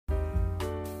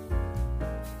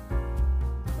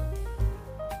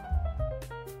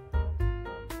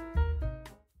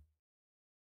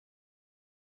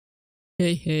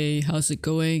Hey, how's it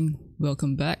going?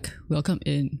 Welcome back, welcome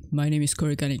in. My name is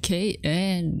Korigane K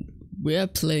and we're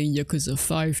playing Yakuza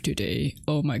 5 today.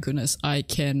 Oh my goodness, I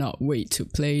cannot wait to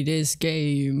play this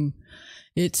game.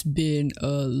 It's been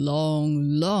a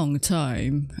long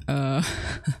time. I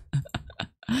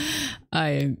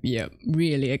am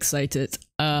really excited.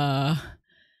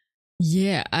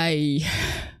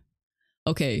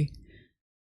 Okay.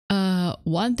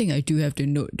 One thing I do have to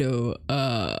note though,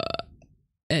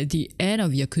 at the end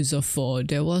of Yakuza 4,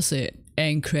 there was an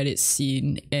end credit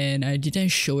scene and I didn't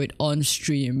show it on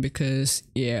stream because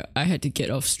I had to get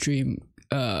off stream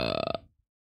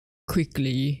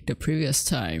quickly the previous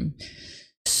time.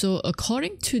 So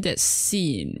according to that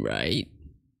scene, right,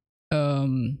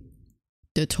 the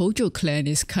Tojo clan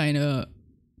is kind of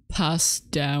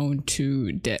passed down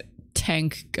to that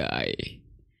tank guy.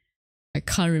 I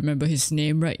can't remember his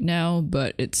name right now,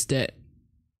 but it's that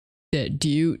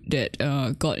dude that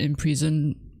got in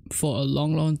prison for a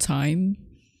long time,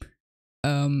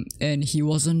 and he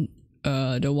wasn't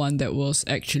the one that was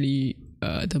actually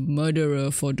the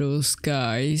murderer for those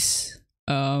guys.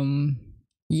 So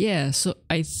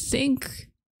I think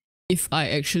if I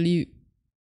actually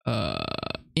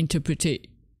interpreted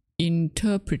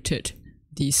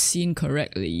the scene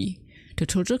correctly, the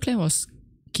Tojo clan was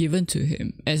given to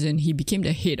him, as in he became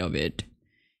the head of it.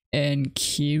 And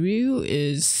Kiryu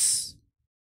is,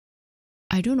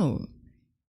 I don't know,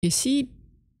 is he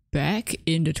back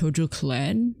in the Tojo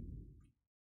clan?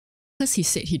 Because he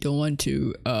said he don't want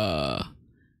to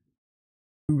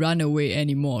run away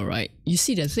anymore, right? You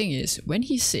see, the thing is, when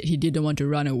he said he didn't want to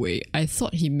run away, I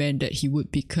thought he meant that he would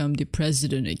become the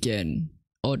president again,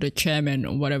 or the chairman,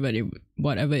 or whatever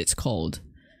it's called.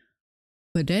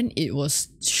 But then it was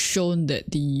shown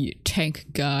that the tank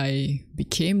guy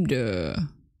became the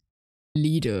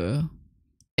leader,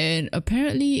 and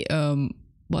apparently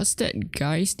what's that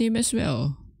guy's name as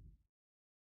well?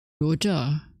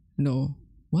 Dojima?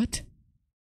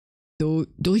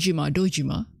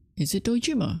 Is it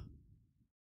Dojima?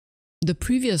 The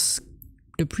previous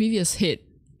hit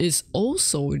is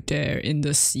also there in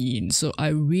the scene, so I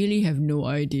really have no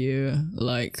idea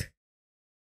like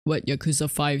what Yakuza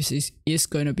 5 is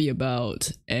gonna be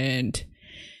about. And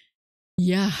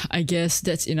yeah, I guess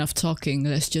that's enough talking.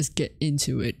 Let's just get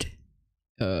into it.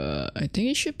 I think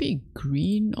it should be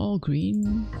green, all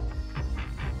green.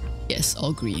 Yes,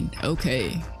 all green.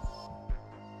 Okay.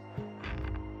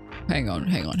 Hang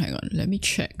on. Let me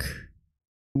check.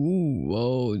 Ooh,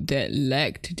 whoa, that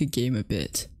lagged the game a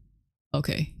bit.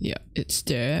 Okay, yeah, it's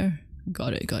there.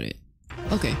 Got it.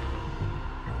 Okay.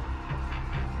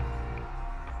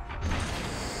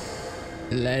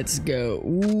 Let's go.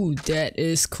 Ooh, that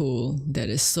is cool. That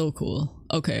is so cool.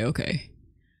 Okay.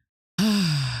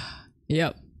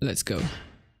 Yep, let's go.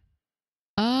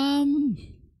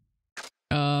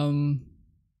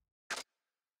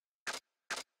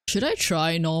 Should I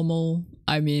try normal?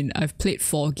 I mean, I've played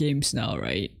 4 games now,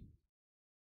 right?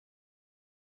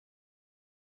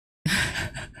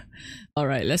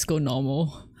 Alright, let's go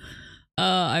normal.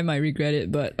 I might regret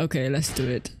it, but okay, let's do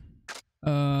it.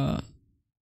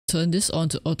 Turn this on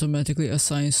to automatically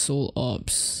assign soul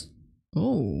orbs.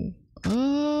 Oh,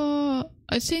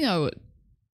 I think I would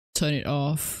turn it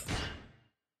off.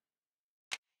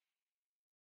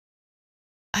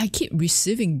 I keep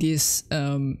receiving this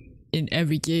in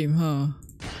every game, huh?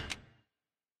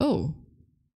 Oh,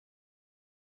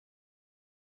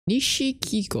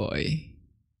 Nishikigoi.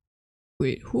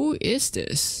 Wait, who is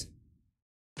this?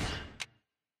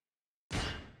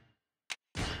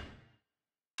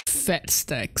 Fat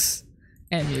Stacks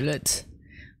amulet.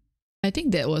 I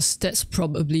think that's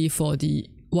probably for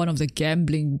one of the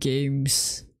gambling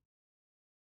games.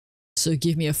 So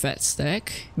give me a fat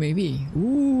stack, maybe.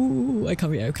 Ooh, I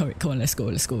can't wait. Come on, let's go.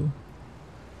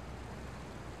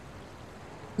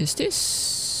 Is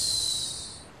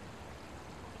this?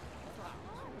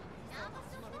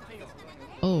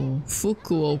 Oh,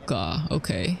 Fukuoka.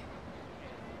 Okay.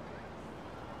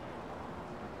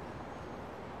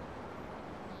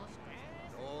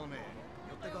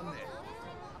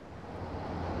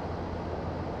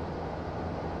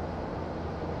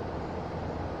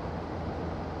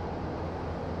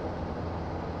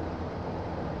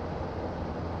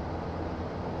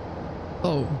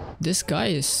 Oh, this guy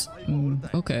is...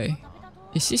 okay.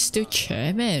 Is he still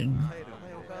chairman?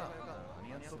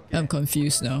 I'm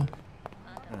confused now.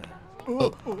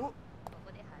 Oh.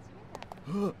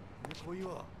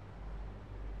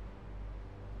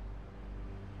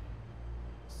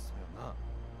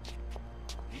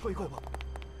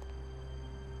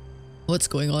 What's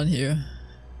going on here?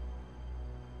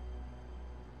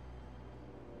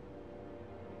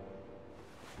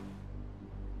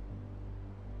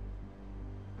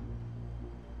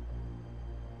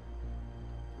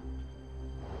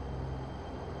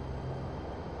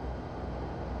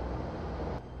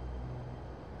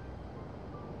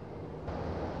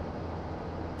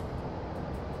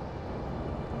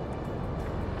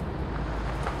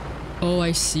 Oh,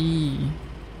 I see.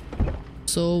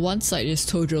 So one side is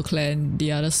Tojo clan,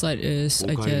 the other side is,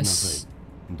 I guess...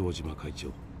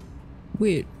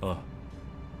 Wait,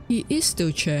 he is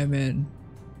still chairman.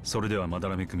 それでは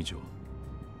斑目組長、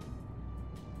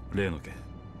例の件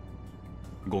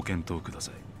ご検討くだ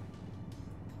さ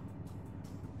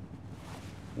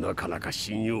い。なかなか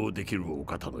信用できるお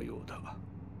方のようだが、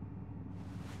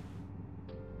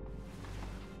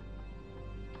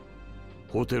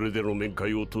ホテルでの面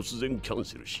会を突然キャン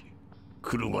セルし、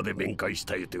車で面会し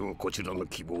たいというこちらの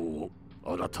希望を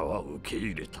あなたは受け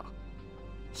入れた。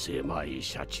狭い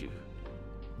車中、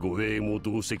護衛も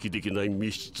同席できない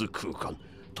密室空間、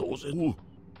当然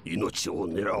命を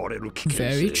狙われる危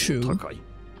険性も高い。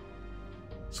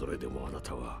それでもあな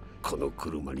たはこの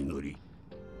車に乗り、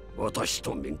私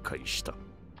と面会した。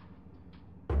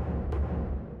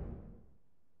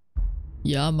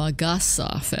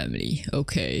Yamagasa family,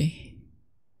 okay.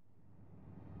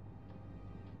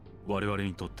 我々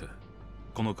にとって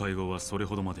この会合はそれ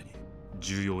ほどまでに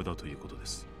重要だということで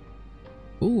す。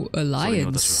Oh,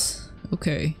 alliance.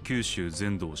 Okay. 九州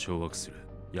全土を掌握する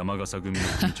山笠組の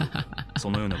組長が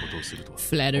そのようなことをするとは思っ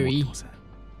てません。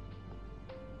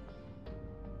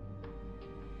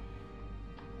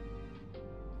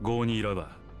郷にいら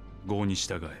ば郷に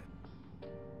従え。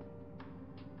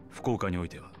福岡におい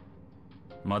ては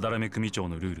斑目組長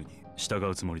のルールに従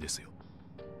うつもりですよ。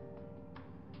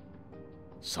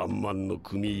3万の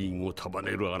組員を束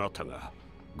ねるあなたが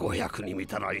500に満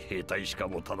たない兵隊しか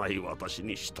持たない私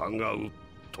に従う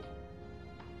と。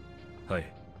は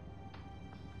い。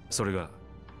それが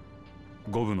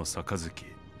五分の杯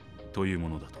というも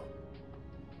のだと。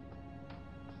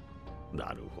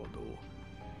なるほど。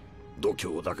度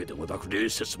胸だけでもなく礼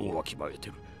節もわきまえて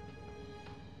る。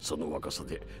その若さ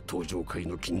で登場界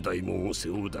の近代門を背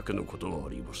負うだけのことはあ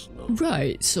りますな。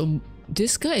Right, so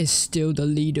this guy is still the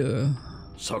leader.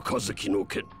 杯の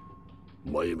件、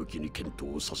前向きに検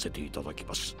討させていただき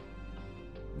ます。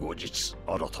後日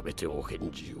改めてお返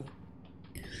事を。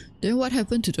Then what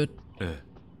happened to the...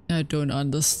 I don't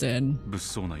understand. 物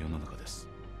騒な世の中です。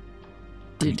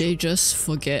Did they just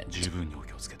forget? 十分にお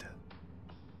気をつけて。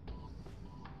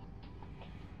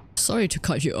Sorry to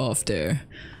cut you off there,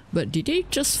 but did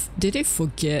they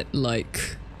forget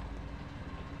like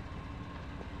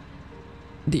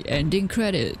the ending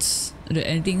credits, the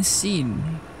ending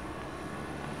scene?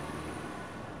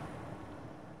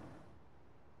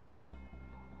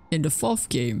 In the 4th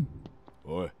game.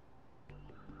 おい。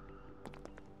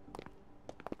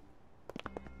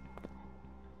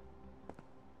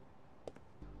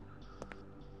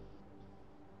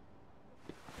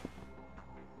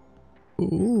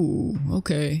Ooh,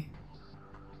 okay.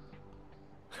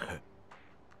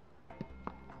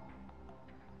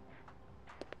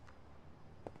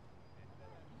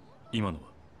 今のは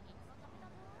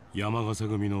山笠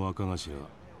組の若頭、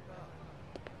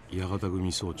八幡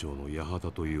組総長の八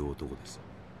幡という男です。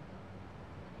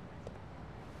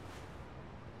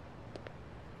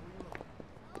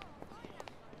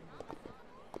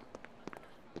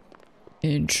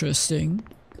Interesting.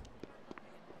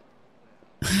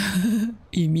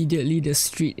 Immediately the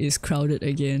street is crowded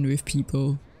again with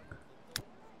people.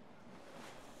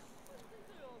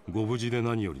 ご無事で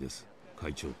何よりです、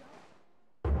会長。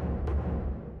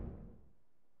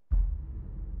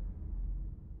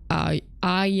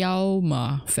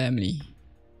Ayaoma family.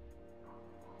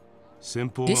 先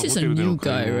方はホテルでの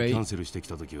会合をキャンセルしてき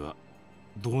たときは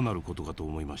どうなることかと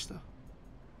思いました。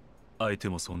相手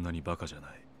もそんなにバカじゃな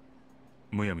い。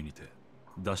むやみにて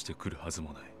出してくるはず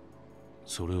もない。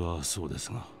それはそうで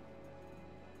すが、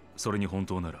それに本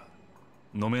当なら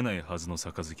飲めないはずの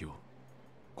杯を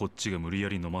こっちが無理や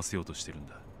り飲ませようとしてるん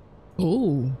だ。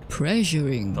Oh,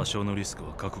 pressuring. 多少のリスク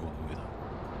は覚悟の上だ。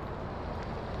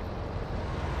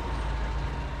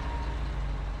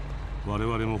我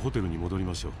々もホテルに戻り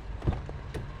ましょう。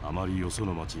あまりよそ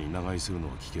の町に長居するの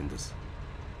は危険です。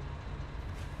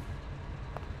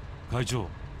会長、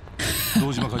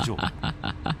堂島会長、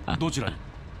どちらに？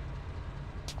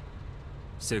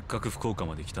せっかく福岡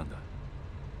まで来たんだ。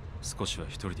少しは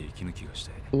一人で息抜きがし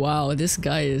たい。Wow, this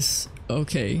guy is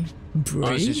okay.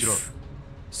 安心しろ。 Brave?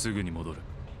 すぐに戻る。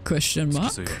 Question 付き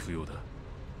添い mark? は不要だ。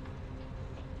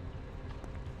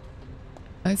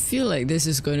I feel like this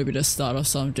is going to be the start of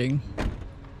something.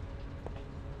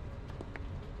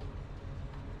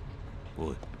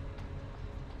 おい。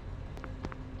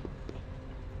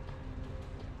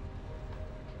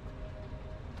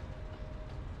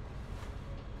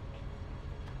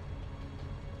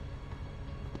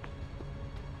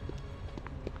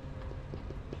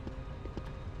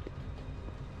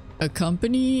A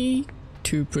company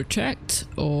to protect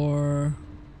or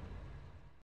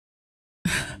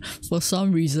For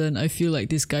some reason, I feel like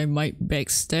this guy might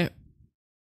backstab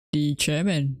the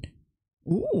chairman.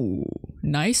 Ooh,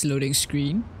 nice loading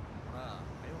screen.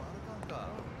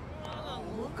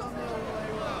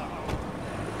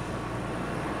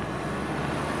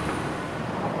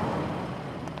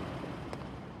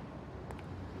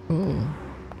 Oh,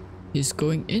 he's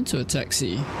going into a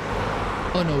taxi.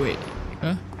 Oh no, wait.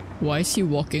 Huh? Why is he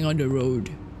walking on the road?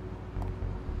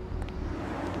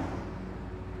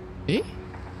 Eh?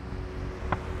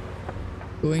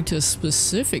 Going to a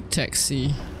specific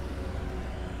taxi.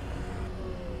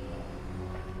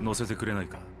 乗せてくれない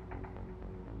か。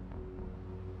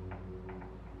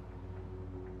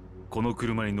この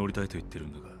車に乗りたいと言ってる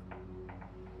んだが。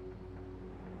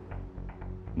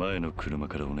前の車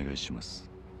からお願いします。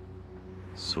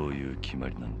そういう決ま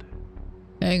りなんで。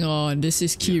Hang on, this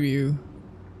is Kiryu.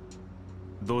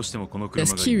 どうしてもこの車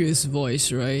That's がいい。 Kiryu's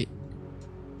voice, right?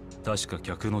 確か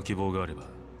客の希望があれば、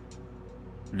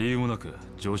理由もなく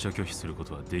乗車拒否するこ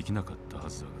とはできなかったは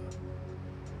ずだが。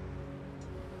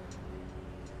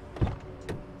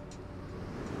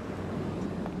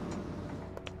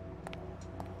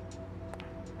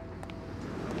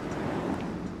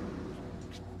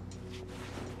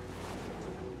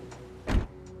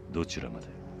どちらまで？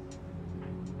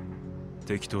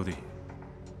適当でいい。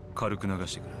軽く流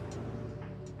してくれ。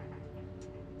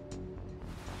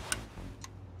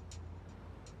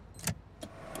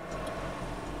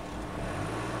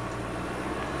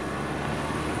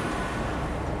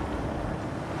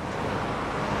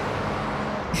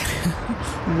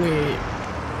Wait.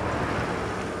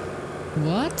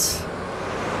 What?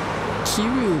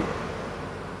 Kiryu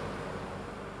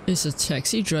is a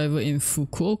taxi driver in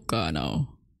Fukuoka now.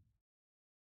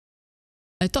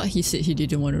 I thought he said he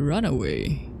didn't want to run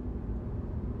away.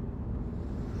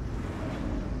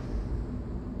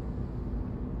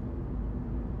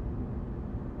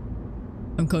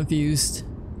 I'm confused.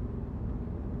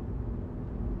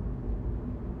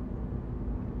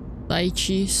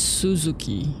 Daichi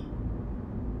Suzuki.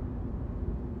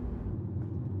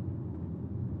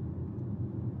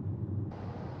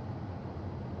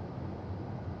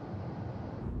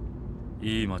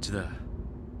いい街だ。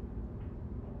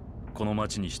この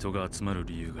街に人が集まる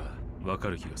理由がわか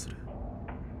る気がする。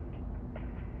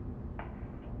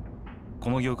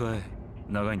この業界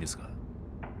長いんですか？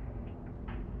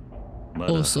ま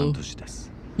だ半 Also, 年で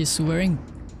す。 he's wearing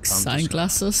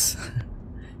sunglasses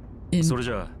そ in れ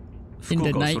じゃあ in 福 the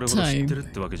岡をそれほど知ってる nighttime.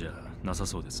 ってわけじゃなさ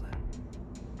そうですね。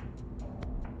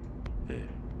え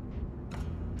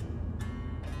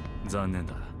残念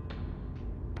だ。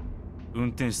運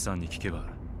転手さんに聞けば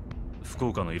福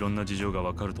岡のいろんな事情が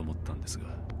わかると思ったんですが、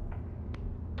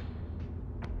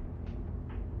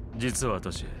実は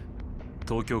私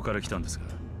東京から来たんですが、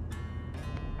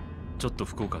ちょっと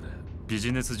福岡でビ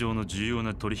ジネス上の重要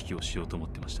な取引をしようと思っ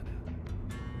てましたね。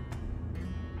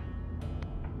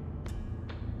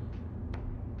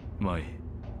まあいい。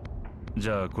じ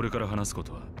ゃあこれから話すこ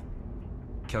とは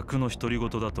客の独り言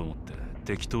だと思って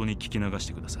適当に聞き流し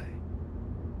てください。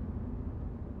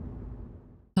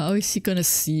How is he gonna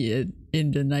see it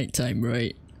in the nighttime,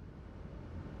 right?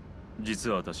 実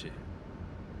は私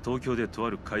東京でとあ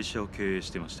る会社を経営し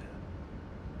てまして、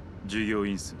従業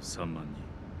員数3万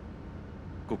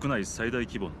人、国内最大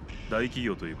規模の大企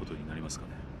業ということになりますか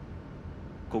ね。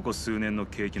ここ数年の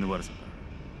景気の悪さから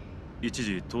一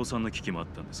時倒産の危機もあっ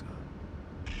たんですが、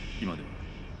今では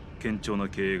堅調な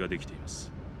経営ができていま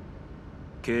す。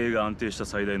経営が安定した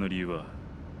最大の理由は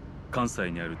関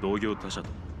西にある同業他社と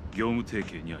の業務提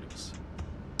携にあります。う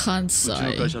ちの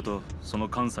Kansai. 会社とその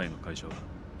関西の会社は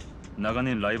長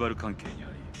年ライバル関係にあ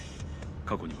り、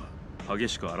過去には激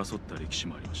しく争った歴史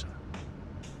もありました。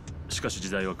しかし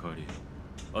時代は変わり、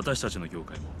私たちの業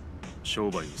界も商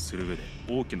売をする上で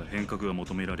大きな変革が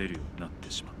求められるようになっ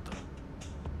てしまった。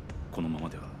このまま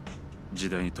では時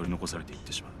代に取り残されていっ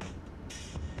てしまう。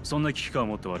そんな危機感を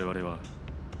持った我々は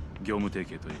業務提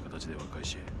携という形で和解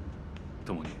し、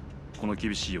共にこの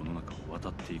厳しい世の中を渡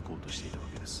っていこうとしていたわ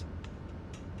けです。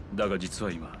だが実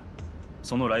は今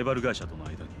そのライバル会社との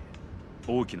間に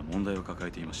大きな問題を抱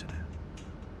えていましてね。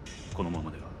このま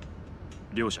までは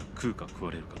両者食うか食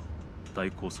われるかの大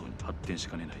抗争に発展し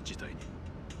かねない事態に。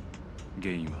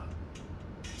原因は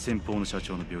先方の社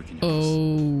長の病気にあります。 Oh.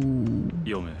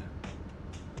 余命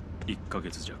1ヶ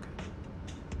月弱、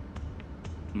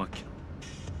末期の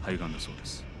肺がんだそうで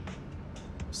す。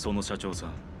その社長さ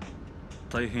ん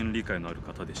大変理解のある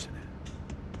方でしてね。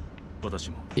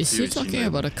私も Is he talking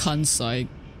about a Kansai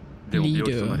でも病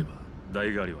気とな leader? れば代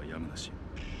替わりはやむなし。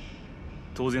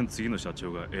当然次の社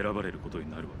長が選ばれることに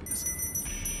なるわけですが、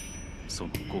その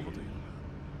候補というの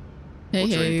が Hey, こ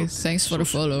ちらにと hey, って thanks for the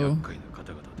少々 follow. 厄介な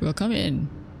方々で Welcome in.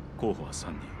 候補は3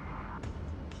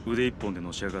人。腕一本で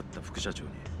のし上がった副社長に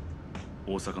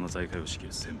大阪の財界を仕切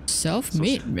る専務、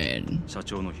 Self-made man. 社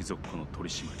長の秘蔵っ子の取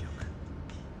締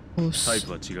役。 Oh, タイ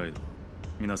プは違えど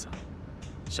皆さん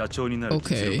社長になる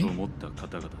実力を持った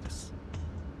方々です。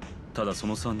ただそ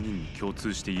の3人に共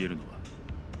通して言えるのは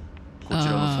こち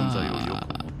らの存在をよく思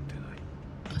ってな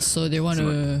い。 so they want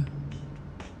to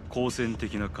好戦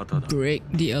的な方だ。 break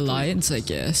the alliance, I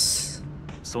guess.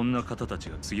 そんな方たち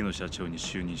が次の社長に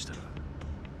就任したら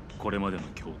これまでの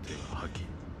協定は破棄。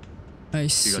 I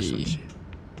東と see. 西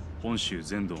本州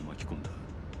全土を巻き込んだ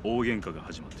大喧嘩が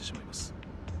始まってしまいます。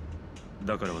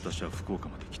だから私は福岡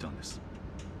まで来たんです。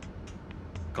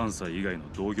関西以外の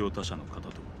同業他社の方と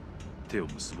も手を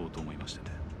結ぼうと思いまして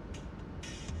ね。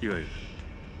いわゆる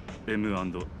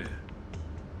M&A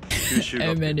九州合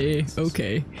併 M&A, です。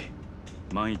 okay.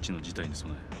 万一の事態に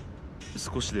備え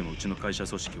少しでもうちの会社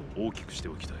組織を大きくして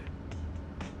おきたい。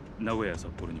名古屋や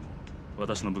札幌にも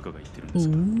私の部下が言ってるんです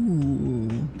が、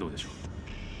 Ooh. どうでしょ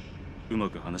う。うま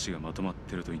く話がまとまっ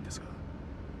てるといいんですが。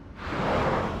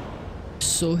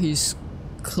 So he's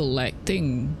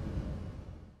collecting. This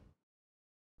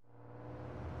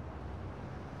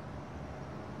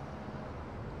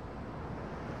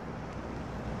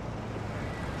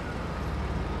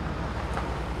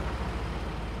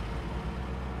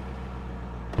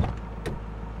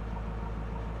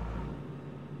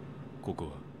ここ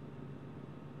は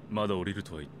まだ降りる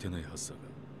とは言ってないはずだが。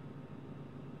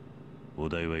お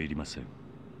題はいりません。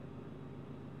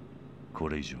こ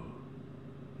れ以上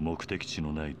目的地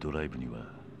のないドライブには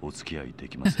お付き合いで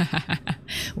きません。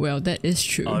 Well, that is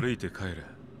true. 歩いて帰れ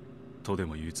とで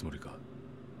も言うつもりか。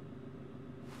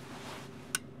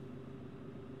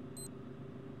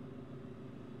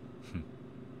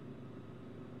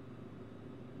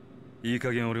いい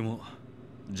加減俺も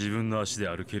自分の足で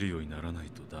歩けるようにならない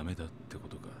とダメだってこ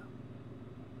とか。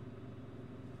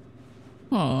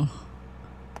 Oh.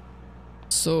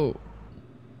 So,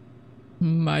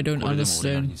 I don't これでも俺なり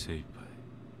understand. に精一杯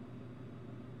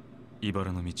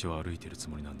茨の道を歩いてるつ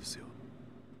もりなんですよ。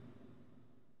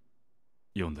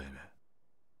4代目。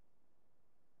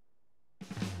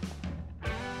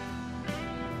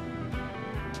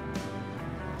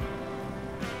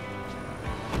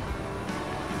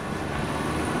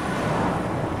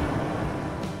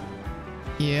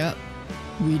 Yeah,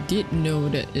 we did know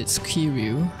that it's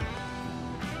Kiryu.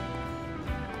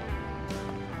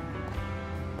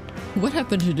 What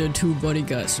happened to the two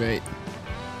bodyguards, right?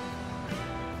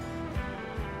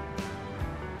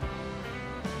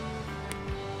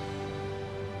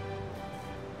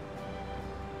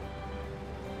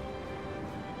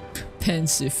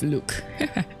 Pensive look.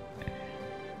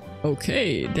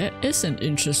 Okay, that is an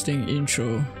interesting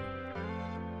intro.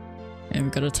 And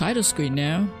we got a title screen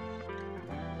now.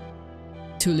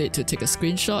 Too late to take a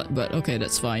screenshot, but okay,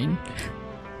 that's fine.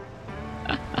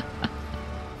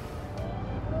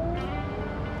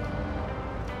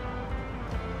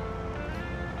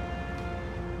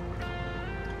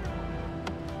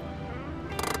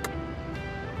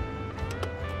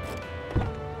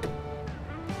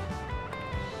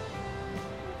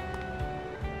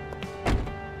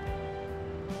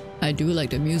 I do like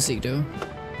the music though.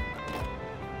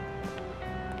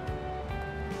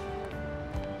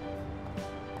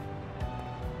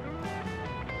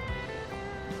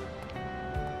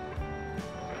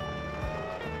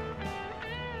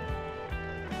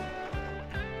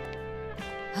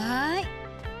 Hi.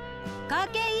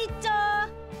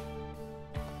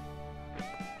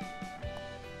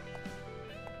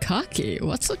 Kake?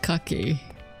 What's a kake?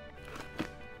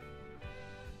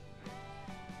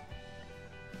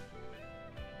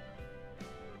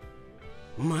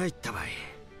 参ったばい。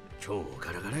今日も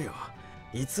ガラガラよ。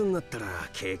いつになったら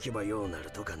景気ばようなる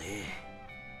とかね。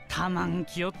たまん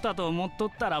きよったと思っと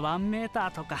ったら1メータ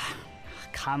ーとか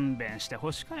勘弁して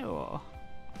ほしかよ。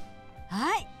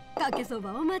はい、かけそ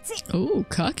ばお待ち。 Oh,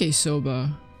 kake soba.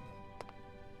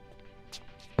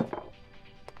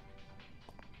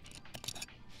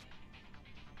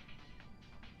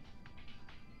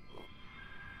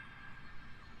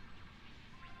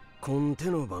 こん手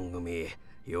の番組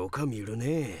よか見る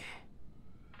ね。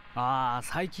ああ、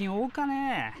最近多か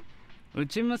ね。う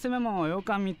ち娘もよ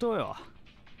か見とうよ。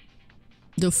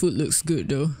 The food looks good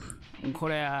though. こ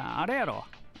れあれやろ、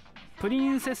プリ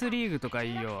ンセスリーグとか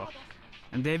いいよ。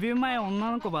デビュー前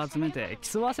女の子ば集めて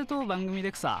競わせとう番組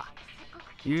でくさ。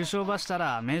優勝ばした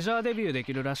らメジャーデビューで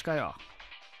きるらしかよ。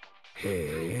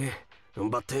へえ、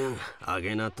ばってんあ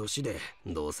げな年で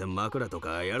どうせ枕と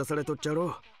かやらされとっちゃ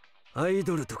ろ。アイ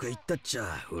ドルとか言ったっち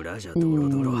ゃ裏じゃドロ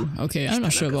ドロ。 Okay, I'm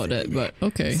not sure about that, but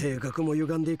okay. 性格も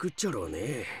歪んでいくっちゃろう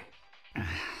ね。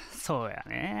そうや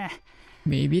ね。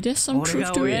 Maybe there's some 俺 truth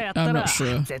が to 親 it. やった I'm ら not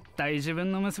sure. 絶対自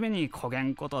分の娘にこげ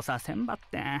んことさせんばっ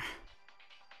てん。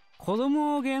子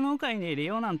供を芸能界に入れ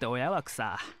ようなんて親は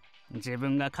草。自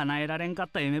分が叶えられんかっ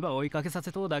た夢ば追いかけさ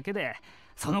せとうだけで、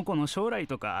その子の将来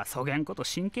とかそげんこと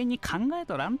真剣に考え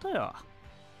とらんとよ。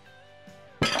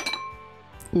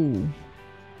Ooh.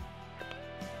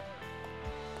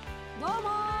 どう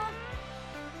も。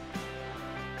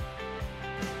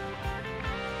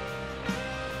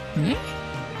Eh?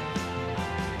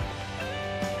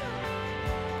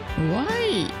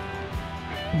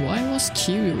 Why was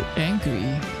Kiryu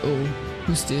angry? Oh,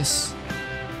 who's this?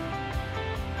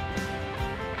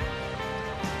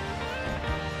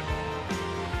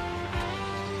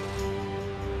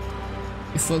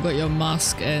 You forgot your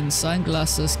mask and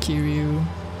sunglasses, Kiryu.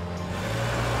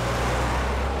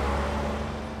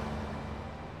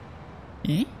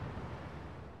 Eh?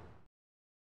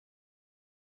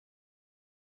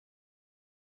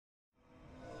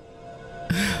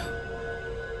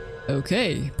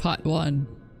 Okay, part 1.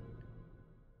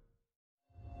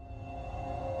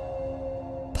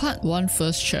 Part 1,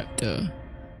 first chapter.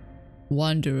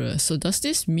 Wanderer. So does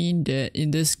this mean that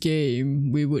in this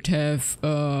game we would have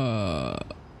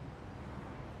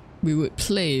we would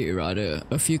play rather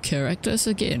a few characters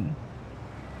again?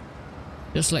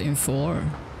 Just like in 4.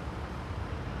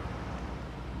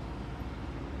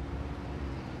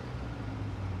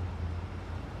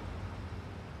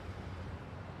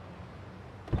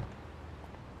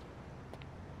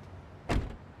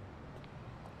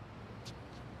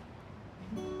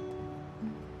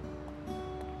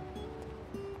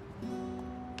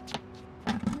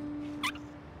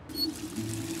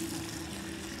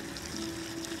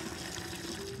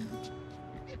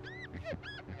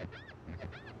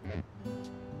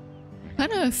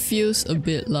 Kinda feels a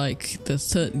bit like the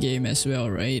third game as well,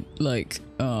 right? Like,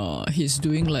 he's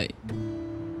doing like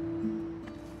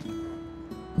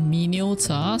menial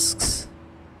tasks.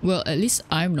 Well, at least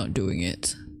I'm not doing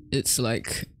it. It's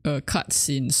like a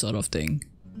cutscene sort of thing.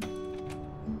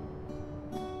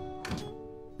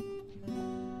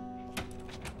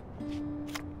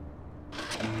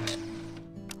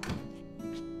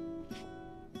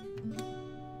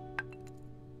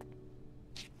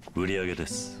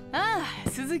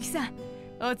 Suzuki-san,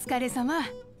 お疲れ様。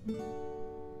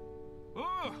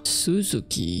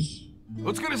Suzuki. お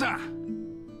疲れさん。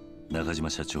中島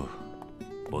社長、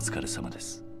お疲れ様で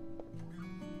す。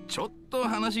ちょっと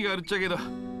話があるっちゃけど、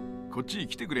こっち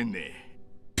来てくれんね。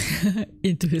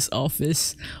Into his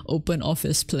office. Open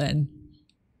office plan.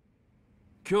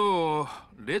 今日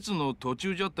列の途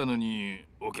中じゃったのに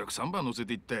お客3番乗せ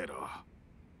て行ったやろ。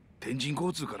天神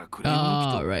交通からクレームが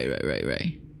来た。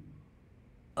right.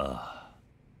 ああ。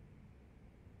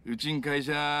うちん会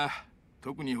社、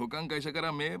特に保管会社か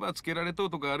ら名ばつけられとう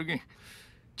とかあるけん、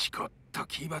チコッと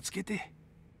気ばつけて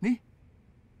ね。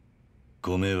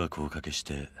ご迷惑をおかけし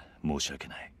て申し訳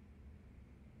ない。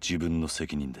自分の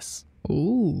責任です。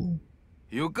おお。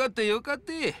よかったよかっ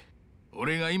た。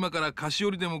俺が今から菓子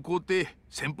折りでも買うて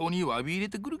先方に詫び入れ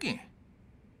てくるけん。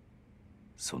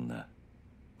そんな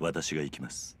私が行きま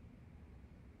す。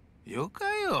よか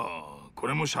よ。こ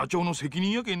れも社長の責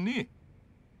任やけんね。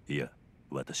いや、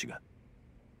私が。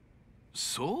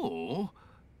そ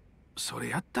う？それ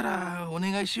やったらお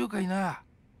願いしようかいな。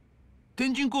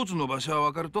天神交通の場所は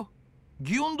わかると？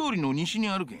祇園通りの西に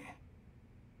あるけん。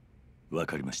わ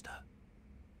かりました。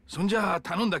そんじゃ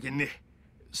頼んだけんね。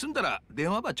済んだら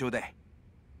電話ばちょうだい。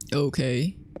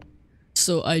Okay.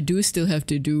 So I do still have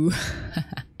to do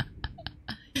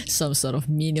some sort of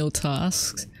menial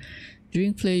tasks.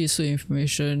 During play, useful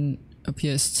information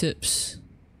appears tips.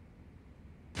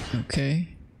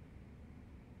 Okay.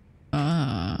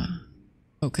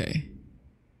 Okay.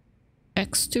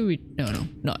 X to read. No,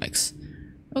 not X.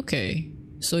 Okay.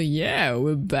 So yeah,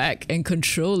 we're back and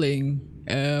controlling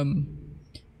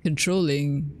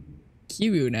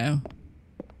Kiryu now.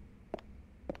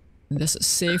 There's a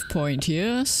save point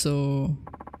here, so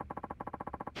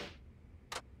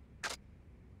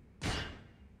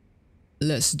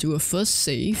let's do a first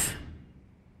save.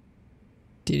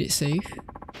 Did it save?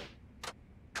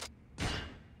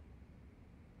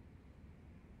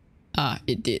 Ah,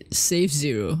 it did. Save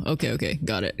 0. Okay,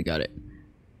 got it.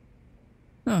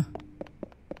 Huh.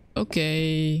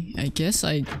 Okay, I guess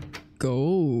I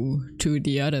go to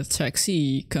the other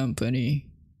taxi company.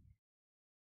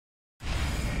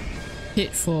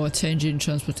 Hit for Tenjin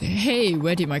Transportation. Hey,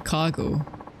 where did my car go?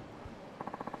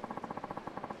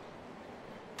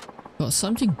 Got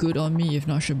something good on me, if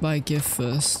not I should buy a gift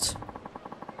first.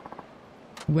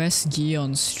 West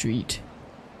Gion Street.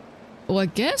 Oh, I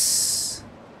guess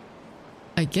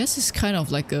it's kind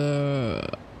of like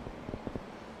a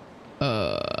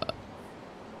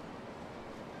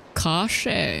car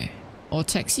share or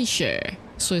taxi share.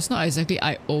 So it's not exactly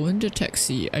I own the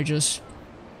taxi, I just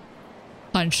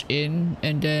punch in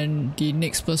and then the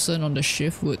next person on the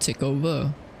shift would take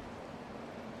over.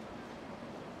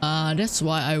 That's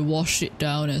why I wash it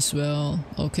down as well.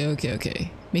 Okay.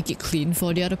 Make it clean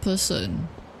for the other person.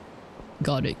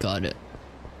 Got it.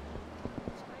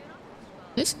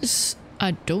 This is...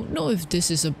 I don't know if this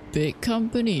is a big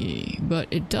company, but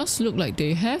it does look like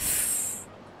they have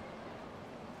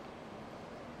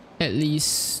at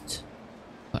least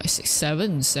 5, 6,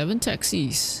 7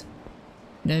 taxis.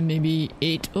 Then maybe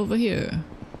 8 over here.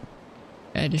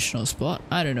 Additional spot?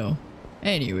 I don't know.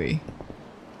 Anyway.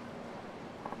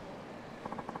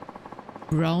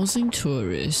 Browsing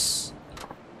tourists.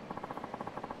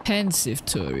 Pensive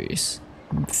tourists.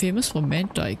 Famous for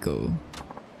mentaiko.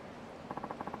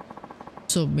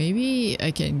 So maybe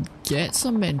I can get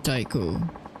some mentaiko.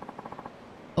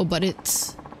 Oh, but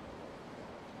it's...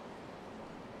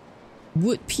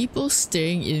 Would people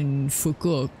staying in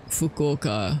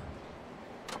Fukuoka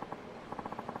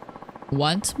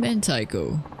want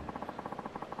mentaiko?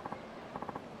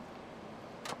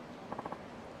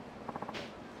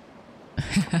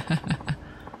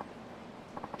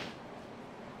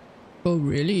 Oh,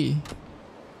 really?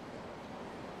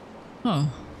 Huh.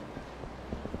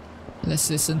 Let's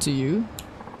listen to you.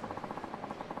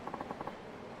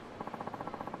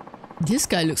 This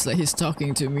guy looks like he's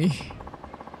talking to me.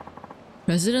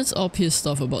 Residents all pissed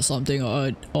off about something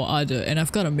or other, and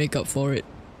I've got to make up for it.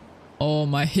 Oh,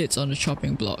 my hits on the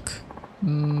chopping block.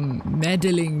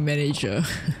 Meddling manager.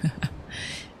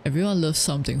 Everyone loves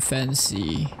something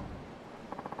fancy.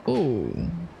 Oh.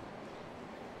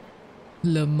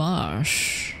 Le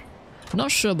Marche. Not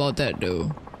sure about that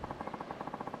though.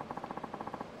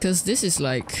 Because this is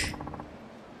like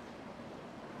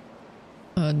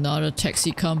another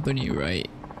taxi company, right?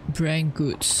 Brand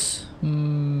goods.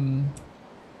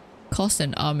 Cost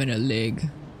an arm and a leg.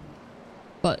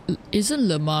 But isn't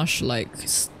Le Marche like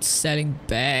selling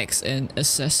bags and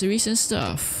accessories and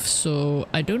stuff? So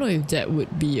I don't know if that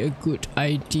would be a good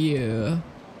idea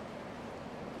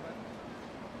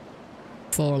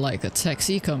for like a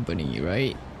taxi company,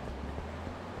 right?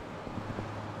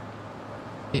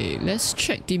 Okay, let's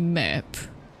check the map.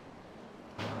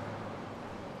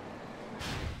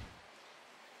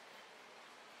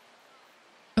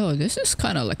 Oh, this is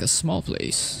kind of like a small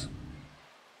place.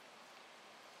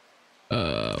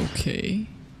 Okay.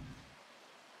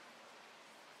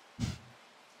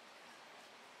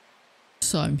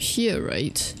 So I'm here,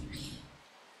 right?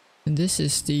 And this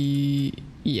is the...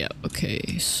 yeah,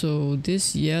 okay. So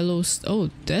this yellow... oh,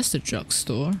 that's the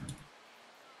drugstore.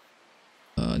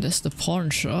 That's the pawn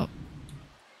shop.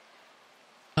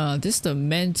 This is the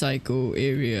mentaiko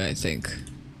area, I think.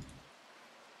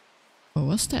 Oh,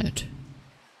 what's that?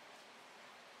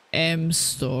 M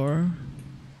store.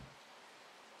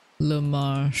 Le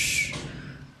Marche.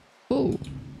 Oh,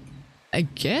 I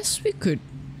guess we could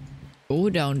go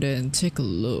down there and take a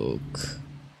look.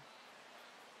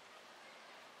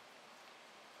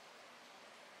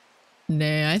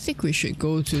 Nah, I think we should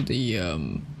go to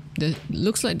the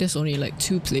looks like there's only like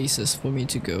 2 places for me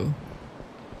to go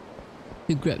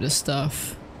to grab the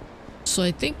stuff. So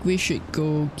I think we should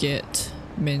go get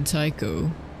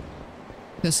mentaiko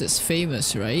because it's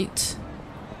famous, right?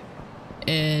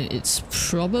 And it's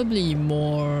probably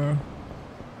more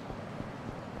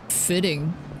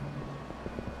fitting.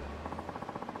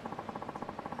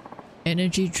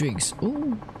 Energy drinks.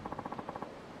 Oh,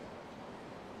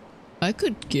 I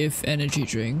could give energy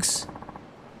drinks.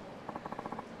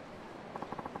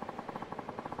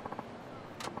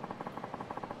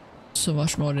 So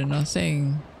much more than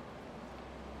nothing.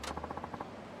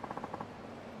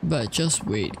 But just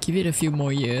wait, give it a few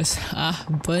more years. Ah,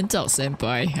 burnt out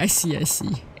senpai. I see.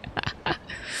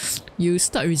 You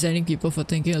start resenting people for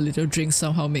thinking a little drink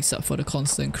somehow makes up for the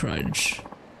constant crunch.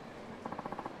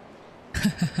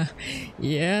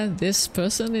 Yeah, this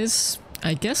person is...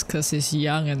 I guess cause he's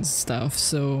young and stuff,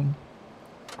 so...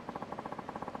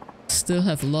 still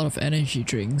have a lot of energy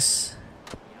drinks.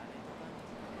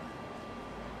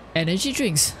 Energy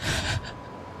drinks!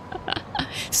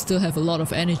 Still have a lot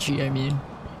of energy, I mean.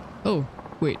 Oh,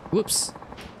 wait, whoops.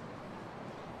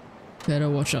 Better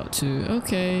watch out too.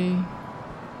 Okay.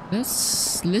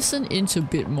 Let's listen into a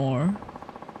bit more.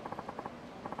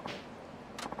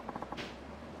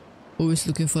 Always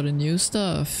looking for the new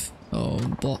stuff. Oh,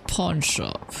 pawn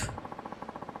shop.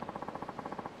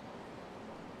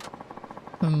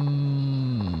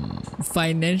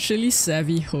 Financially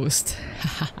savvy host.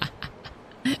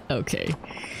 Okay.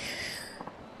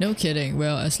 No kidding.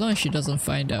 Well, as long as she doesn't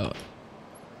find out.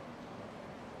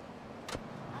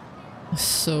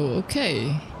 So,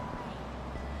 okay.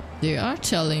 They are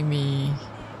telling me...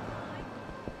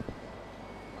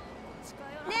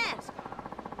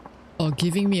 or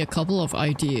giving me a couple of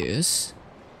ideas.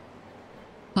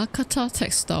 Hakata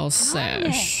textile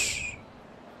sash.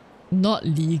 Not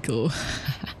legal.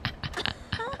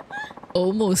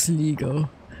 Almost legal.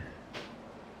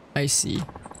 I see.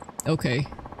 Okay.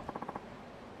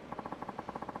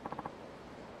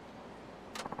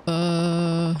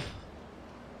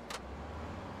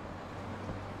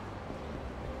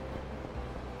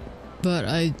 But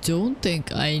I don't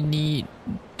think I need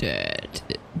that.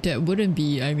 That wouldn't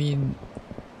be, I mean...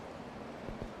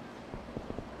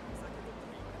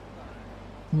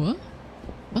 What?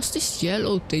 What's this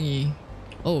yellow thingy?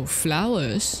 Oh,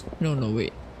 flowers? No,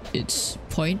 wait. It's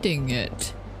pointing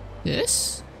at...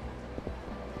 this?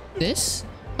 This?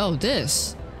 Oh,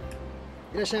 this!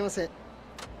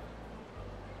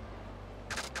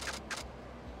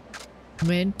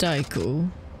 Mentaiko.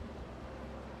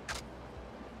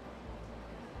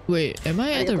 Wait, am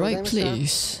I at the right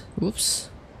place? Whoops.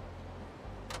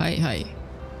 Hi.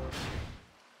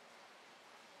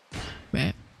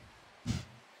 Meh.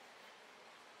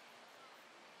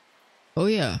 Oh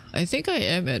yeah, I think I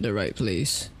am at the right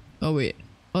place. Oh wait.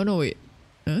 Oh no, wait.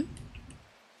 Huh?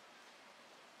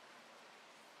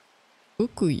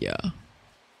 Fukuya.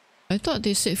 I thought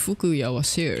they said Fukuya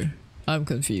was here. I'm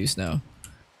confused now.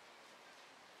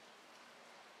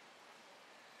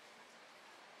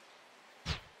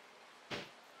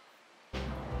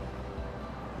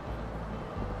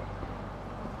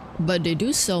 But they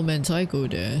do sell Mentaiko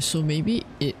there, so maybe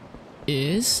it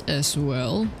is as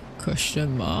well?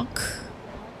 Question mark.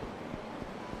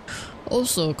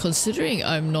 Also, considering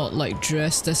I'm not like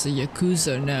dressed as a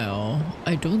Yakuza now,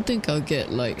 I don't think I'll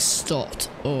get like stopped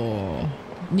or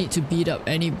need to beat up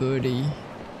anybody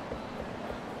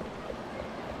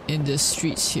in the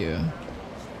streets here.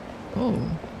 Oh.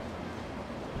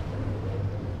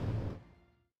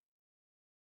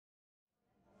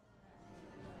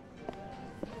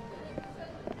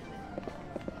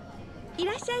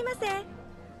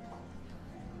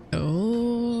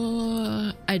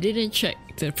 Oh, I didn't check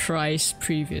the price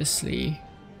previously.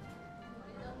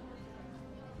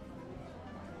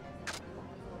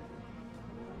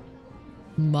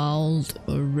 Mild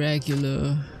or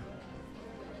regular?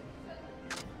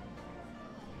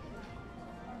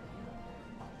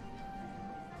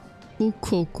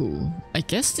 Gotoku. I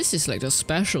guess this is like the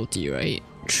specialty, right?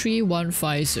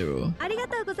 3150.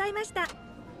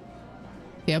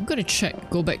 Okay, I'm gonna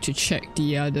go back to check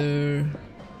the other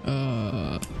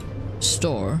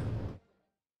store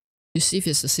to see if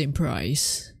it's the same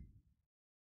price.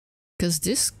 Cause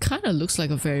this kinda looks like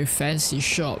a very fancy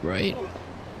shop, right?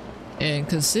 And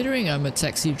considering I'm a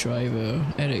taxi driver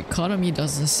and the economy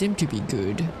doesn't seem to be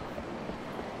good,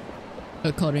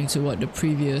 according to what the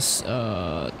previous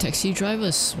taxi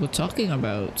drivers were talking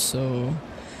about, so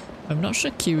I'm not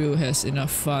sure Kiryu has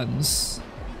enough funds.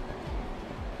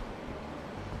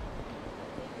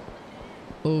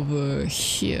 Over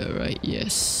here, right?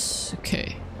 Yes.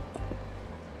 Okay.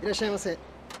 Oh,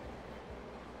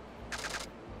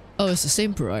 it's the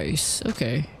same price.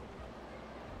 Okay.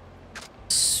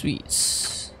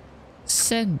 Sweets.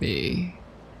 Senbei.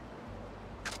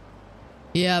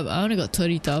 Yeah, I only got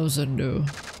 30,000 though.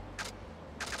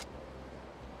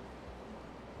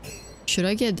 Should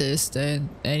I get this then?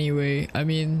 Anyway, I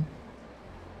mean...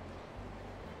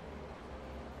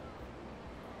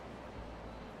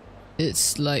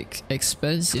 it's like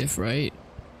expensive, right?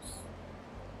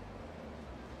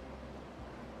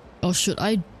 Or should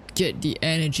I get the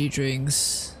energy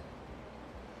drinks?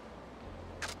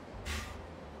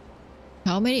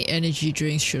 How many energy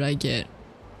drinks should I get?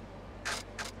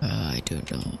 I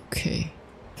don't know. Okay.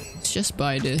 Let's just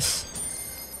buy this.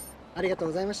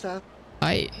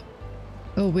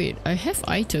 Oh wait, I have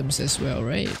items as well,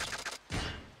 right?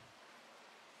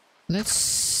 Let's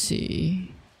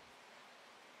see.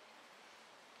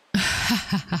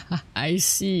 I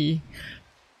see.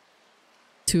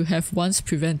 To have once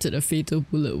prevented a fatal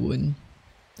bullet wound.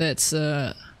 That's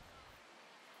the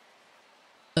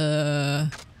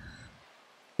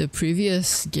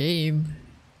previous game.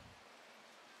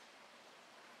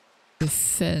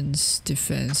 Defense.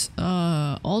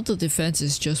 All the defense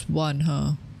is just one,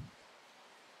 huh?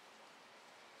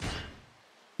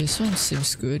 This one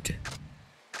seems good.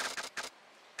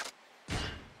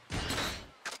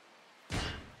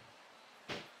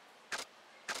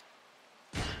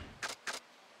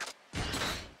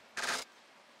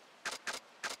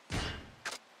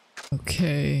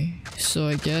 Okay, so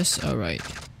I guess, alright.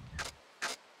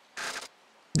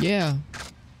 Yeah.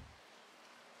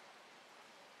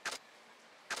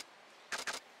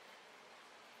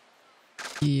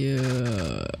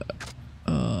 Yeah.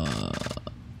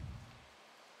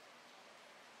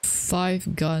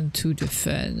 5 gun 2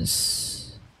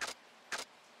 defense.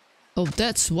 Oh,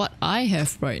 that's what I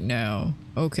have right now.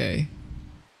 Okay.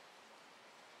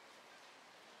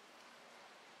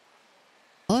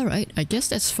 Alright, I guess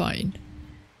that's fine.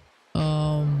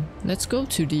 Let's go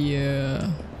to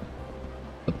the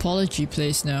apology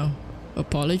place now.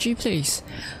 Apology place.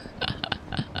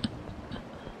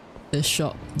 The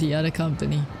shop, the other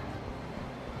company.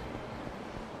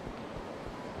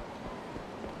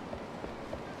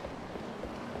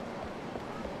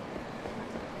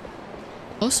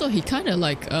 Also, he kind of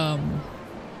like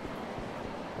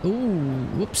ooh,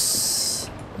 whoops.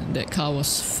 That car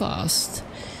was fast.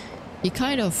 He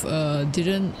kind of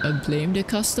didn't blame the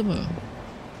customer.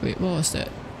 Wait, what was that?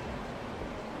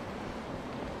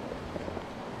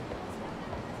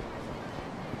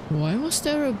 Why was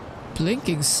there a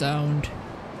blinking sound?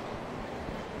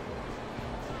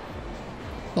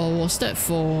 Or was that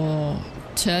for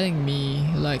telling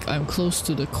me like I'm close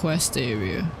to the quest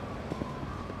area?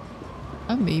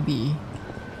 Maybe.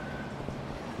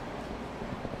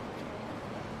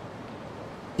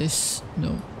 This,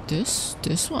 no,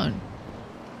 this one.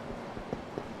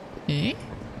 Eh?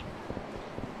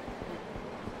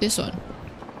 This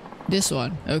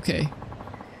one, okay.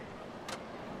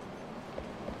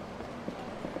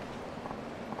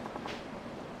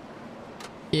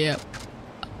 Yep.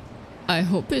 I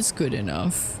hope it's good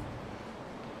enough.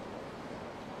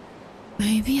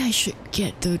 Maybe I should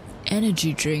get the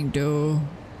energy drink though.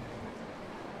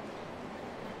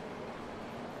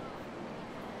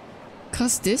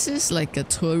 Cause this is like a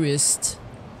tourist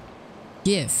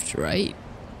gift, right?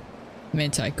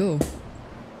 Mentaiko.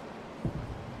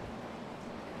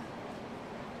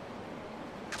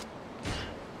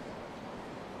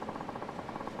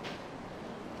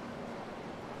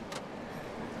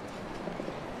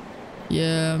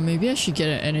 Yeah, maybe I should get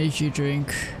an energy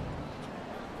drink.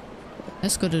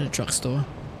 Let's go to the drugstore.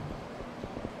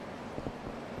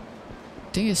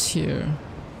 I think it's here.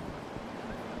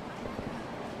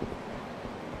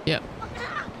 Yep.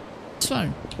 It's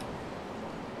fine.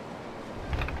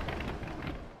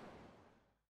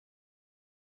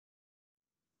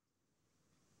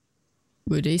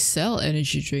 Will they sell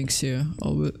energy drinks here?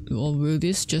 Or will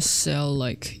this just sell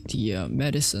like the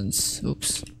medicines?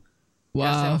 Oops.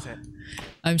 Wow.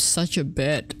 I'm such a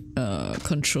bad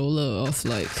controller of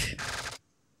like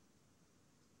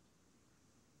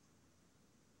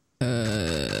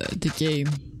the game.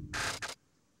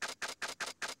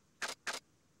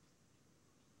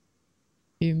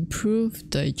 Improve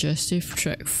digestive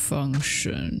tract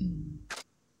function.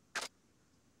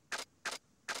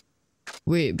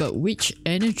 Wait, but which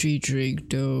energy drink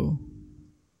though?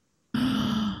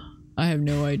 I have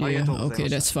no idea. Okay,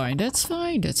 that's fine. That's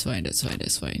fine. That's fine. That's fine.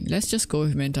 That's fine. Let's just go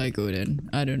with Mentaiko then.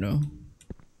 I don't know.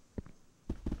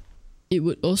 It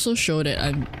would also show that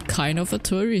I'm kind of a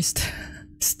tourist.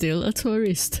 Still a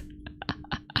tourist.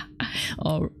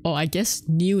 or I guess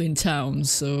new in town,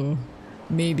 so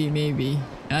maybe.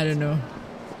 I don't know.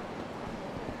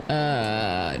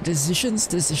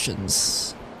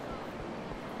 Decisions.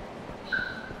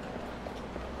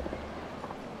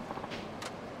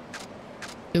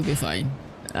 It'll be fine.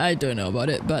 I don't know about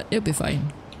it, but it'll be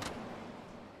fine.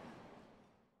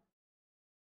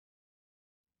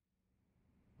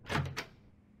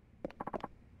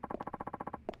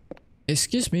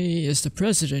 Excuse me, is the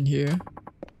president here?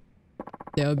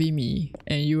 That'll be me.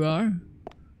 And you are?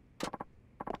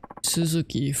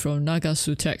 Suzuki from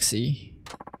Nagasu Taxi.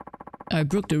 I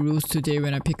broke the rules today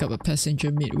when I picked up a passenger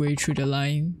midway through the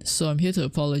line, so I'm here to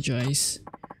apologize.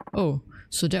 Oh,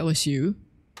 so that was you?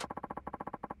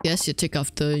 Yes, you take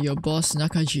after your boss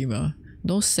Nakajima.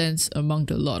 No sense among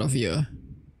the lot of you.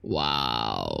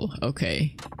 Wow,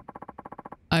 okay.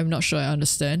 I'm not sure I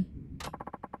understand.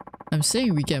 I'm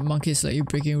saying we get monkeys like you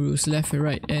breaking rules left and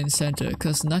right and center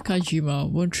cause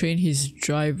Nakajima won't train his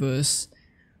drivers.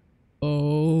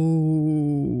 Oh.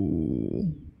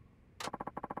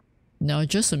 Now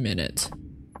just a minute.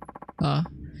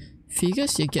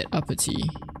 Figures you get uppity.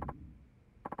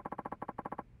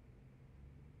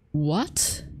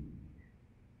 What?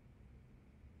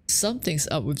 Something's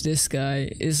up with this guy.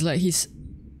 It's like he's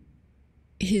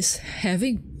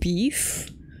having beef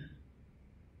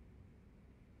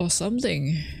or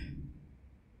something.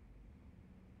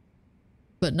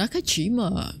 But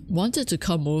Nakajima wanted to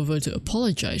come over to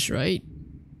apologize, right?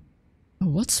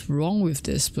 What's wrong with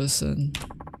this person?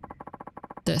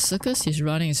 That circus he's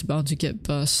running is bound to get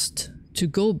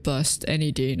go bust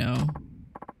any day now.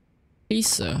 Please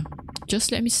sir,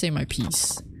 just let me say my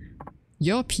piece.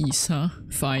 Your piece, huh?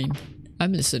 Fine.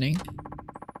 I'm listening.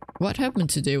 What happened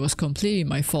today was completely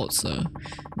my fault, sir.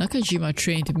 Nakajima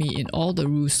trained me in all the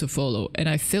rules to follow, and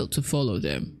I failed to follow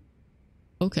them.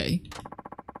 Okay.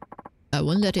 I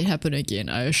won't let it happen again,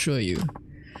 I assure you.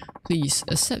 Please,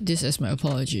 accept this as my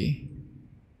apology.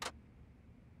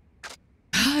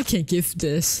 I can give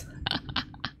this.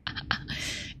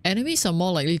 Enemies are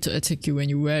more likely to attack you when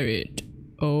you wear it.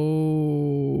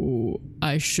 Oh,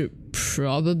 I should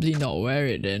probably not wear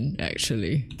it then,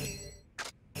 actually.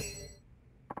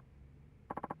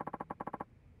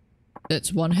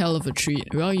 That's one hell of a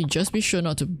treat. Well, you just be sure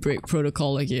not to break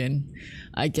protocol again.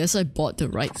 I guess I bought the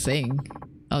right thing.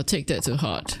 I'll take that to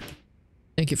heart.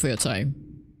 Thank you for your time.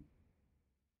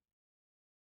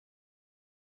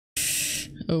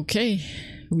 Okay,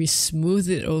 we smooth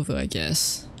it over, I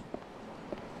guess.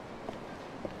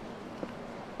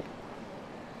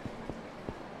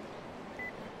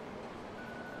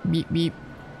 Beep beep.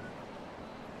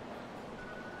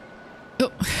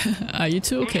 Oh, are you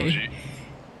two okay?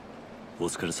 お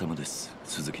疲れ様です。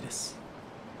鈴木です。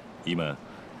今、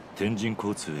天神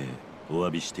交通へお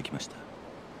詫びしてきました。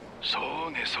そ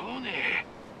うね、そうね。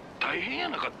大変や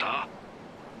なかった？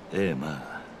ええ、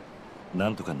まあ、な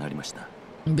んとかなりました。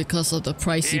Because of the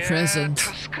pricey present.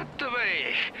 助かったばい。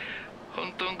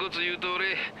本当のこと言うと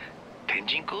俺、天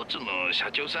神交通の社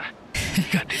長さ。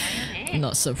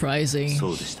Not surprising.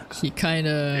 He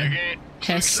kinda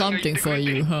has something for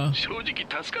you, huh? 正直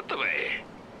助かったばい。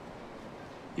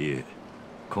いえ、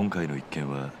今回の一件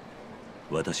は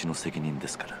私の責任で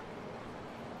すから。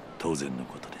当然の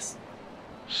ことです。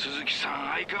鈴木さん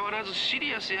相変わらずシ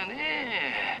リアスや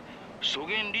ね。そ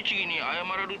げん律儀に謝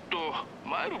られると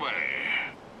参るばい。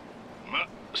ま、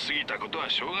過ぎたことは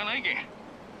しょうがないけん。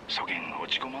そげん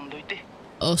落ち込まんどいて。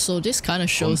Also, this kind of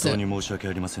shows that 本当に申し訳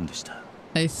ありませんでした。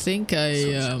I think I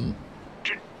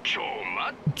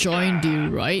joined the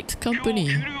right company.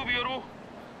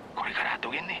 これから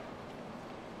どげんね。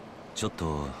ちょっ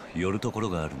と寄るところ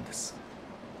があるんです。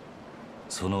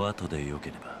その後でよ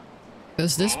ければ。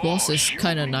Because this boss is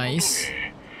kinda nice.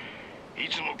 い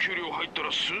つも給料入った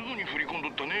らすぐに振り込んど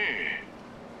ったね。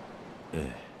え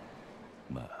え、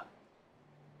まあ。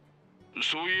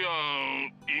そういや、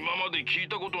今まで聞い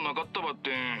たことなかったばっ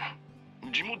て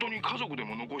ん、地元に家族で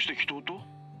も残してきとうと？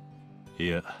い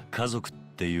や、家族っ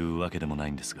ていうわけでもな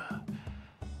いんですが、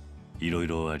いろい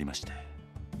ろありまして。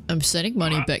I'm sending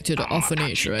money back to the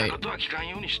orphanage, right?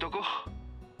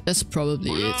 That's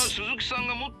probably it. 鈴木さん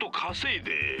がもっと稼い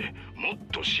で、もっ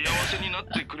と幸せになっ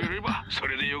てくれればそ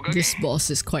れでよかけ。This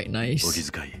boss is quite nice. お気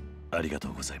遣いありがと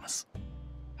うございます。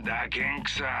だけんく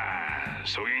さ、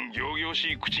そげん仰々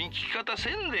しい口に聞き方せ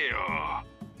んでよ。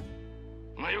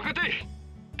まあよかたい。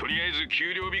とりあえず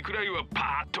給料日くらいは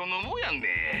パーッと飲もうやん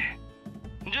ね。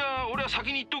じゃあ俺は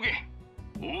先に行っとけ。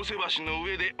大瀬橋の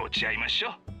上で落ち合いまし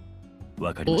ょう。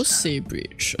わかりました。Ose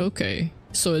Bridge, okay.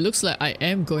 So it looks like I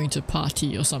am going to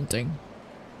party or something.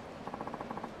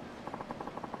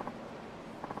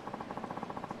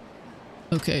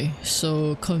 Okay,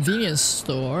 so convenience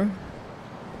store.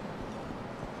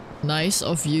 Nice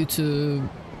of you to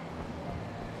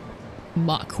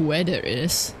mark where there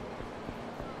is.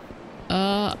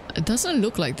 It doesn't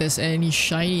look like there's any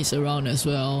shinies around as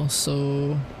well,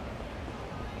 so...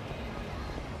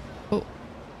 Oh.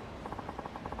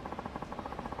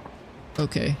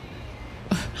 Okay.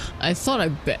 I thought I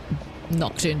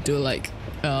knocked into like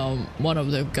one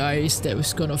of the guys that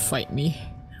was gonna fight me.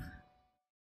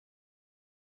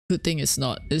 Good thing it's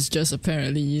not. It's just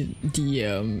apparently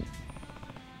the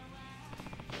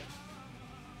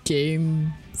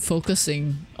game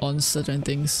focusing on certain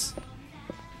things.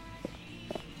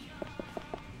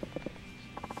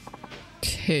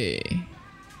 Okay.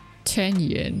 10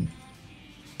 yen.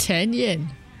 10 yen.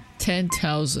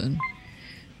 10,000.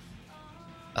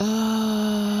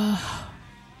 Oh,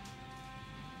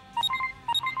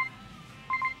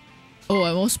 I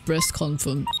almost pressed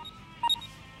confirm.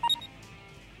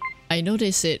 I know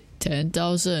they said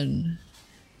 10,000,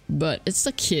 but it's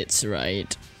the kids,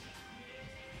 right?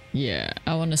 Yeah,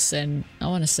 I wanna send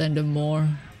them more.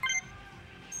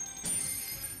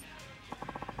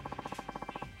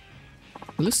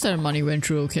 Looks like the money went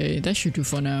through okay. That should do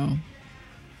for now.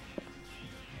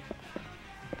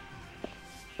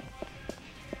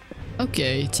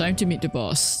 Okay, time to meet the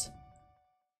boss.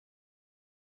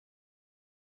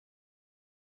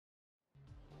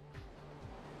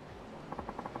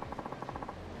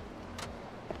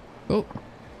 Oh.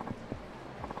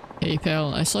 Hey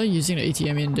pal, I saw you using the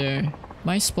ATM in there.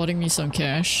 Mind spotting me some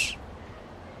cash?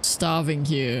 Starving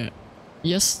here.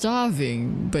 You're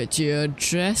starving, but you're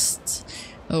dressed.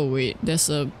 Oh wait, there's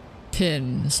a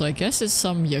pin. So I guess it's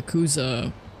some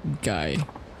Yakuza guy.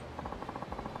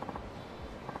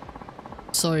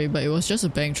 Sorry, but it was just a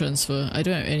bank transfer. I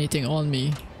don't have anything on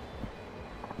me.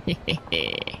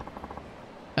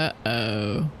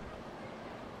 Uh-oh.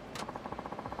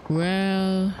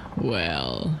 Well,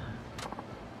 well.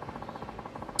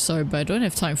 Sorry, but I don't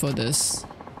have time for this.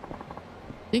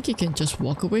 Think you can just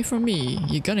walk away from me?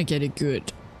 You're gonna get it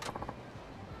good.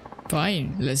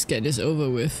 Fine, let's get this over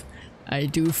with. I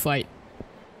do fight.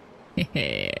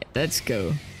 Let's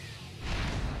go.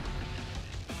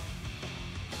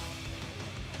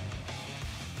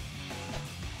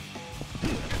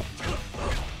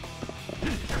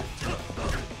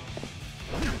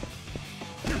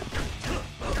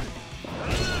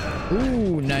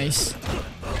 Ooh, nice.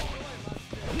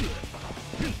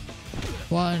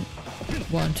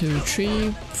 1, 2,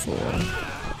 3, 4.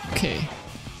 Okay.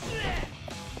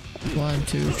 1,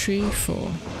 2, 3,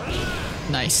 4.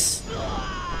 Nice.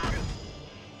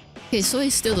 Okay, so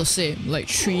it's still the same, like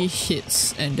 3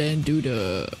 hits and then do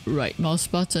the right mouse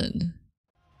button.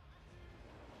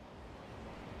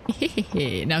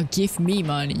 Now give me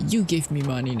money. You give me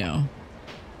money now.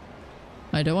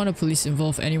 I don't want the police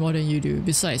involved any more than you do.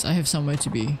 Besides, I have somewhere to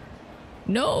be.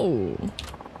 No!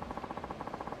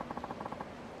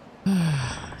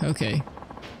 Okay.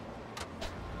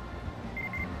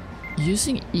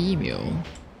 Using email.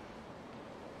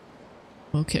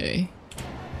 Okay.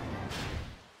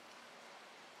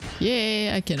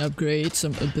 Yay, I can upgrade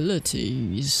some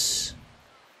abilities.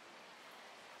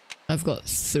 I've got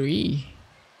 3.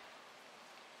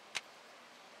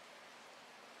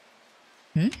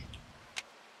 Huh?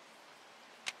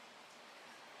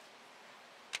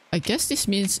 I guess this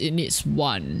means it needs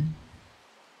 1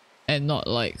 and not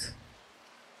like,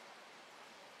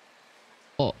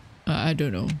 oh, I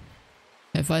don't know.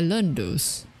 Have I learned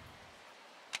those?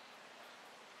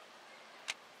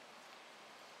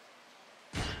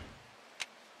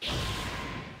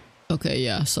 Okay,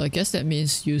 yeah, so I guess that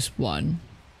means use 1.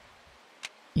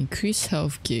 Increase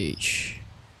health gauge.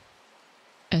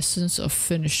 Essence of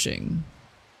finishing.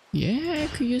 Yeah, I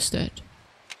could use that.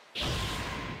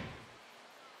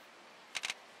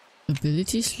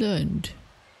 Abilities learned.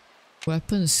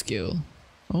 Weapon skill.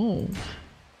 Oh.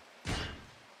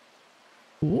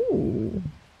 Ooh.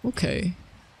 Okay.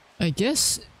 I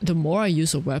guess the more I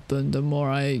use a weapon, the more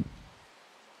I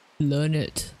learn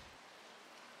it.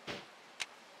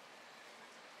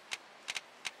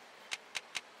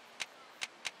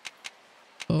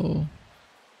 Oh.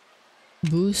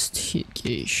 Boost hit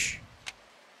gauge.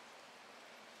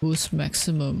 Boost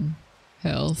maximum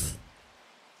health.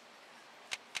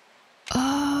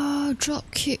 Ah, drop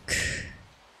kick.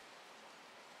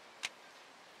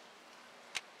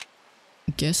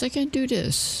 I guess I can do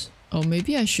this. Or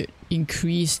maybe I should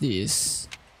increase this.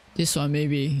 This one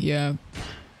maybe, yeah.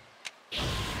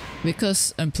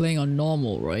 Because I'm playing on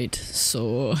normal, right?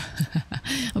 So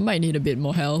I might need a bit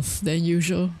more health than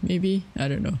usual, maybe? I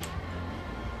don't know.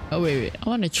 Oh wait, I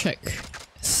want to check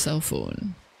cell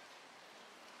phone.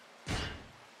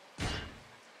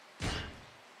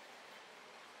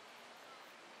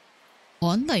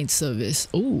 Online service.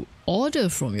 Oh, order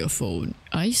from your phone.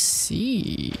 I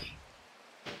see.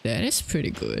 That is pretty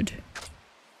good.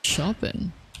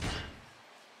 Shopping.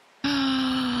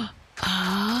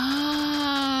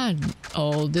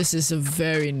 Oh, this is a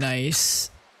very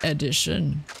nice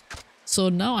addition. So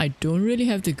now I don't really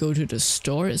have to go to the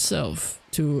store itself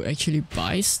to actually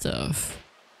buy stuff.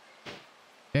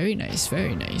 Very nice,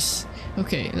 very nice.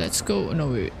 Okay, let's go. No,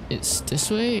 wait, it's this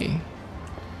way.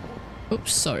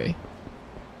 Oops, sorry.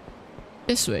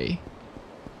 This way.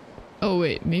 Oh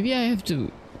wait, maybe I have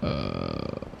to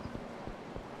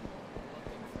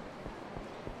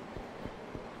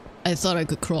I thought I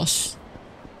could cross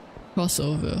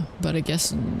over, but I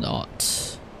guess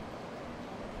not.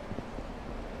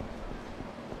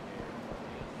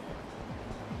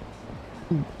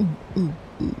 Ooh, ooh, ooh,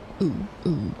 ooh, ooh,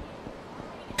 ooh.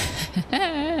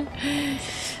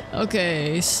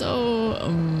 Okay, so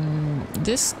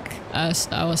this, as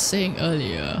I was saying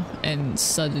earlier and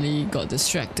suddenly got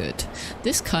distracted,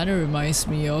 this kind of reminds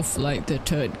me of like the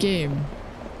third game.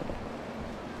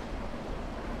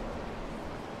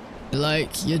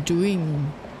 Like you're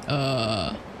doing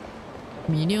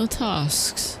menial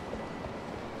tasks.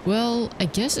 Well, I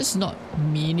guess it's not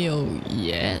menial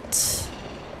yet.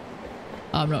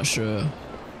 I'm not sure.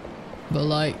 But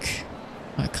like,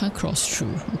 I can't cross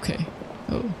through. Okay.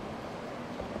 Oh.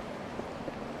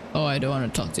 Oh, I don't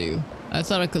want to talk to you. I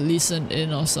thought I could listen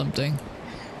in or something.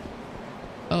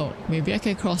 Oh, maybe I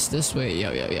can cross this way.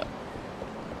 Yeah.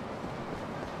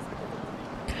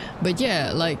 But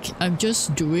yeah, like I'm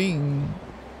just doing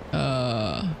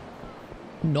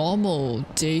normal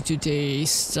day-to-day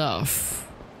stuff.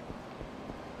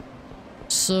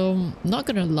 So not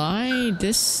gonna lie,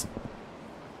 this,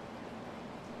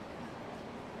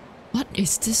 what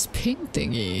is this pink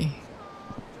thingy?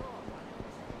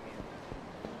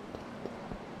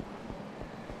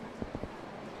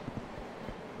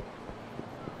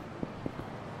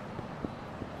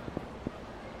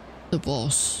 The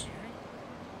boss.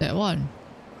 That one.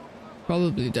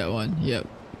 Probably that one, yep.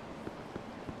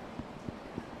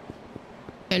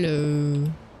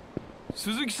 Hello.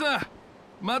 鈴木さん、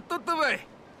待っとったばい。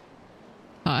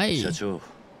はい。社長、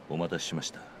お待たせしま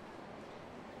した。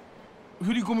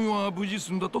振り込みは無事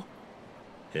済んだと？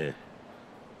ええ。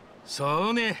そ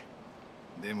うね。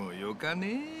でもよか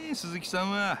ね、鈴木さ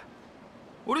んは。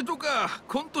俺とか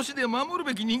こん年で守る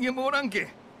べき人間もおらんけん。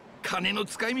金の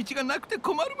使い道がなくて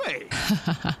困るばい。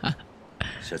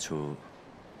社長、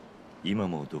今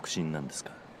も独身なんです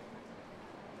か？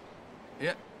い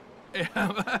や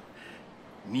まあ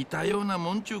似たような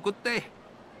もんちゅうこったい。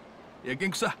やけ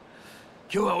んくさ、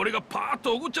今日は俺がパーッ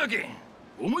とおごっちゃうけん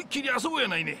思いっきり遊ぼうや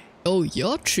ないね。Oh,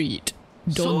 your treat.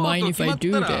 Don't mind if I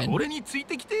do then. 俺につい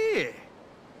てきて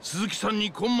鈴木さん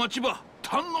にこん町場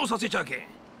堪能させちゃうけん。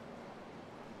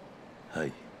は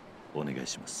い、お願い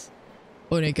します。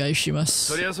お願いしま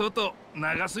す。そりゃそうと流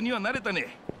すには慣れた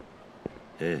ね。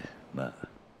ええ、まあ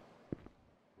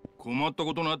困った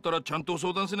ことのあったらちゃんと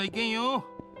相談せないけんよ。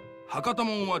博多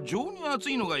門は情に熱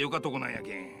いのがよかとこなんや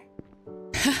けん。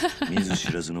見ず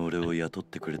知らずの俺を雇っ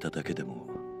てくれただけでも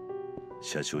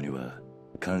社長には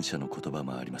感謝の言葉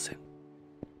もありません。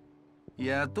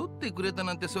雇ってくれた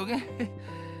なんてそげん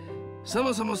そ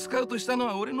もそもスカウトしたの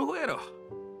は俺の方やろ。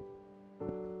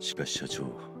しかし社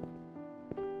長、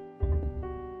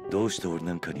どうして俺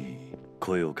なんかに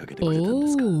声をかけてくれたんで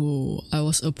すか？ Oh, I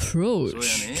was approached.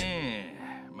 そうやね。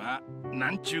まあ、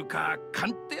なんちゅうか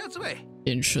勘ってやつばい。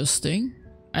Interesting.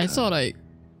 I thought like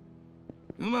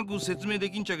うまく説明で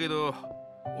きんちゃけど、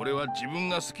俺は自分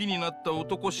が好きになった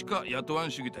男しか雇わ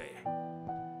ん主義たい。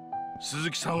鈴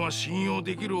木さんは信用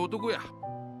できる男や。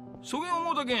そげん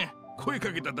思うだけん声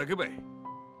かけただけばい。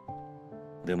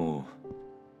でも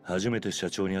初めて社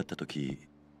長に会った時、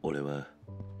俺は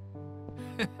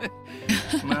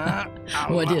まあ、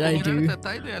What did I do? 褒められた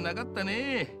態度やなかった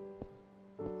ね。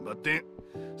ばってん、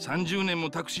30年も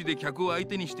タクシーで客を相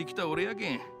手にしてきた俺や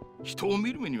けん、人を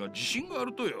見る目には自信があ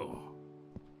るとよ。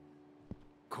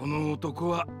この男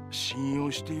は信用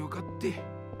してよかって。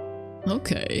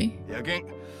Okay. やけん、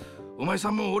お前さ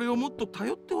んも俺をもっと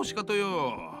頼ってほしかと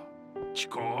よ。ち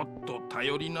こっと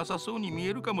頼りなさそうに見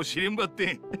えるかもしれんばっ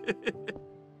て。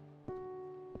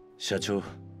社長、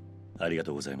ありが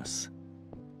とうございます。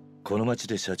この町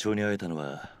で社長に会えたの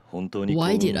は本当に幸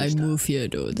Why 運 did で I した。 move here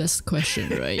though? That's the question,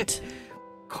 right?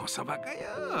 こそばかよ。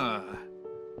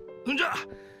んじゃ、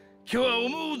今日は思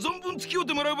う存分付き合っ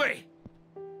てもらうばい。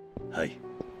はい。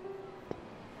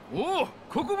おお、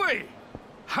ここばい。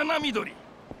花緑。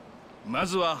ま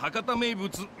ずは博多名物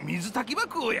水炊きば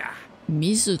食おうや。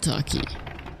Mizutaki.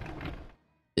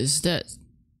 Is that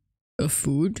a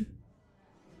food?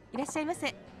 いらっしゃいま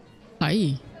せ。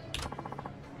Hi.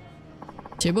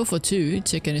 Table for two.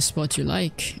 Take any spot you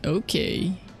like.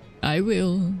 Okay. I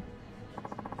will.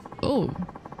 Oh.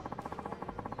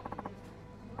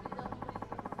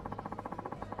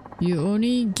 You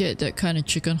only get that kind of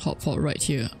chicken hot pot right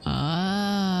here.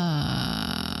 Ah.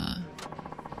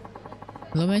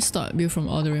 Let me stop you from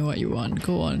ordering what you want.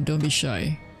 Go on, don't be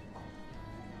shy.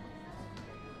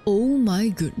 Oh my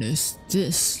goodness,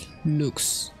 this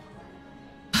looks...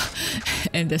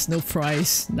 and there's no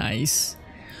price. Nice.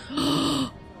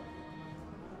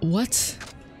 What?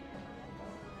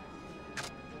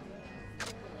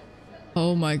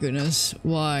 Oh my goodness,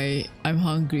 why? I'm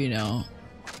hungry now.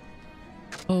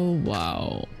 Oh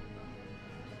wow.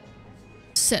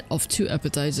 Set of 2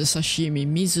 appetizers, sashimi,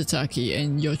 mizutaki,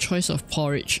 and your choice of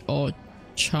porridge or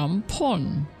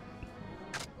champon.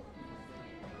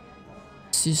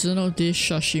 Seasonal dish,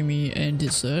 sashimi, and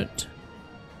dessert.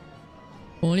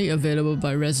 Only available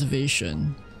by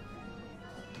reservation.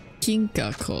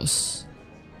 Kinka course.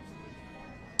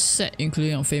 Set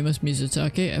including our famous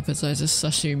mizutake, appetizers,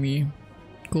 sashimi.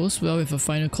 Goes well with a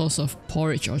final course of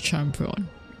porridge or champon.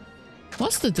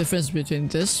 What's the difference between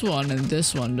this one and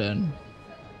this one then?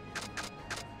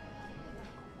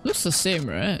 Looks the same,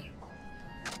 right?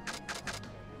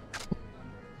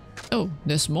 Oh,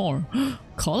 there's more.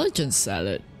 Collagen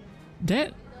salad.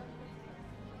 That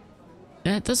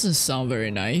doesn't sound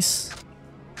very nice.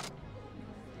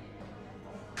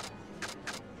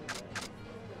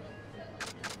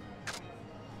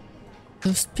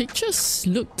 Those pictures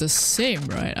look the same,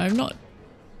 right? I'm not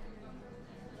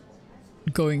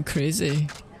going crazy.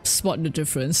 Spot the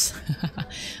difference.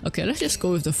 Okay, let's just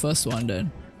go with the first one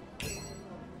then.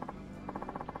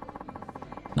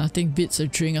 Nothing beats a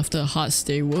drink after a hard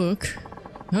day work.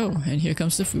 Oh, and here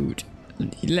comes the food.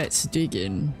 Let's dig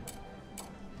in.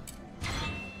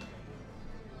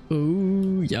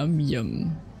 Oh, yum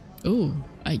yum. Oh,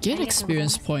 I get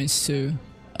experience points too.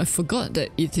 I forgot that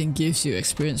eating gives you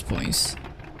experience points.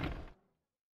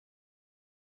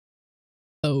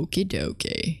 Okie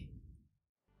dokie.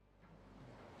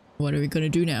 What are we gonna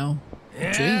do now?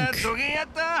 Drink.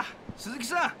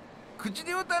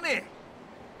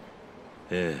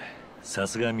 さ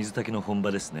すが水炊きの本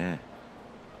場ですね。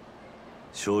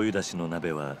醤油だしの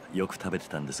鍋はよく食べて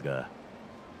たんですが、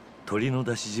鶏の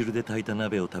だし汁で炊いた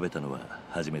鍋を食べたのは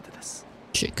初めてです。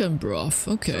Chicken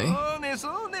broth, okay. そうね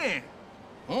そうね。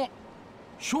お、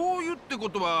醤油ってこ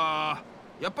とは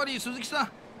やっぱり鈴木さ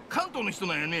ん関東の人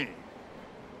なんやね。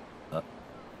あ、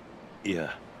い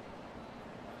や。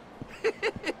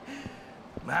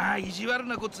まあ意地悪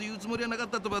なこと言うつもりはなかっ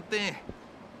たとばって。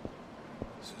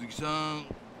鈴木さん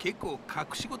結構隠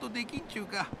し事できんちゅう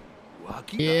か。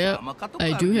Yeah,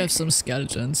 I do have some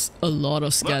skeletons. A lot of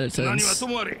skeletons. 何はと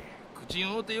もあれ、口に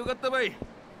合うてよかったばい。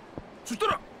そした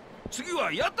ら次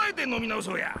は屋台で飲み直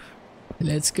そうや。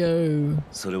Let's go.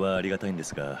 それはありがたいんで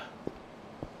すが、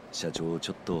社長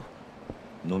ちょっと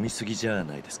飲みすぎじゃ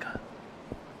ないですか。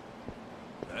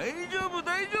大丈夫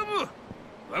大丈夫。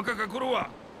若か頃は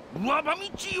上ばみ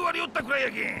っち言われよったくらい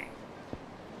やけん。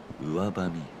上ば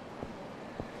み。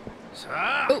さ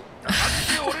あ、黙っ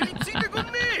て俺についてこん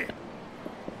ね。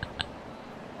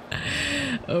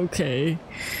Okay. ん？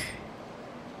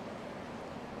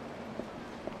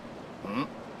あ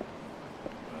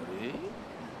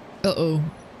れ？ Uh-oh.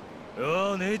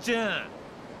 おお姉ちゃん、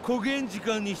古元時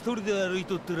間に一人で歩い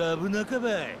とったら危なか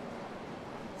ばい。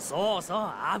そうそ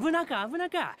う、危なか危な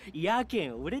か。やけ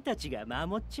ん俺たちが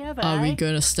守っちゃばい。Are we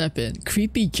gonna step in?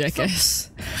 Creepy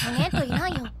jackass. ゲートいな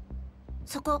いよ。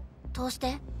そこ通し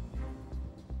て。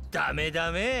ダメ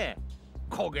ダメ。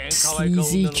古元可愛い顔女の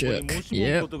子にもし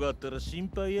もことがあったら心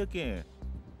配やけん。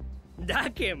だ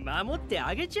けん守って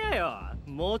あげちゃよ。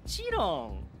もちろ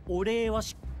ん。お礼は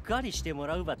しっかりしても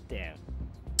らうばって。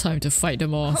Time to fight them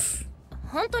off.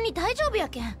 本当に大丈夫や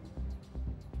けん。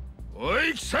お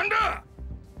い、キサンダー。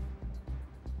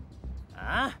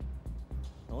あ？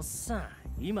おっさん、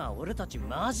今俺たち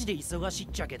マジで忙しい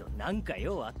っちゃけど、なんか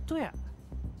ようあっとや。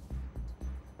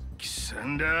キサ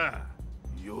ンダー、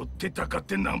酔ってたかっ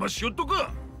て生しよっと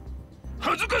か。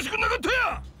恥ずかしくなかった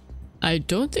や。I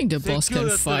don't think the boss can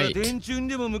fight. 電柱に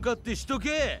でも向かってしと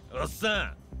け、おっ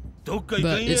さん。どっか行か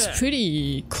ん But や。it's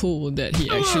pretty cool that he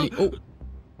actually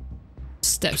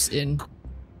steps in. こ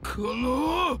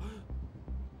の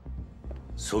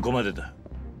そこまでだ。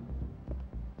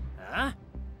あ？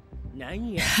な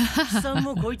んや、さん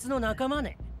もこいつの仲間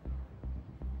ね。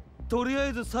とりあ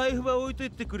えず財布は置いとい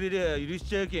てくれりゃ許し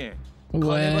ちゃうけん。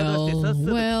 Well.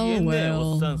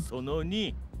 おっさんその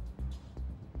2。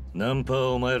ナンパ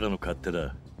はお前らの勝手だ。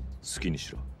好きに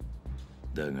しろ。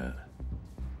だが、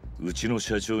うちの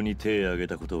社長に手を挙げ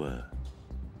たことは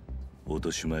落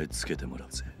とし前つけてもら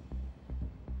うぜ。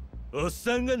おっ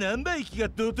さんが何倍気が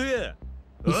どうとや。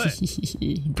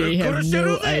They have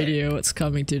no idea what's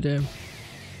coming to them.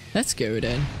 Let's go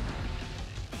then.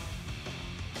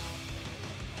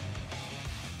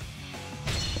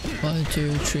 One,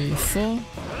 two, three, four.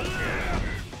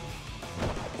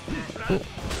 Oh.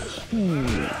 Ooh.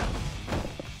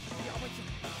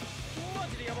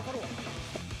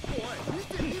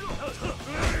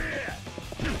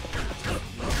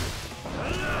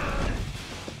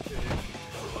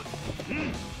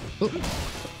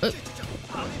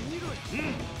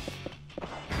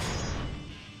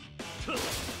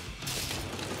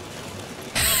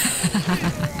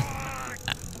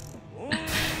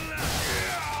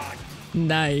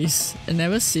 Nice. I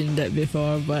never seen that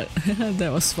before, but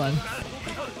that was fun.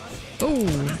 Oh.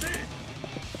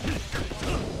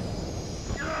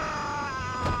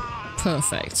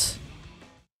 Perfect.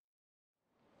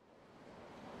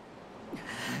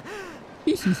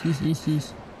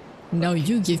 Now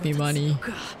you give me money.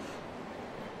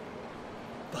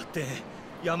 だって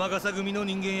山笠組の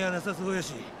人間やなさそうや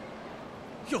し、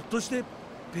ひょっとして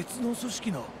別の組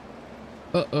織の。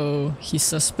Uh-oh, he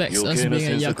suspects us being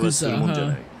a Yakuza,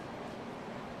 huh?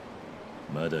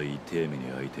 まだいいテーマに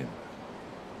相手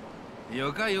ん。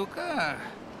よかよか。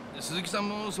鈴木さん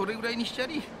もそれぐらいにしちゃ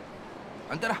り。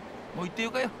あんたらもう行って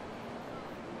よかよ。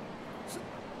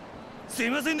すい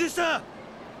ませんでした。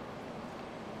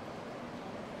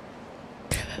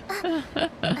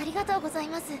ありがとうござい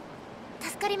ます。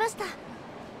助かりました。い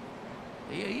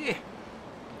えいえ、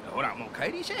ほらもう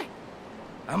帰りしゃい。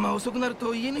あんま遅くなる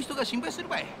と家の人が心配する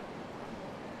ばい。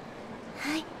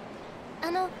はい。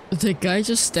The guy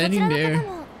just そちら standing の方 there.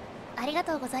 もありが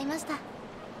とうございました。は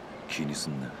気にす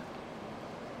んな。い。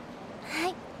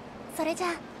それじゃ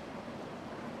あ。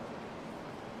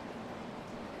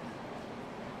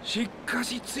しか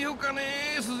し強かね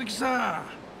え、鈴木さん。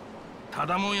た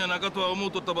だもんやなかとは思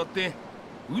うとったばって、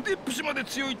腕っぷしまで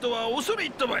強いとは恐れ入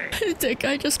ったばい。The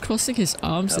guy just crossing his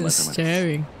arms and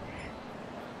staring.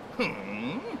 ふ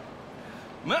ん。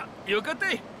ま、よかっ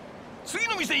たい。次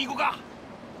の店に行こうか。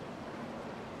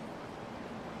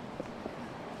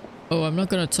Oh, I'm not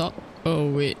gonna talk.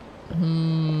 Oh, wait.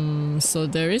 So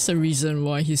there is a reason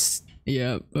why he's...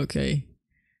 Yeah, okay.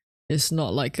 It's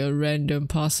not like a random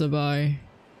passerby.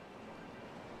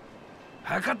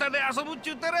 博多で遊ぶっち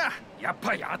ゅったら、やっ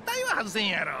ぱ屋台は外せん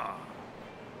やろ。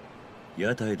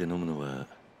屋台で飲むのは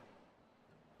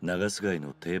長洲街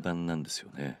の定番なんです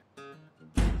よね。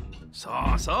そ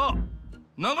うそう。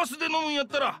長洲で飲むんやっ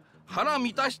たら、腹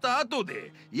満たした後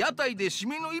で屋台で締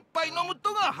めの一杯飲む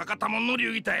とが博多もんの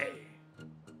流儀たい。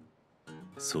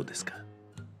そうですか。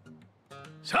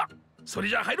さあ、それ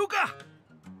じゃあ入ろうか。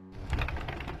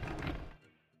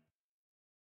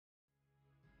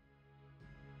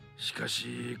しか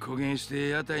し公言して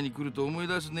屋台に来ると思い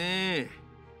出すね。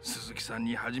鈴木さん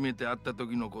に初めて会った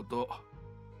時のこと。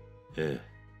え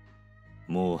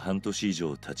え、もう半年以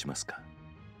上経ちますか。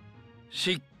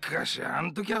しかしあ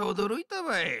ん時は驚いた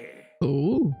ばい。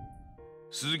Oh.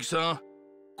 鈴木さん、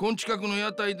こん近くの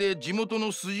屋台で地元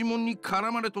の筋もんに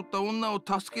絡まれとった女を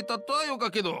助けたとはよ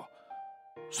かけど、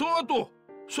その後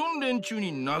そん連中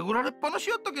に殴られっぱなし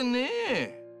やったけんね。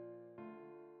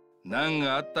何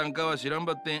があったんかは知らん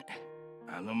ばってん。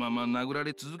あのまま殴ら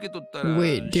れ続けとったら。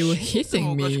 Wait, they were 死んで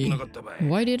も hitting おかしく me. なかったばい。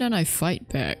 Why didn't I fight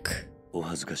back? お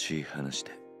恥ずかしい話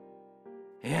で。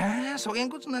いやー、そげん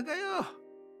こつなかよ。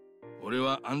俺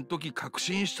はあん時確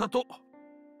信したと。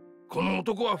この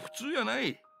男は普通やな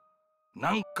い。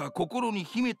なんか心に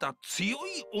秘めた強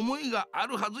い思いがあ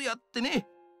るはずやってね。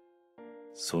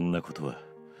そんなことは。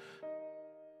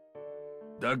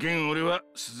だけん俺は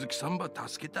鈴木さんば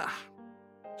助けた。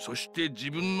そして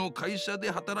自分の会社で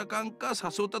働かんか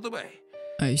誘ったとばい。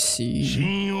I see.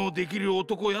 信用できる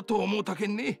男やと思うたけ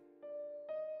んね。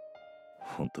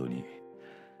本当に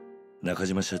中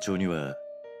島社長には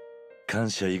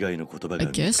感謝以外の言葉が I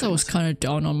guess I was kind of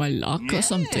down on my luck or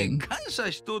something. 感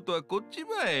謝しとうとはこっち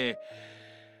ばい。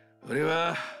俺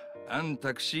はアン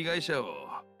タクシー会社を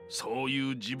そう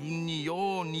いう自分に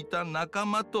よう似た仲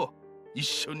間と一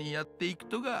緒にやっていく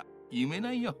とが夢な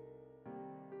んよ。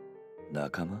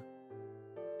仲間？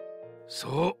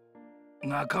そう、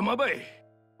仲間ばい。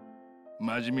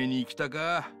真面目に生きた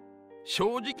か、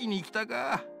正直に生きた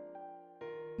か。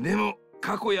でも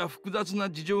過去や複雑な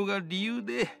事情が理由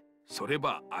でそれ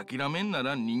ば諦めんな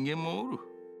ら人間もおる。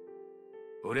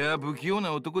俺は不器用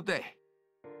な男たい。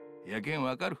やけん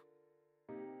わかる。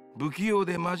不器用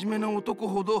で真面目な男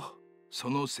ほどそ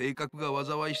の性格が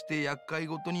災いして厄介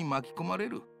ごとに巻き込まれ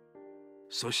る。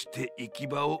そして行き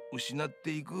場を失っ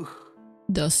ていく。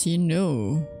Does he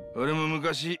know? 俺も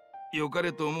昔良か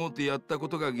れと思うてやったこ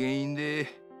とが原因で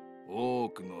多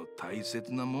くの大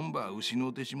切なもんば失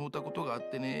うてしもうたことがあっ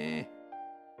てね。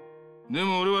で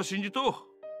も俺は信じとう。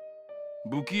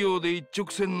不器用で一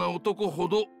直線な男ほ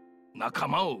ど仲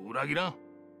間を裏切らん。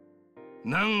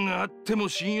何があっても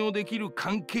信用できる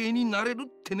関係になれる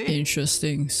ってね。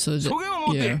Interesting. So そげん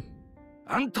思う yeah. て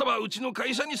あんたはうちの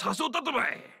会社に誘ったとば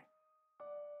い。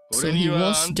 So he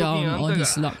was down on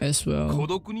his luck as well, 孤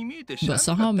独に見えてし but まっ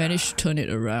た。 somehow managed to turn it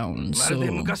around. まるで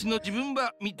So 昔の自分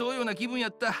ば見とうような気分や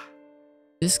った。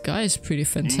 this guy is pretty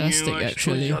人 fantastic 間は一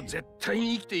人 actually. じゃ絶対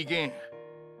に生きていけん。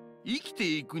生き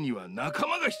ていくには仲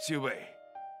間が必要ばい。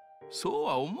そう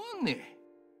は思わんね。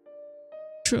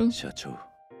 True. 社長。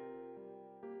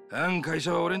あん会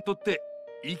社は俺にとって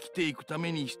生きていくた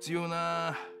めに必要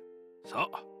な、そう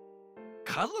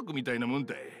家族みたいなもん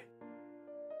だい。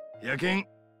やけん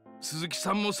鈴木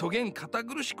さんもそげん堅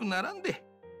苦しくならんで、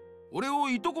俺を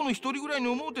いとこの一人ぐらいに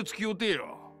思うて付き合うて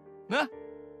よな。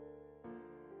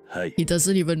はい。 He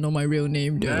doesn't even know my real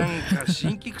name な though. んか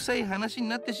新規臭い話に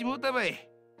なってしもうたばい。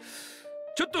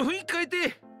ちょっと雰囲気変えて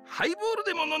ハイボール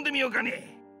でも飲んでみようか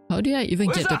ね。 How did I even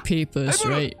get the papers Hey,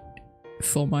 right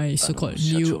for my so-called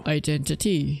new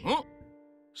identity?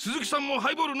 鈴木さんも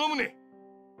ハイボール飲むね。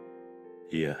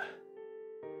いや、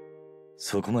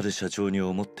そこまで社長に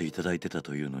思っていただいてた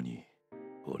というのに、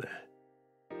俺。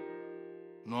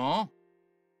なあ、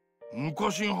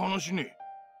昔の話ね。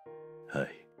はい。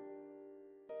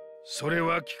それ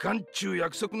は期間中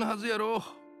約束のはずやろ。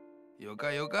よ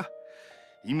かよか。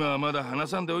今はまだ話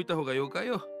さんでおいた方がよか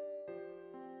よ。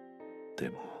で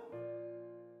も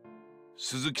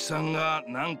鈴木さんが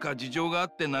なんか事情があ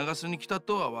って流すに来た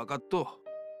とは分かっと。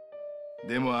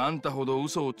でもあんたほど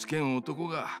嘘をつけん男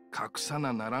が隠さ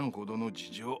なならんほどの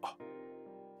事情。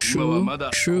今はま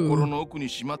だ心の奥に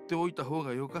しまっておいた方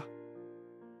がよか。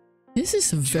This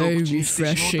is very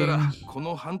refreshing こ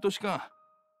の半年間、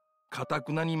かた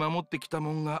くなに守ってきた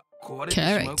もんが壊れてし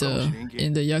まうかもしれんけん。character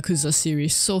in the Yakuza series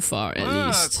so far, at ま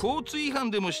あ least. 交通違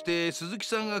反でもして鈴木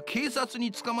さんが警察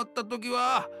に捕まった時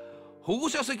は保護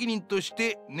者責任とし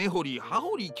て根掘り葉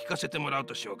掘り聞かせてもらう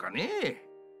としようかね。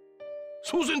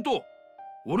そうせんと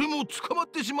俺も捕まっ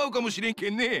てしまうかもしれん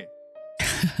けんね。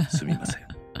すみません。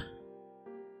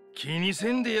気に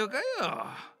せんでよかよ。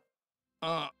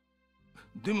あ、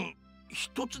でも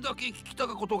一つだけ聞きた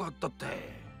かことがあったって。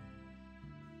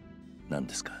何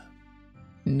ですか？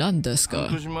何ですか？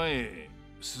半年前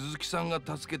鈴木さんが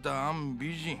助けたあん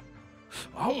美人、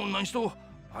あん女の人、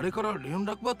あれから連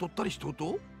絡は取ったりしとう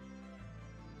と？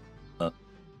あ、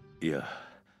いや、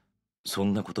そ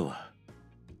んなことは。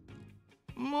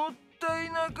もったい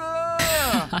なか。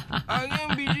あ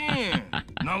げん美人、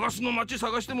長洲の町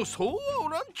探してもそうはお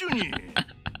らんちゅうに。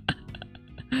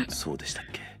そうでしたっ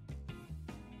け？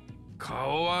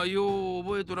顔はよう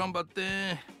覚えとらんばって。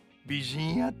美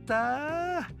人やっ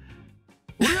た。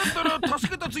俺やったら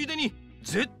助けたついでに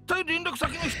絶対連絡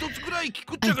先の一つくらい聞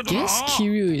くっち I ゃけどな。 guess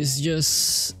Kiryu is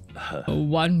just a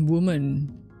one woman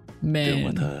で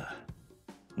もま man. た、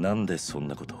なんでそん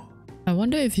なことを？ I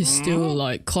wonder if he's still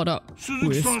like caught up 鈴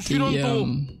木さん with 知らん the と、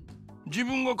自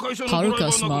分が会社のドライバ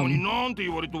ー仲間になんて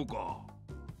言われとうか。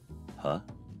は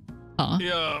？huh? い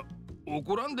や、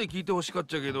怒らんで聞いてほしかっ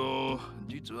ちゃけど、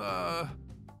実は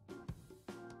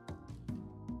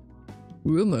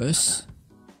Rumors?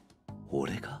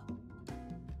 俺が？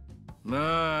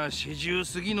まあ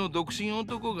40過ぎの独身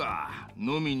男が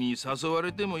飲みに誘わ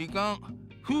れてもいかん、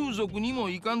風俗にも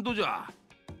いかんとじゃ、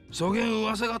そげん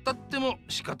噂が立っても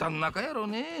仕方んなかやろ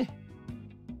ね。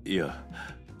いや、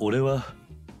俺は。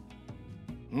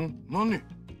何？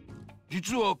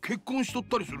実は結婚しとっ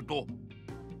たりすると？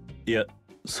いや、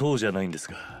そうじゃないんです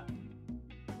が。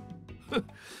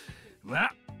ま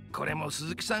あこれも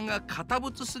鈴木さんが堅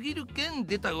物すぎるけん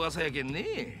出た噂やけん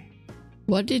ね。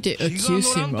What did they 気が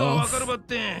accuse 乗らん him とはわ of? かるばっ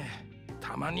て、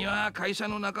たまには会社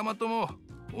の仲間とも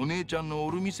お姉ちゃんの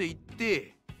おる店行っ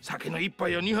て酒の一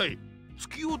杯や二杯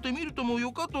付き合うてみるとも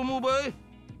よかと思うばい。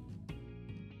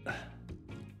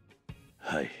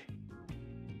はい。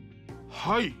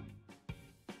はい。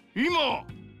今、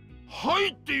はい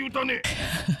って言うたね。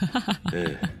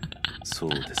ええ、そう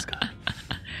ですか。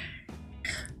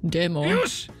でも。よ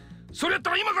し、それやっ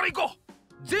たら今から行こ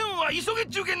う。善は急げっ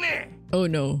ちゅうけんね。Oh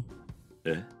no.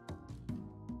 え？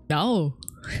 No.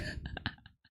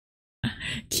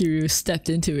 Kiryu stepped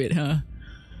into it, huh?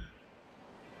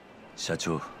 社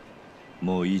長、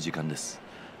もういい時間です。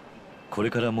こ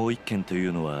れからもう一件とい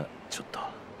うのはちょっと。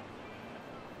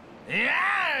いや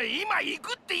ー、今行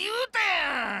くって言う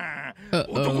たや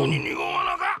ん。男に二言は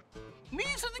なか。ね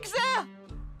え鈴木さん。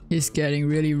He's getting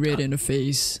really red in the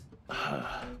face.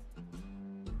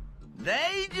 大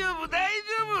丈夫大丈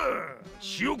夫。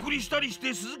仕送りしたりし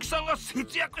て鈴木さんが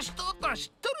節約しとったら知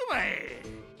っとるまい。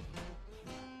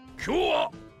今日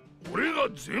は俺が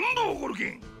全部おごるけ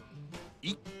ん。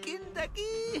一件だけ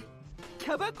キ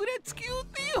ャバクラ付き合う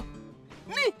てよ。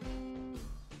ね。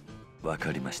わ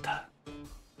かりました。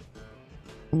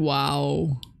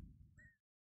Wow.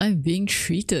 I'm being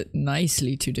treated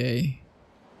nicely today.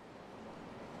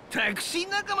 タクシー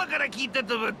仲間から聞いた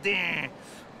とばって、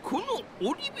この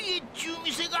オリビエっちゅう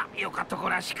店がよかとこ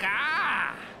らしか。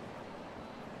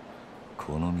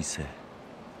この店。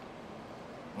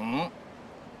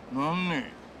なん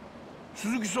ね。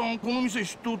鈴木さんこの店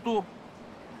知っとうと？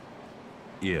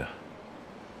いや。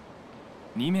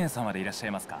2名様でいらっしゃ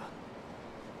いますか？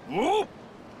おっ、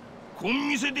こん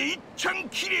店でいっちゃん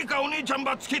綺麗かお姉ちゃん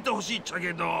ばつけてほしいっちゃ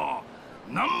けど、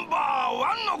ナンバー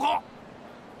ワンの子。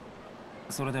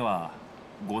それでは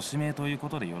ご指名というこ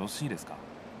とでよろしいですか？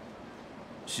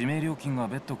指名料金が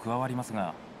別途加わります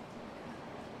が。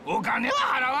お金は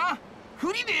払わん。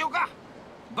フリでよか。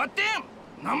バッテ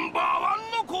ンナンバーワ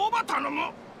ンの子ば頼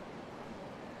む。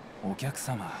お客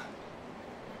様。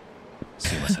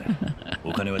すいません。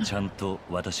お金はちゃんと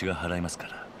私が払いますか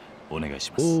らお願い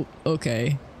します。Oh,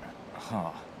 okay.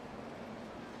 はあ。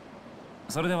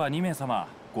それでは2名様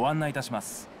ご案内いたしま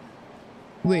す。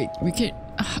Wait, we can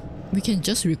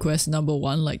just request number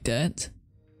one like that?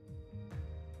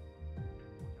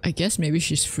 I guess maybe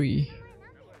she's free.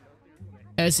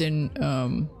 As in,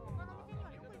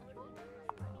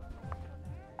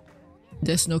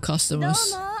 There's no どう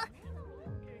customers.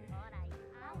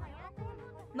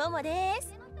 も。ももで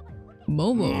す。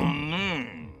Momo.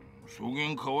 ねえ、そ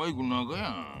げん可愛くなかや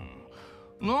ん。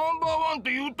ナンバーワンっ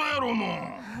て言ったやろも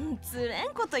ん。つれ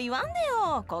んこと言わんで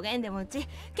よ。こげんでもうち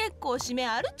結構締め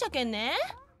あるっちゃけんね。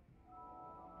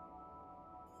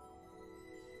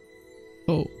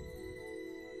Oh.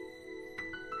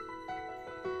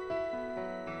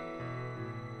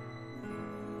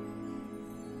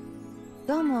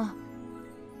 どうも、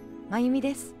まゆみ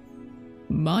です。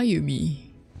まゆ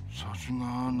み。さすが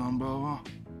ナンバーワン。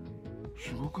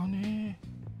すごかね。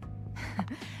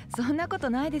そんなこと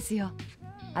ないですよ。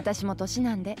私も年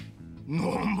なんで。な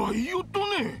んば言いよっと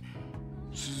ね。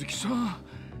鈴木さん、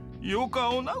よか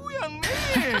おなうやんね。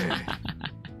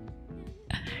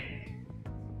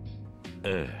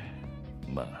ええ、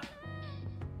まあ。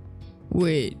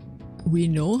Wait, we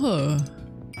know her.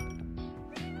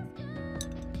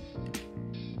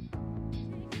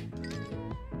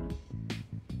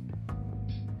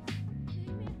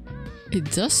 It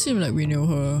does seem like we know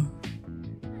her.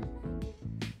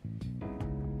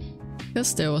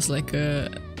 Because there was like a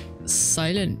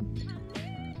silent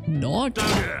nod.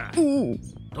 Ooh.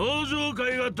 登場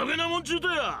会がどげなもんちゅうと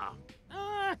や。あ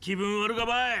あ、気分悪か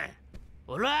ばい。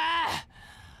ほら、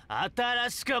新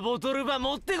しかボトルば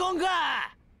持ってこんか。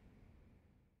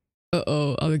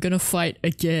Uh-oh, are we gonna fight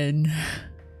again?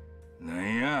 な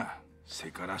んや、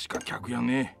せからしか客や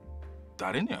ね。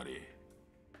誰ねあれ。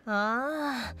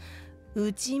ああ、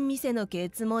うちん店のケ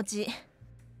ツ持ち。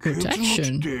ケツ持ち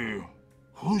って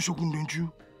本職連中？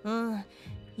うん。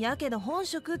やけど本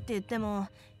職って言っても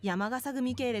山笠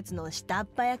組系列の下っ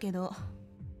端やけど。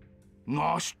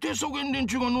なしてそげん連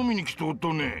中が飲みに来とっ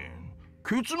とね。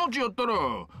ケツ持ちやったら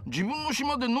自分の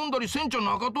島で飲んだりせんちゃ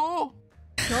なかと？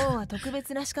今日は特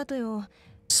別なしかとよ。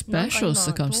Special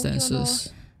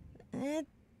circumstances.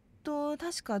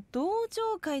 確か同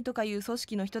情会とかいう組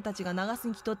織の人たちが流す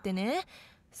に来とってね。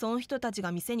その人たち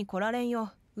が店に来られん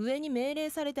よ。上に命令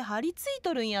されて張り付い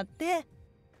とるんやって。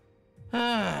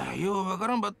はあ、ようわか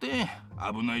らんばって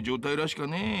危ない状態らしか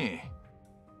ね。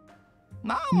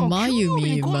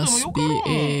Mayumi must be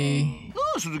a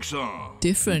鈴木さん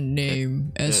different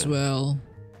name as well.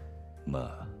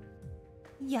 まあ。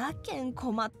やけん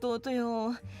困っとうと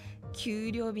よ。給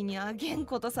料日にあげん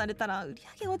ことされたら売り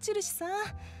上げ落ちるしさ。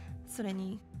それ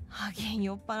にあげん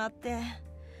酔っ払って。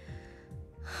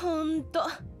ほんと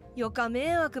よか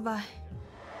迷惑ばい。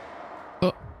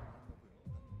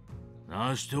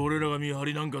なして俺らが見張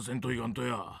りなんかせんといかんと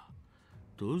や。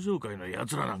登場会のや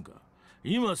つらなんか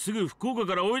今すぐ福岡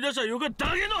から追い出したよかだ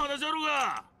けの話やろ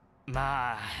が。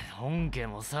まあ本家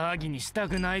も騒ぎにした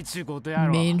くないちゅうことや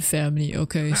ろ。 Main family,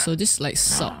 okay, so this like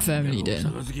sub family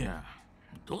then.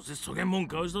 どうせそげんもん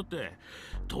かわしとって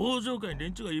登場会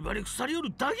連中が威張り腐りよ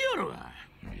るだけやろが。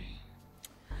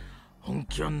本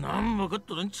気は何も分かっ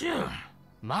とるんちや。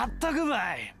まったく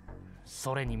ばい。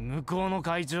それに向こうの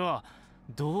会長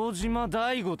堂島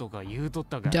大吾とか言うとっ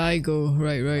たか。大吾、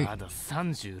right, right. まだ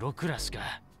36らしか。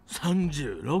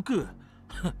36？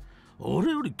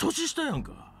俺より年下やん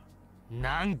か。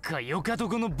なんかよかと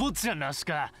この坊ちゃんらし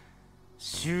か。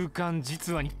週刊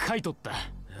実話に書いとった。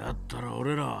やったら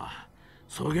俺ら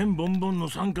そげんボンボンの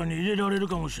傘下に入れられる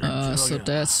かもしれん。So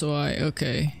that's why,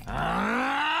 okay.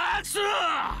 ああ、くそ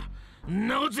ー！ん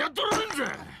なことやっとられんぜ。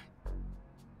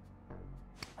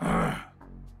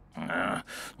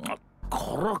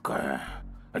こらか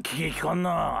い。気利かん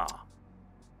な。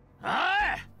おい！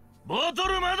ボト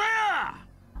ルまだや！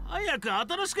早く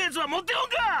新しくやつは持ってこん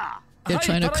か！ They're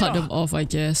trying to cut them off, I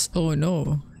guess. Oh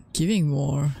no, giving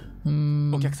more.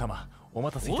 お客様、お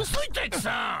待たせいたしました。遅いって言って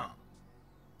さ。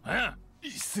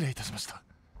失礼いたしました。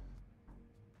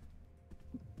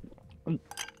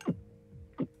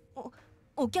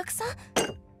お客さん？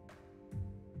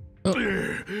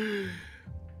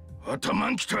頭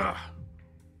んきた。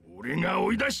俺が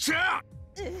追い出しちゃ。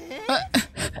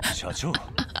社長。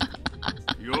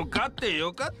よかって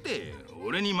よかって。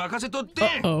俺に任せとって。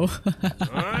おいおいお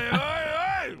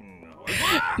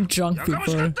い。Drunk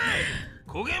people.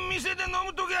 焦げん店で飲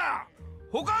むときゃ。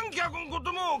他ん客んこ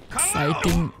とも考えろ。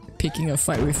Fighting, picking a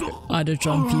fight with other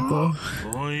drunk people.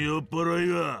 おい酔っ払い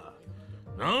が。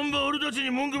なんば俺たちに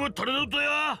文句ば垂れとった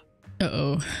や。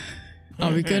Uh-oh.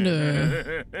 Are we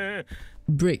gonna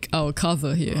break our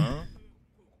cover here?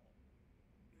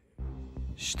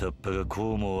 下っ端が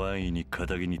こうも安易に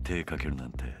肩に手かけるな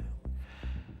んて。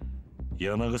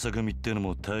山笠組っての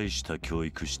も大した教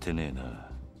育してね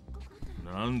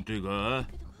えな。なんてか？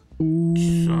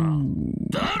貴さあ、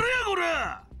誰やこ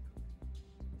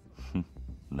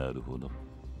れ！なるほど。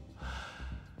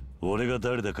俺が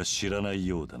誰だか知らない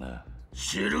ようだな。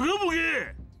知るがボ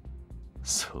ケ。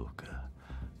そうか。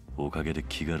おかげで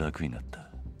気が楽になった。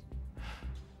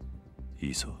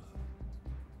いいぞ。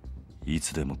い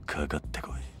つでもかかって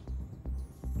こ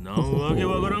い。なんわけ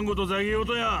わからんことざげよう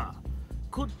とや。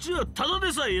こっちはただ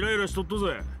でさえイライラしとった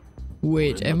ぜ。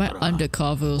Wait, am I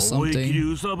undercover or 思い切り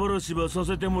something? うさばらしばさ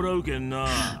せてもらうけんな。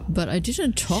 But I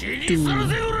didn't talk 死にさら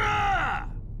せ to よら。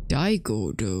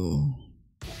 Daigo though.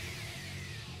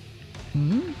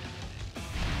 Hmm?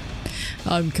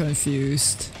 I'm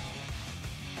confused.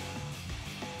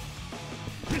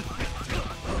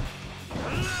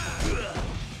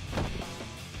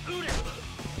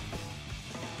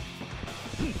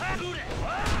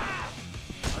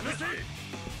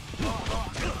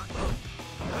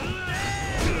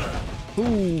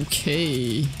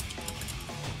 Okay.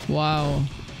 Wow.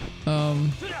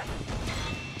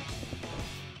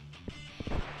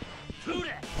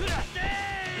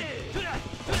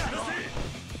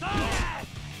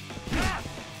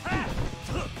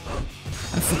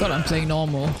 I forgot I'm playing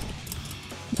normal.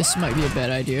 This might be a bad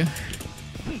idea.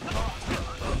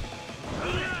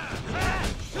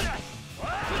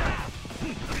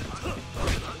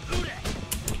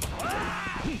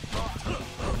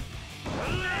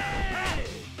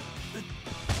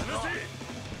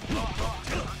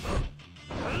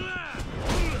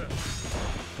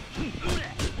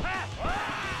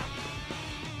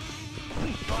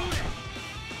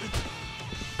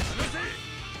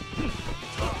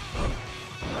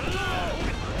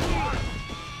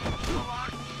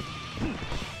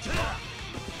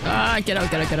 Ah, get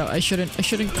out, get out, get out. I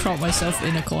shouldn't crowd myself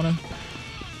in a corner.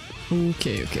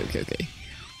 Okay.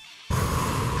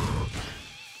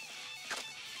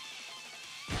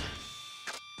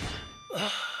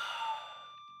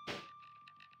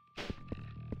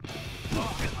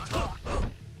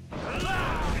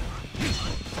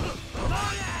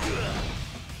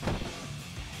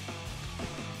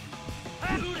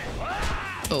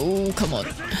 Oh, come on.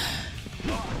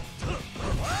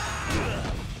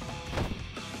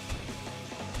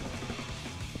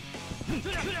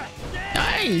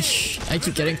 Nice! I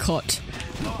keep getting caught.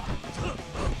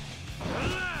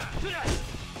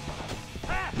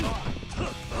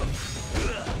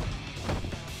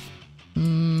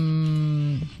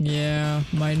 Yeah,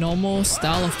 my normal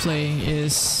style of playing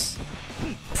is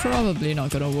probably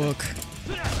not gonna work.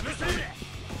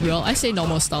 Well, I say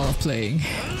normal style of playing.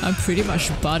 I'm pretty much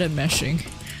button mashing.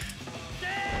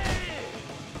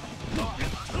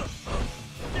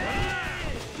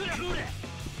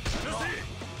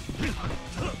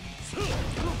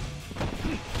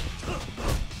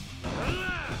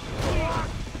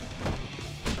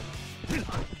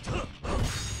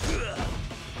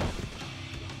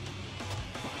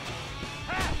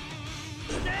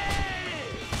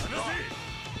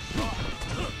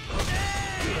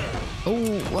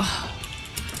 Oh,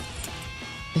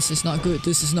 this is not good.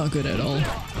 This is not good at all.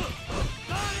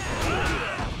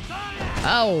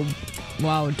 Ow!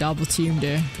 Wow, double team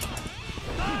there.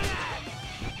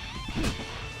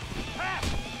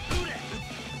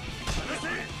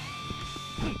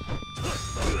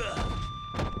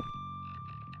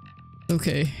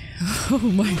 Okay. Oh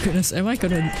my goodness, am I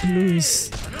gonna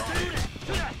lose?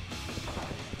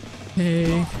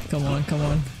 Hey, come on, come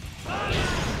on.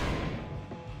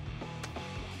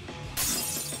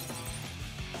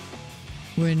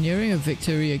 When nearing a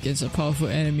victory against a powerful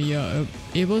enemy, you are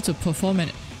able to perform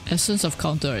an essence of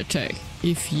counter-attack.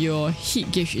 If your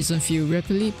hit gauge isn't filled,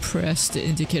 rapidly press the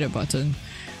indicator button.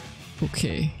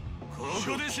 Okay.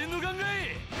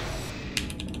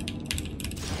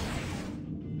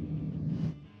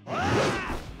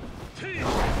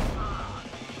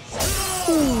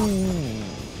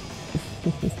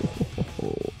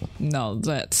 Now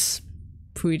that's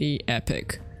pretty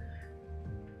epic.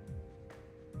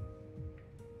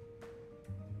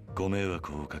 ご迷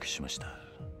惑をおかけしました。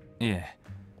いえ、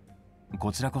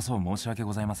こちらこそ申し訳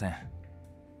ございません。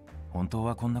本当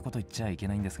はこんなこと言っちゃいけ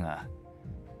ないんですが、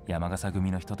山笠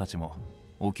組の人たちも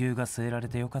お灸が据えられ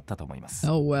てよかったと思います。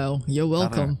Oh well, you're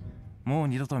welcome. もう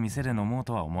二度と店で飲もう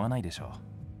とは思わないでしょう。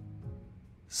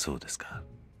そうですか。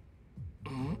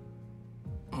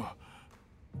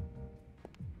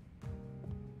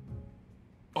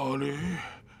あれ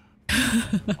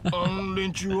あの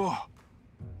連中は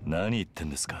何言ってん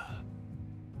ですか。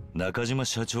中島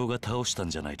社長が倒したん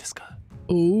じゃないですか。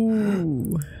おお。そ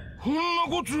んな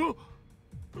こと。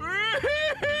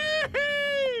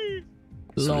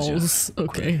Lols.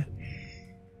 Okay.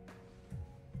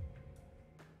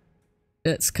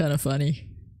 That's kind of funny.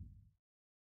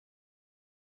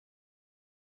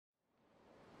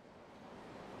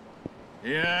 い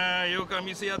やー、よか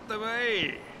店やったば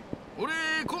い。俺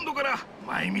今度から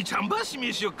まゆみちゃんば指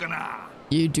名しよっかな。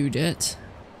 You do that.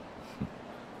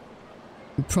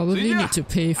 You probably need to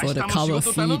pay for the cover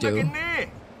fee though.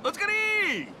 お疲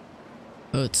れ。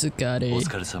お疲れ。お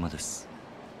疲れ様です。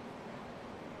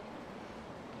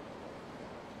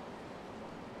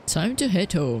Time to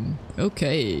head home.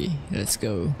 Okay, let's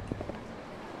go.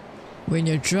 When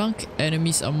you're drunk,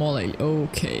 enemies are more like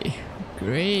okay.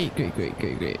 Great.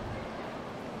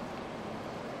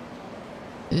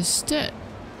 Is that...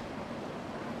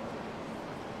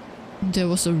 There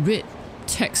was a red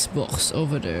text box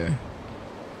over there.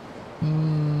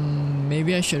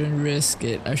 Maybe I shouldn't risk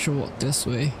it. I should walk this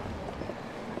way.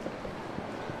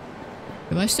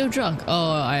 Am I still drunk?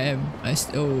 Oh, I am.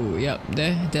 Oh, yep.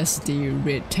 That's the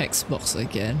red text box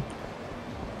again.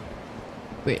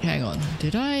 Wait, hang on.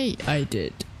 Did I? I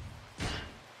did.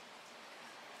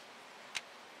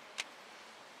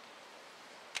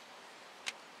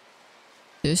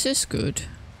 This is good.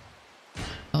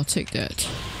 I'll take that.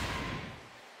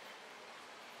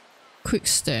 Quick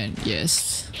stand,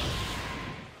 yes.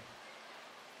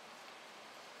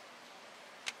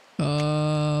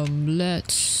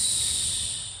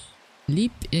 Let's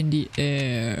leap in the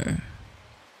air.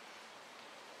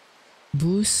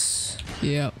 Boost.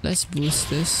 Yeah, let's boost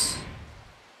this.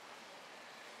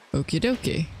 Okie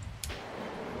dokie.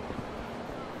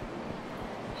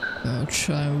 I'll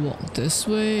try and walk this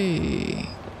way.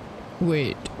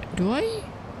 Wait, do I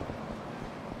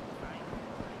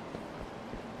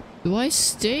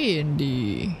stay in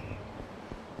the...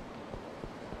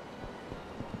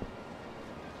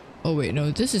 Oh wait, no,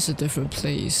 this is a different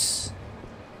place.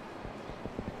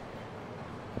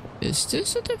 Is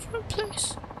this a different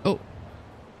place? Oh.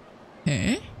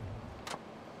 Eh?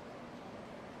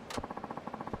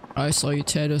 I saw you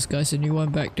tear those guys a new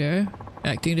one back there.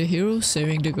 Acting the hero,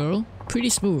 saving the girl. Pretty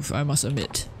smooth, I must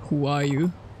admit. Who are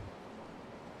you?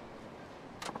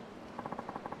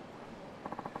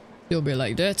 Don't be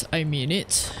like that, I mean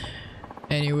it.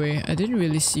 Anyway, I didn't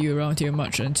really see you around here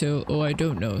much until, oh I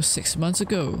don't know, 6 months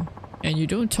ago. And you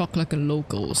don't talk like a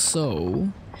local,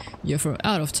 so... You're from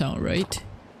out of town, right?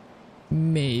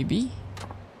 Maybe?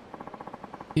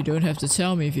 You don't have to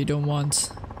tell me if you don't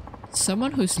want.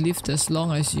 Someone who's lived as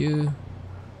long as you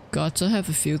got to have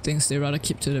a few things they rather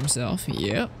keep to themselves.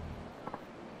 Yep.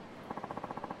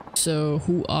 So,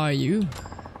 who are you?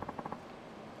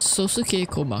 Sosuke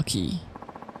Komaki.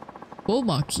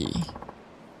 Komaki.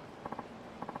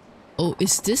 Oh,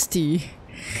 is this the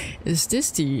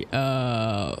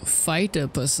fighter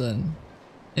person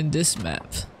in this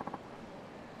map?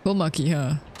 Komaki,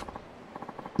 huh?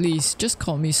 Please, just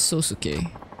call me Sosuke.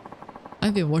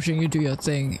 I've been watching you do your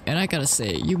thing, and I gotta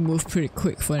say, you move pretty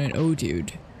quick for an old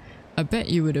dude. I bet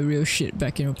you were the real shit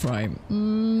back in your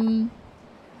prime.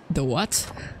 The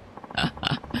what?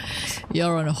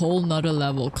 You're on a whole nother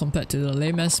level compared to the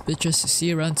lame-ass bitches you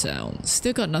see around town.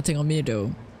 Still got nothing on me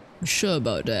though. I'm sure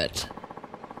about that.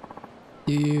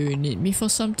 Do you need me for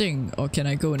something, or can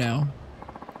I go now?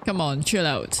 Come on, chill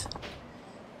out.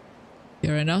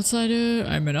 You're an outsider,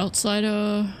 I'm an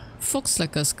outsider. Folks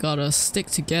like us gotta stick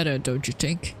together, don't you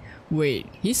think? Wait,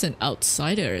 he's an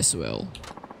outsider as well.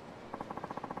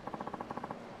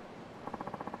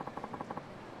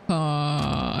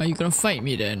 Are you gonna fight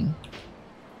me then?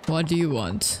 What do you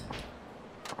want?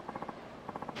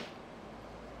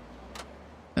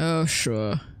 Oh,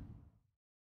 sure.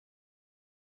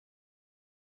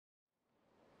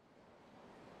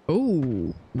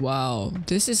 Oh, wow,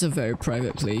 this is a very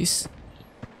private place.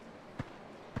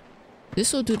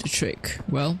 This will do the trick.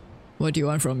 Well, what do you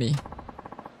want from me?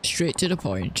 Straight to the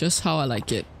point, just how I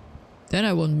like it. Then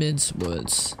I won't mince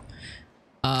words.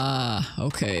 Ah,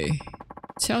 okay.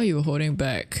 Tell you were holding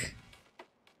back.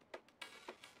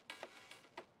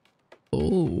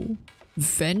 Oh,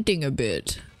 venting a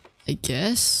bit, I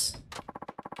guess.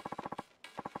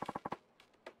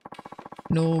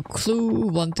 No clue,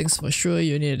 one thing's for sure,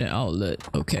 you need an outlet.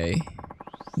 Okay.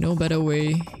 No better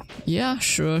way. Yeah,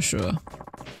 sure.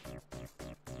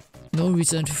 No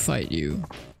reason to fight you.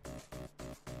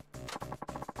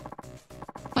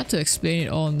 Hard to explain it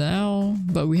all now,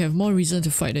 but we have more reason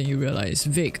to fight than you realize.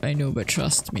 Vague, I know, but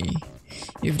trust me.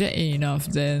 If that ain't enough,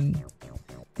 then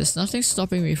there's nothing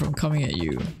stopping me from coming at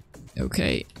you.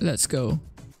 Okay, let's go.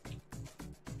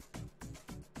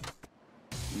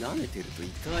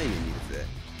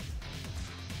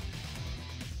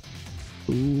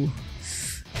 Ooh,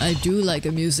 I do like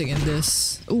the music in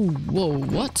this. Ooh, whoa,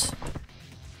 what?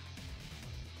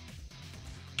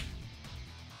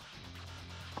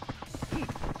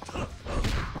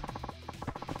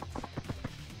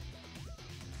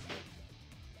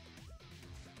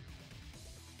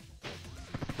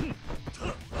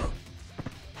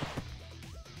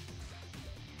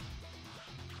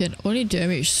 Can only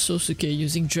damage Sosuke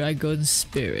using Dragon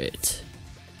Spirit.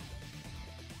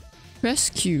 Press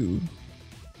Q.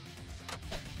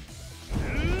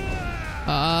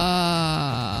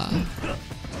 Ah.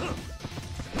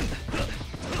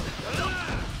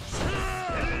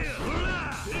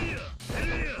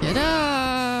 Get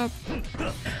up.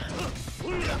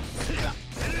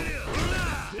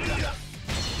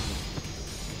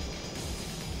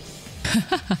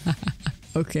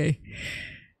 Okay.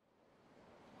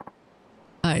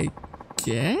 I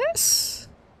guess?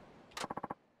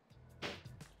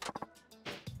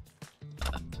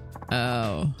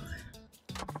 Oh.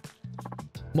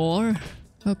 More?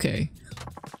 Okay.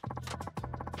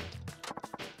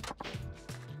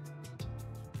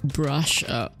 Brush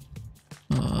up.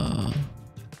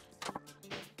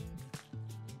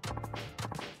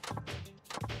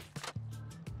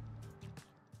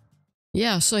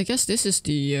 Yeah, so I guess this is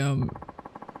the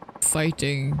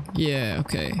fighting. Yeah,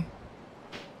 okay.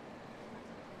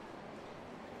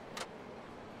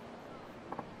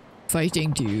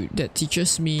 Fighting dude that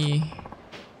teaches me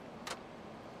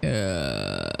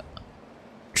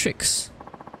tricks.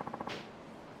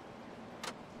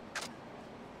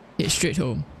 Hit straight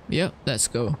home. Yep, let's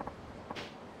go.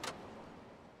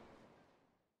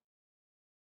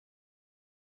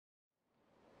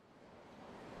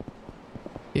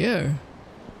 Here.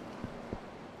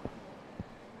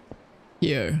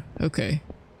 Here, okay.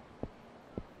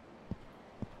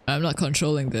 I'm not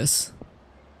controlling this.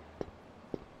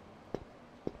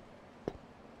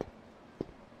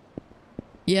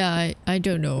 Yeah, I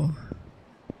don't know.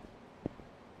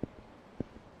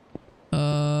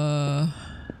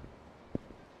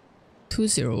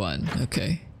 201,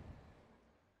 okay.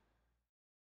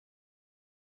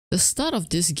 The start of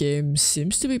this game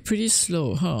seems to be pretty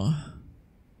slow, huh?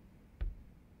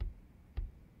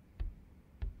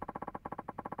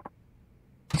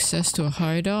 Access to a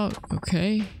hideout,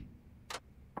 okay.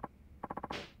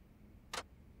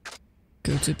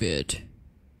 Go to bed.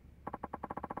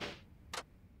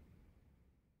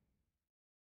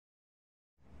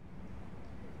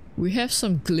 We have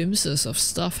some glimpses of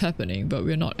stuff happening, but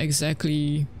we're not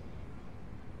exactly...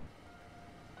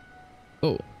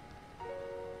 Oh.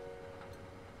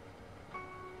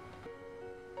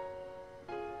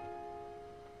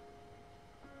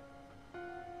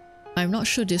 I'm not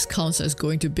sure this counts as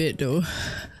going to bed though.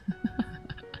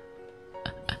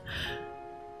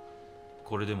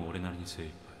 これでも俺なりに精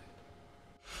一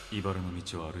杯茨の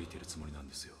道を歩いているつもりなん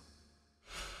ですよ。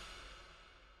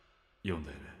4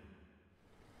代目。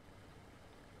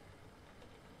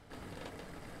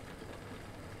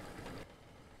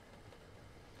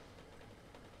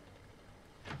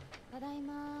ただい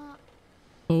ま。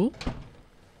お？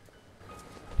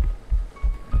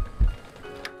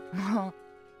もう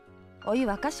お湯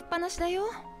沸かしっぱなしだよ。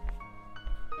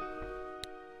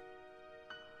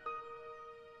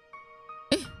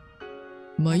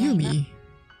マユミ。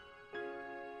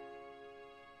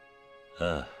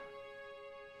ああ。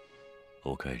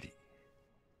おかえり。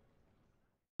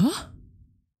あ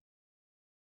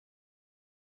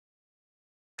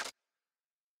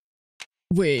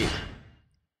？Wait.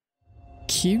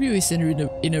 Kiryu is in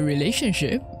a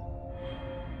relationship?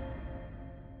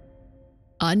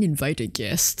 Uninvited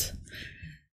guest.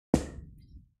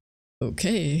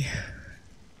 Okay.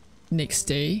 Next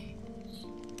day.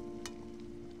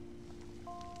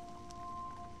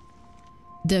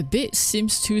 That bed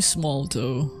seems too small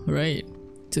though, right?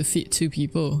 To fit 2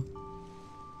 people.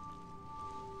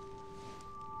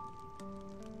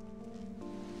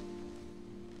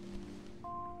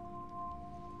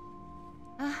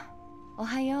 Ah, お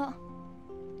はよ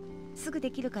う。すぐ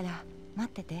できるから待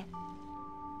ってて。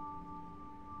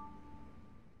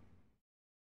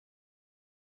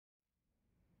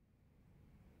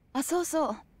あ、そう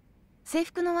そう。制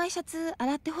服のワイシャツ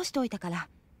洗って干しておいたから、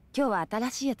今日は新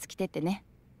しいやつ着てってね。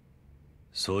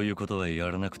そういうことはや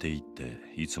らなくていいって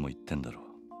いつも言ってんだろ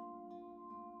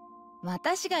う。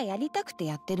私がやりたくて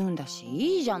やってるんだし、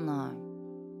いいじゃな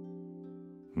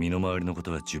い。身の回りのこ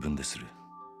とは自分でする。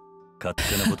勝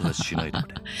手なことはしないでく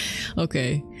れ。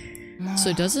Okay.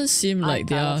 So it doesn't seem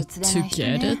like they are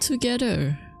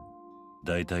together.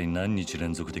 だいたい何日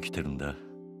連続で来てるんだ。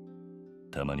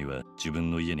たまには自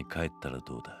分の家に帰ったら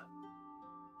どうだ。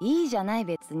いいじゃない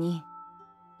別に。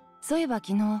そういえば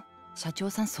昨日社長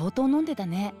さん相当飲んでた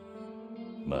ね。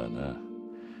まあな。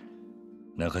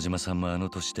中島さんもあの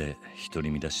年で独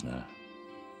り身だしな。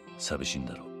寂しいん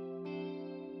だろう。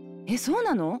え、そう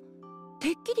なの？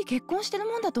てっきり結婚してる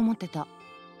もんだと思ってた。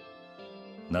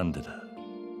なんでだ？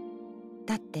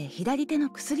だって左手の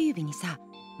薬指にさ、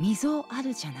溝あ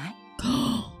るじゃない？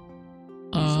あ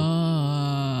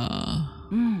あ。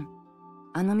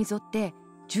溝って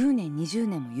10年20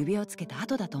年も指輪をつけた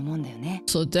後だと思うんだよね。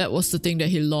 So that was the thing that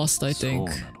he lost, I think.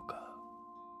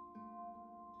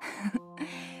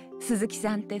 鈴木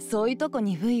さんってそういうとこ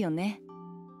鈍いよね。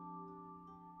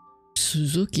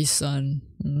 Suzuki-san.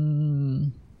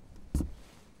 Mm.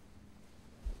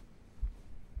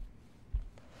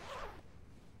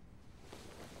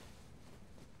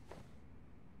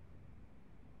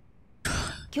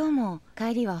 今日も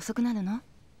帰りは遅くなるの？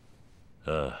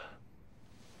ああ、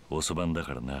遅番だ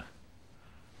からな。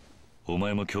お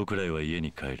前も今日くらいは家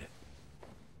に帰れ。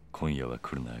今夜は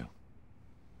来るなよ。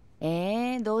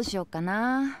どうしようか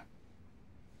な。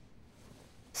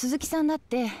鈴木さんだっ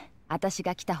て私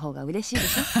が来た方が嬉しいで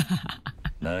しょ。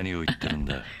何を言ってるん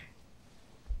だ。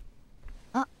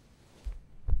あ、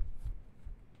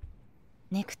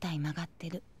ネクタイ曲がって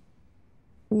る。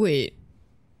 Wait.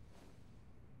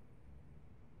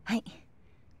 はい、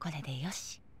これでよ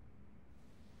し。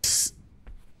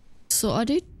 So are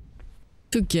they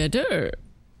together?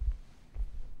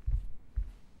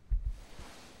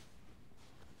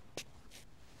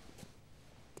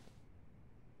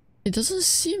 It doesn't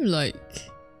seem like.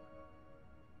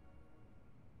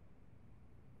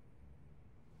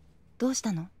 どうし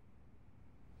たの？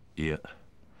いや、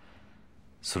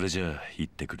それじゃあ行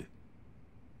ってくる。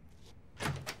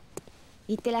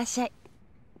いってらっしゃい。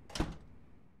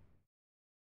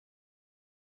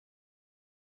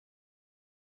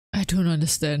 I don't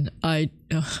understand.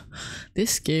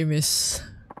 This game is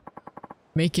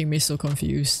making me so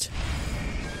confused.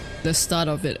 The start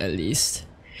of it, at least.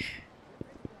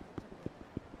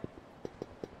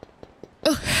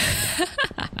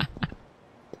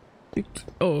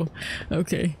 Oh,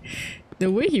 okay.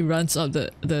 The way he runs up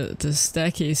the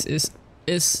staircase is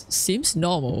seems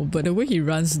normal, but the way he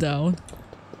runs down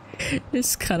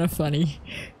is kind of funny.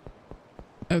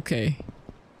 Okay.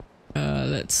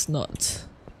 Let's not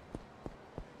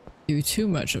do too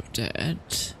much of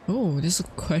that. Oh, there's a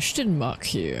question mark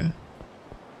here.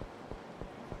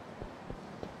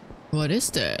 What is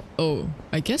that? Oh,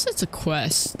 I guess it's a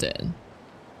quest then.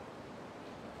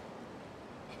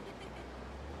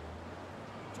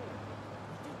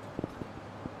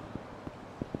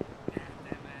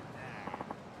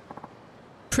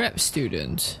 Prep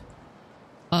student.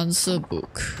 Answer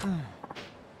book.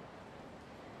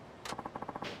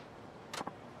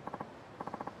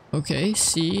 Okay,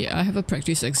 see, I have a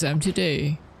practice exam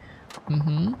today.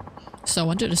 So I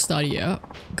wanted to study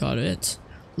up. Got it.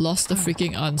 Lost the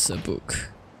freaking answer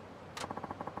book.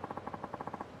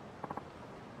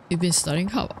 You've been studying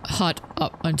hard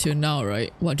up until now,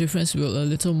 right? What difference will a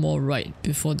little more right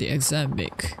before the exam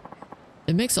make?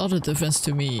 It makes all the difference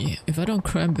to me. If I don't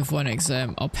cram before an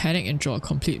exam, I'll panic and draw a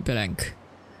complete blank.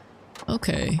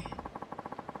 Okay.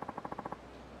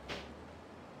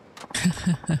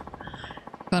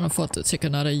 Can't afford to take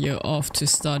another year off to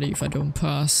study if I don't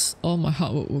pass. All my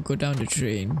hard work will go down the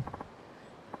drain.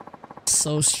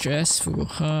 So stressful,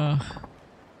 huh?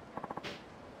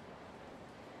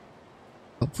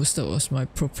 What boosted was my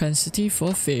propensity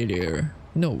for failure.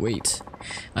 No, wait.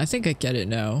 I think I get it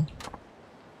now.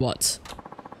 What?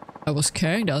 I was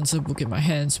carrying the answer book in my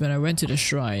hands when I went to the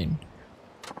shrine.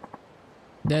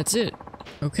 That's it.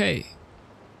 Okay.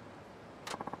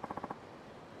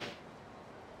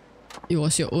 It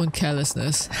was your own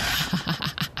carelessness.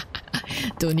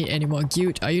 Don't need any more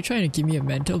guilt. Are you trying to give me a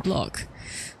mental block?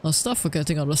 I'll stop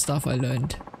forgetting all the stuff I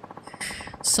learned.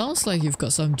 Sounds like you've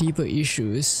got some deeper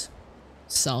issues.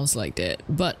 Sounds like that.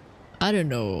 But I don't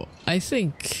know. I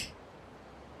think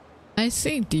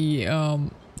the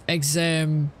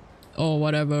exam or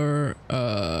whatever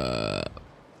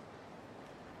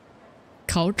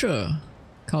culture?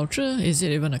 Is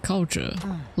it even a culture?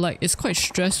 Like, it's quite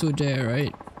stressful there,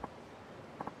 right?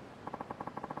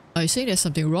 Are you saying there's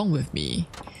something wrong with me?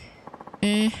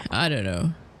 I don't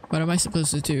know. What am I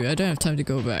supposed to do? I don't have time to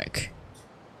go back.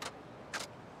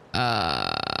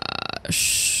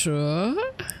 Sure?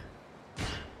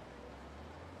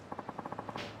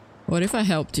 What if I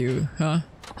helped you, huh?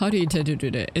 How do you intend to do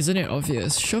that? Isn't it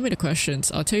obvious? Show me the questions,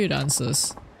 I'll tell you the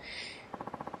answers.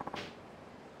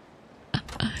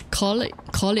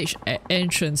 College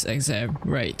entrance exam,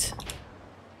 right.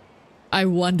 I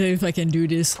wonder if I can do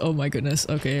this. Oh my goodness.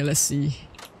 Okay, let's see.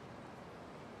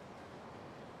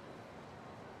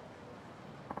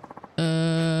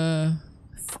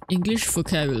 English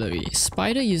vocabulary.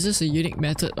 Spider uses a unique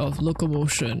method of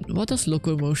locomotion. What does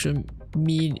locomotion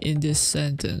mean in this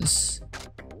sentence?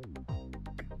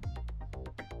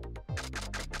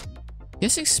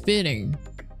 Guessing spinning.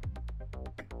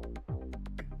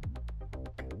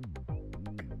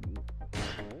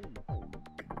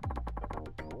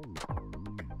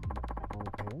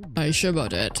 you sure about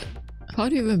that? How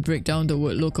do you even break down the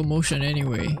word locomotion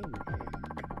anyway?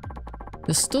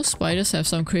 Does those spiders have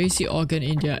some crazy organ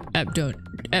in their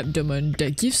abdomen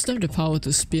that gives them the power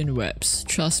to spin webs?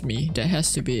 Trust me, that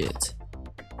has to be it.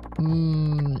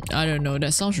 I don't know,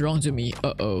 that sounds wrong to me.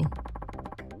 Uh-oh.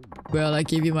 Well, I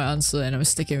gave you my answer and I'm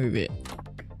sticking with it.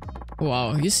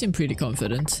 Wow, you seem pretty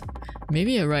confident.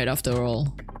 Maybe you're right after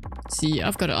all. See,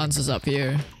 I've got the answers up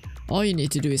here. All you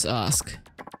need to do is ask.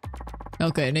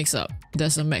 Okay, next up.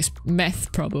 There's a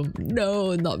math problem.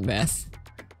 No, not math.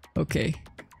 Okay.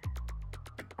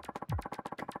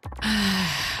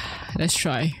 Let's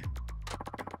try.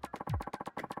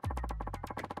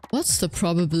 What's the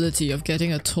probability of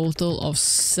getting a total of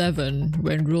 7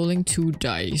 when rolling 2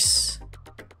 dice?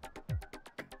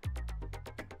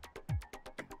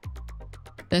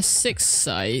 There's 6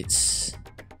 sides.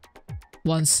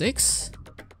 1 6?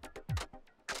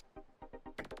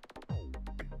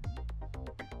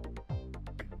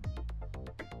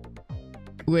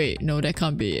 Wait, no, that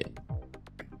can't be it.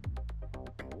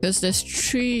 Because there's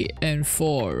 3 and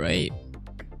 4, right?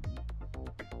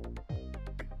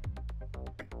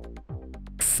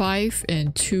 5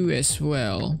 and 2 as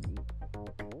well.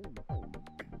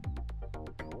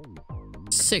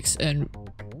 6 and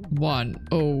 1.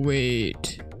 Oh,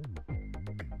 wait.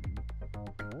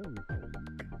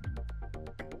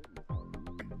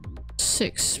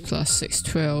 Six plus 6,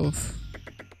 12.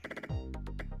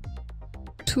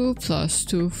 2 plus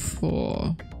 2,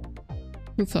 4.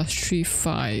 2 plus 3,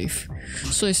 5.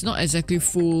 So it's not exactly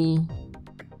full.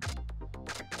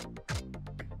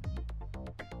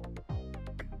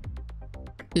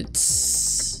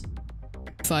 It's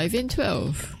 5 and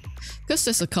 12. Because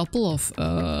there's a couple of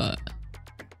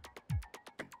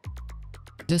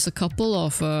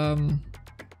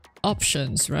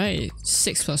options, right?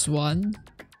 6 plus 1.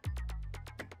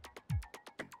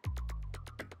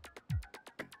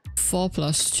 4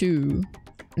 plus 2.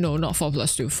 No, not 4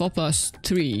 plus 2. 4 plus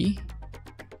 3.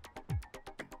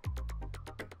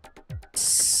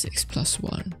 6 plus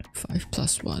 1. 5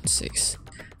 plus 1. 6.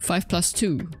 5 plus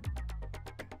 2.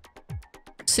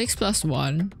 6 plus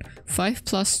 1. 5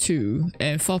 plus 2.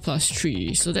 And 4 plus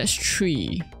 3. So that's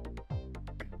 3.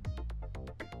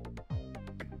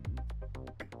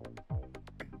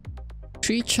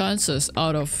 Three chances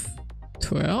out of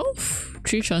 12?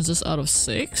 3 chances out of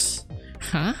 6?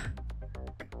 Huh?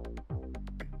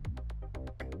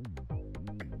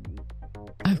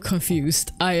 I'm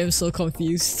confused. I am so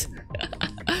confused.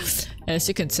 As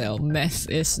you can tell, math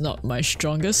is not my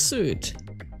strongest suit.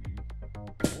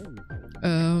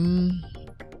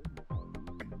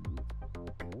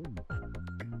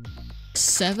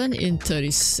 7 in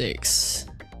 36.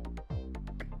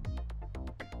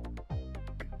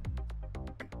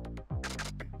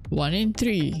 One in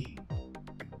 3.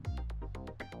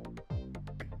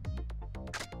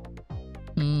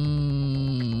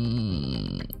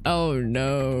 Oh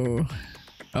no.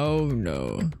 Oh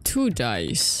no. 2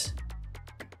 dice.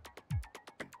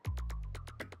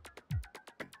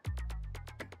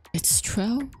 It's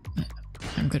 12?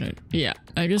 I'm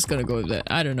just gonna go with that.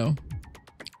 I don't know.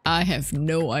 I have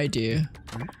no idea.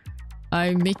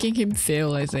 I'm making him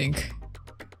fail, I think.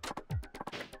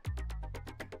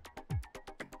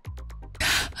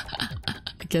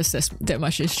 I guess that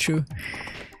much is true.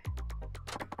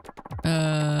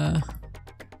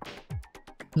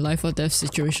 Life or death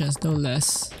situations, no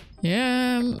less.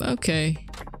 Yeah, okay.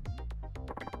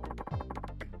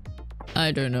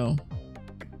 I don't know.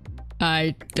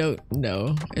 I don't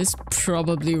know. It's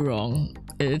probably wrong.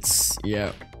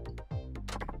 Yeah.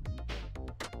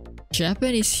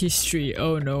 Japanese history,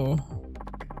 oh no.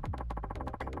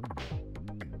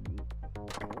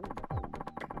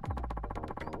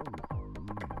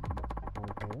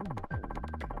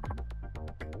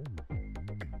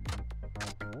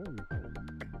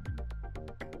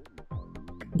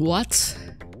 What?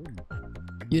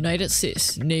 United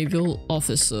States naval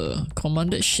officer,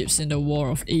 commanded ships in the War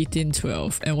of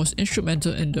 1812 and was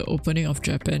instrumental in the opening of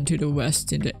Japan to the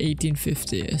West in the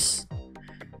 1850s.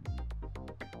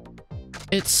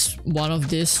 It's one of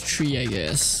these 3, I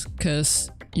guess,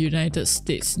 cause United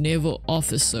States naval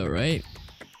officer, right?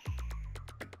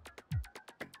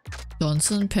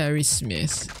 Johnson, Perry,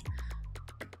 Smith.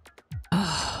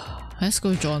 Let's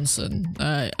go Johnson.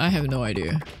 I have no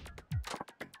idea.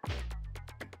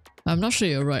 I'm not sure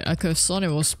you're right. I could have sworn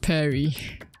it was Perry.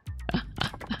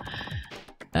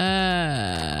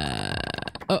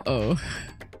 Uh-oh.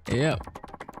 Yep.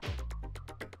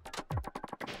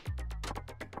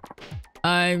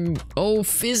 Oh,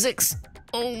 physics!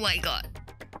 Oh my god.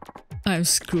 I'm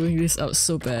screwing this up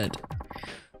so bad.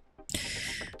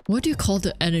 What do you call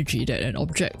the energy that an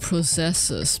object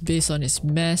possesses based on its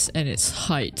mass and its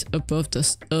height above the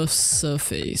Earth's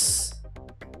surface?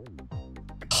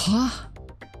 Huh?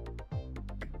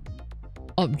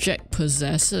 Object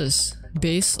possesses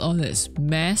based on its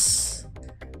mass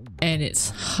and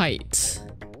its height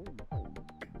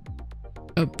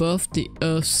above the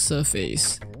Earth's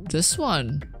surface. This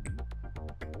one.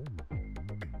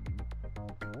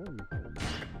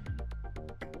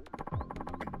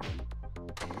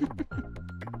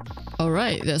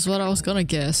 Alright, that's what I was gonna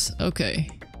guess. Okay.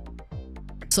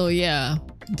 So yeah,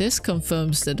 this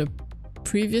confirms that the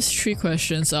previous 3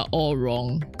 questions are all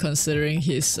wrong, considering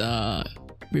his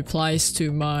replies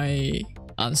to my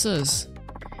answers.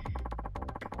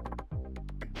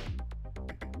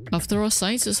 After all,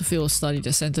 science is a field of study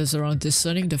that centers around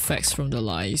discerning the facts from the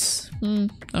lies.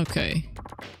 Okay.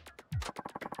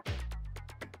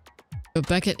 We're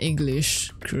back at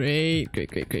English. Great.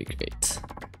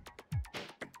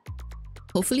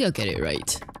 Hopefully I'll get it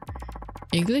right.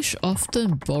 English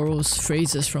often borrows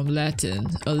phrases from Latin,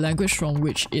 a language from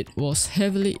which it was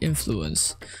heavily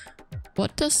influenced.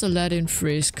 What does the Latin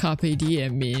phrase carpe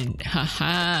diem mean?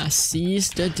 Haha, seize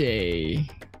the day.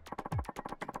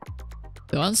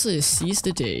 The answer is seize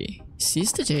the day.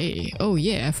 Seize the day. Oh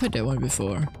yeah, I've heard that one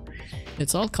before.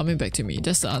 It's all coming back to me.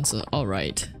 That's the answer.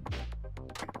 Alright.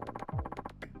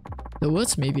 The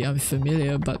words may be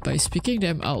unfamiliar, but by speaking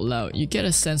them out loud, you get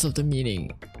a sense of the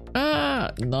meaning.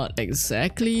 Not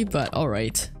exactly, but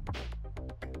alright.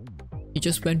 You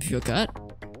just went with your gut?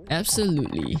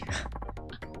 Absolutely.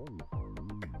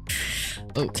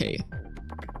 Okay.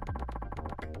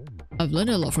 I've learned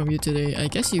a lot from you today. I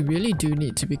guess you really do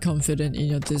need to be confident in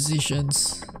your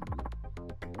decisions.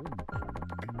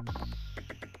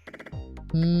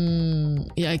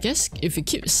 Yeah, I guess if you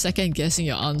keep second guessing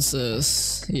your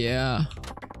answers, yeah.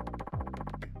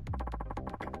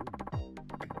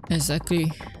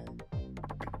 Exactly.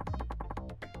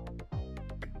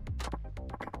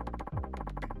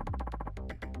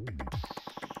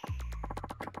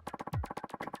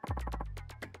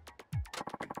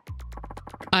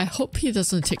 I hope he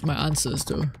doesn't take my answers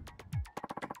though.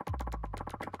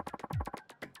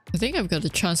 I think I've got a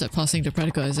chance at passing the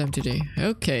practical exam today.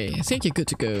 Okay, I think you're good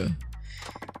to go.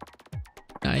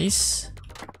 Nice.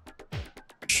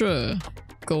 Sure.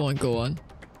 Go on.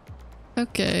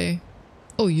 Okay.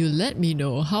 Oh, you let me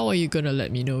know. How are you gonna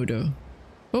let me know though?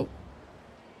 Oh.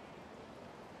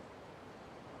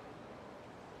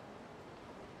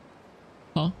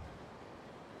 Huh?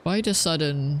 Why the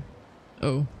sudden...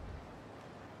 Oh.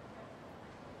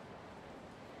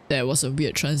 That was a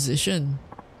weird transition.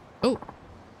 Oh.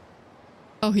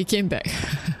 Oh, he came back.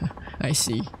 I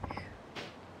see.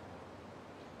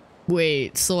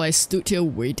 Wait, so I stood here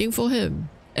waiting for him?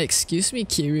 Excuse me,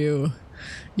 Kiryu.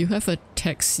 You have a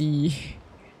taxi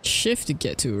shift to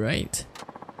get to, right?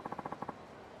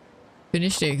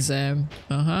 Finish the exam.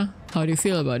 How do you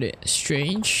feel about it?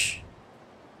 Strange?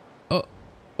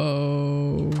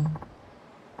 Oh.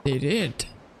 They did.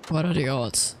 What are the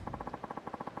odds?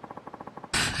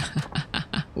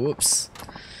 Whoops.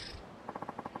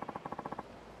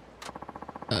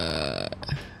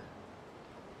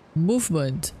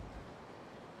 Movement.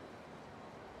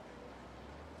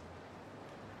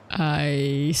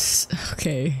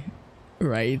 Okay.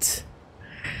 Right.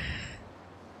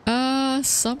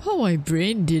 Somehow my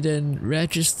brain didn't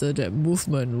register that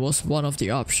movement was one of the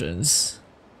options.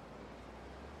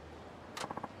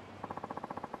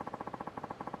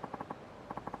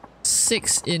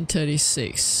 Six in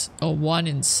 36 or 1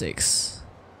 in 6.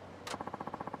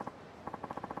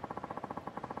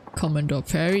 Commodore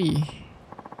Perry.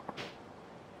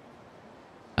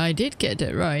 I did get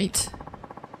that right.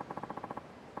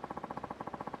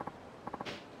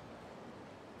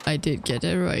 I did get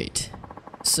that right.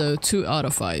 So 2 out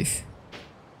of 5.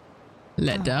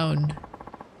 Let down.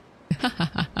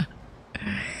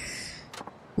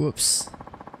 Whoops.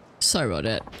 Sorry about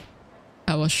that.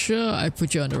 I was sure I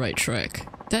put you on the right track.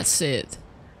 That's it.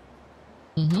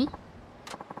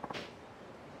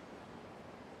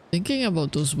 Thinking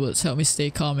about those words helped me stay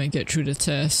calm and get through the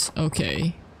test.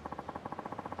 Okay.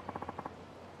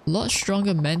 A lot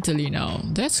stronger mentally now.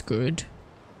 That's good.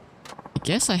 I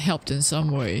guess I helped in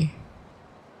some way.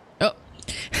 Oh,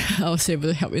 I was able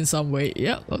to help in some way.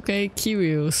 Yep, okay,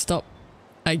 Kiryu, stop,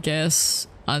 I guess,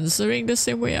 answering the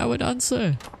same way I would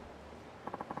answer.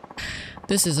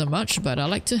 This isn't much, but I'd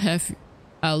like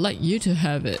you to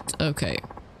have it. Okay.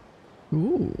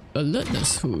 Ooh,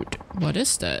 alertness hood. What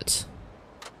is that?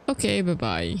 Okay,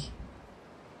 bye-bye.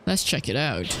 Let's check it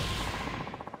out.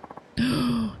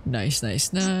 Nice.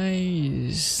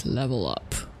 Level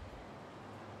up.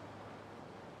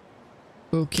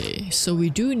 Okay, so we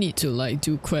do need to like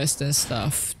do quests and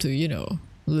stuff to, you know,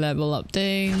 level up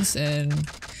things and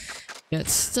get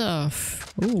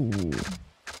stuff. Ooh.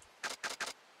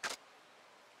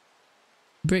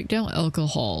 Break down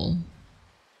alcohol.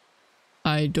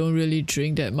 I don't really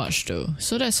drink that much though,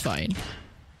 so that's fine.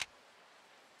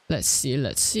 Let's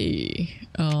see.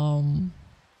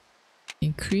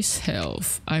 Increase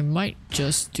health. I might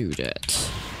just do that.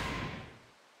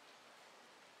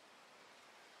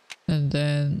 And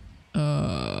then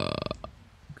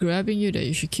grabbing you that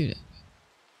you should kill it.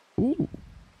 Ooh.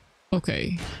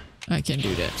 Okay. I can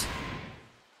do that.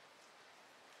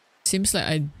 Seems like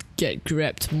I get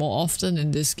grabbed more often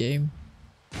in this game.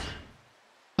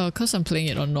 Cause I'm playing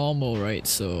it on normal, right?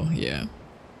 So yeah.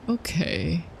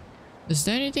 Okay. Is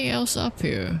there anything else up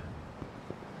here?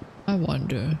 I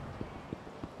wonder.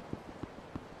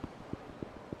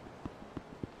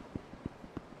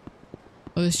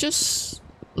 Oh, it's just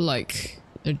like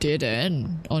a dead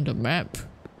end on the map.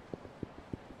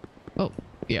 Oh,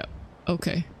 yeah.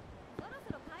 Okay.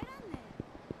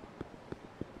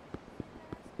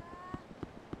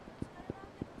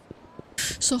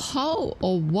 So how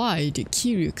or why did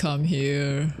Kiryu come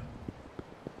here?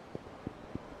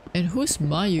 And who's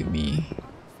Mayumi?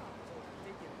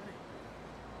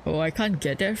 Oh, I can't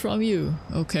get that from you.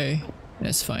 Okay,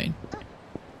 that's fine.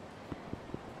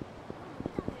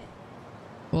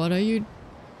 What are you?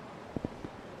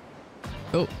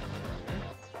 Oh.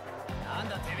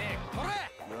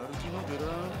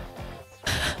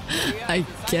 I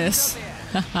guess.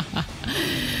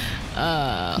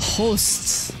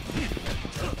 Hosts.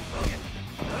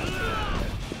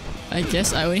 I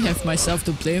guess I only have myself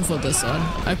to blame for this one.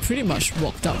 I pretty much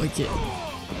walked up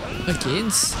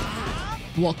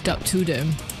walked up to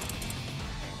them.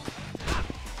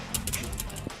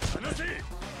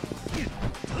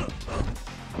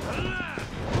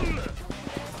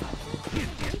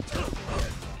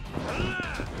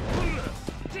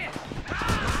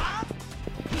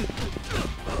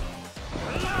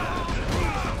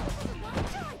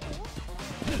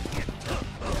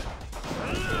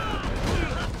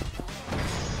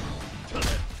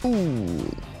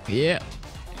 Ooh, yeah,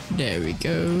 there we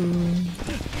go.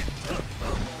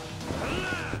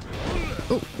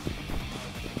 Oh.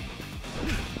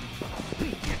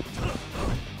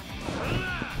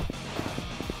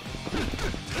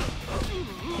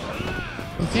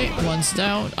 Okay, one's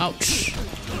down. Ouch.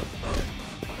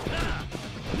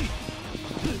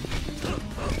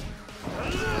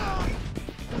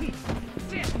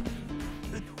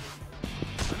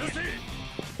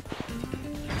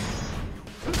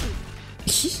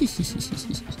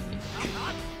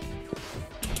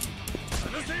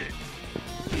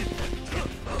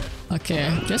 Okay,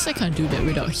 I guess I can't do that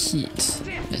without heat.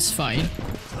 That's fine.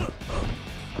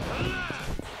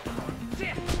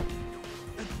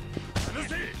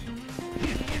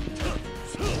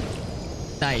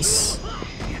 Nice.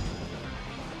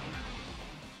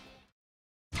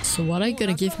 So what are you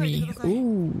gonna give me?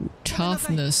 Ooh,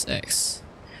 toughness X.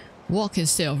 Walk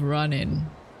instead of running.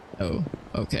 Oh,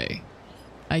 okay.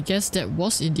 I guess that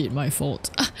was indeed my fault.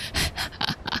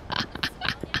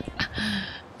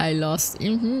 I lost.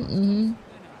 Good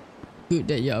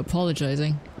that you're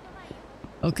apologizing.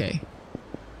 Okay.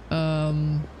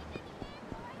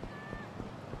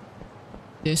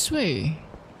 This way.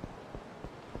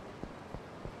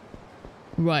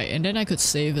 Right, and then I could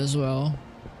save as well.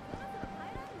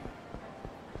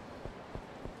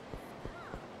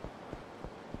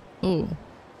 Oh,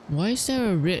 why is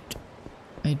there a red?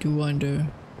 I do wonder.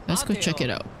 Let's go check it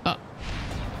out. Ah,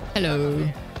 hello.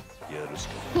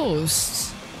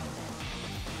 Hosts.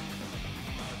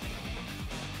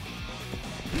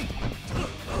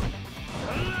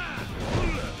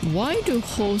 Why do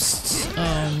hosts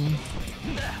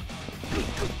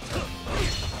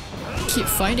keep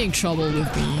finding trouble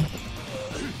with me?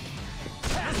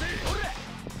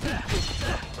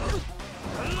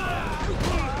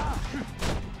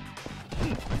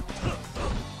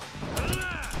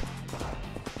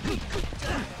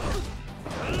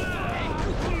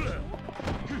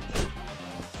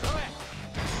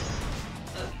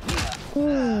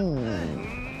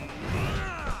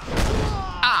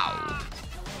 Ow!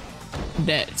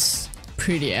 That's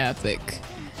pretty epic.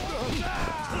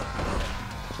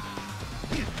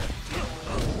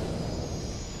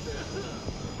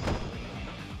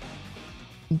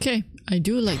 Okay, I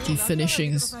do like the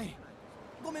finishing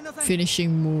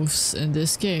moves in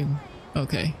this game.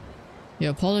 Okay.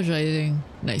 You're apologizing.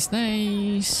 Nice,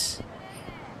 nice.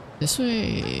 This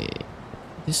way.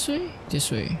 This way?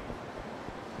 This way.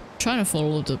 Trying to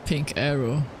follow the pink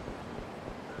arrow.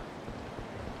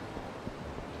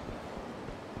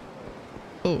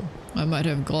 I might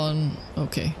have gone...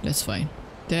 Okay, that's fine.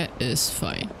 That is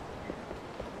fine.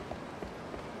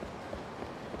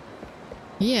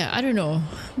 Yeah, I don't know.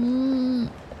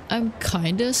 I'm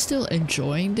kinda still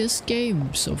enjoying this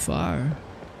game so far.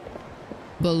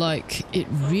 But like, it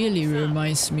really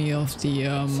reminds me of the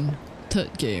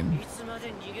third game.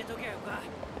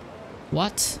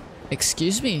 What?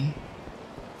 Excuse me?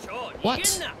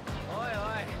 What?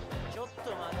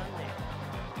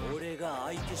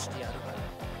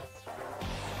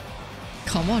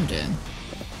 Come on then.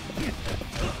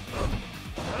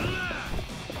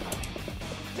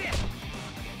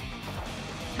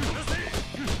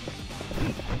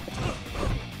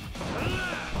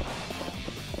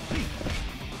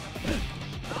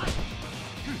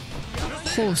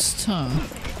 Hosts, huh?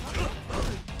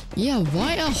 Yeah,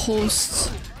 why are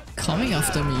hosts coming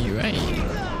after me, right?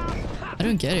 I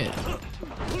don't get it.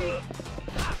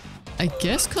 I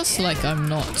guess cause like I'm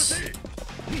not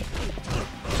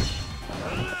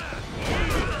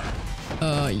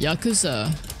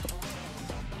Yakuza,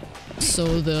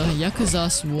 so the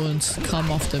Yakuzas won't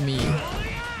come after me.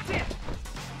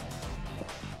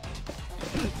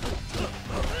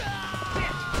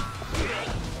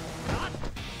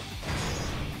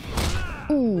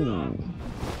 Ooh.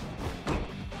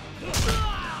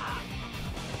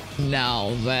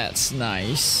 Now that's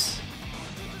nice.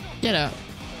 Get up.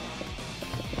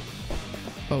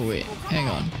 Oh wait, hang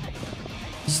on.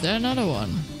 Is there another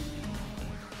one?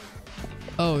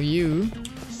 Oh, you.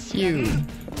 You.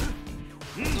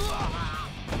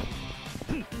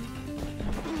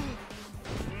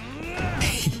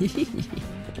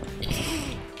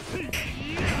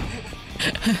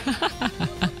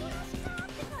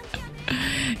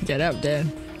 Get up,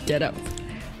 Dan. Get up.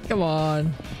 Come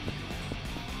on.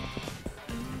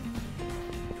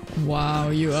 Wow,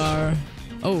 you are...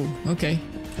 Oh, okay.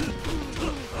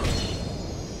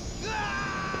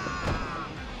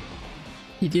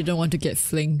 He didn't want to get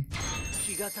fling.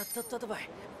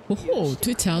 Oh,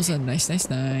 2000. Nice, nice,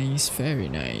 nice. Very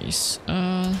nice.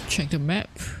 Check the map.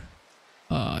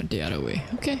 The other way.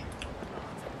 Okay.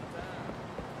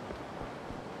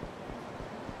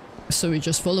 So we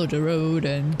just follow the road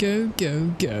and go, go,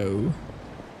 go.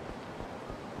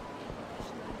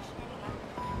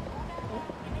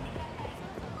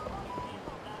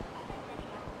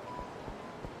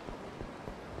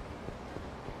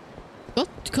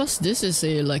 Because this is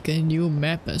like a new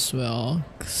map as well,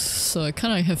 so I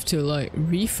kind of have to like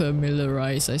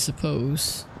refamiliarize, I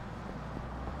suppose.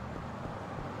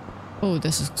 Oh,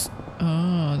 there's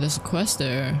a quest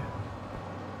there.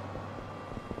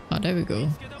 Oh, there we go.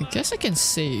 I guess I can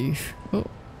save. Oh.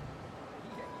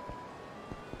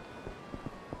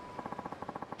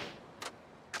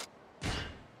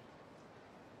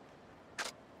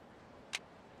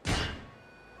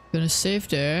 Gonna save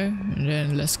there, and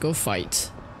then let's go fight.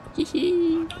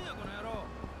 Hehe.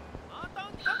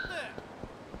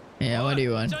 Yeah, what do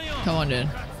you want? Come on then.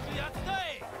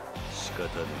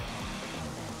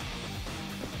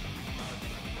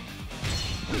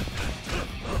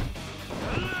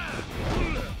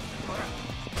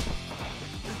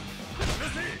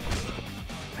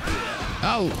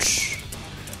 Ouch!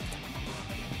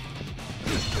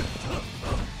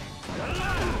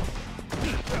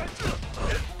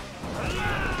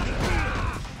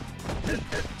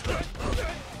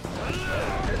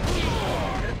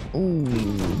 Ooh.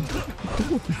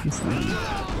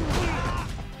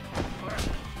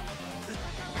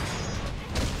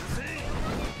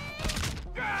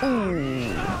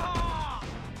 Oh.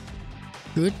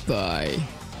 Goodbye.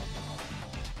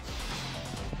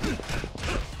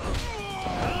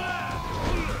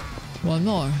 One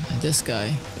more. This guy.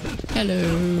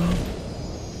 Hello.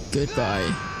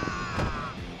 Goodbye.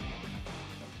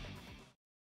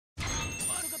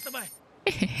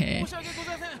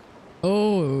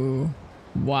 Oh.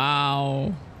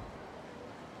 Wow.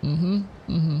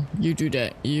 You do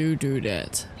that. You do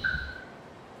that.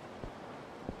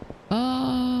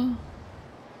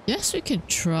 Yes, we can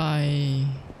try.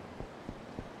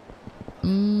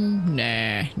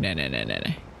 Nah.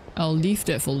 I'll leave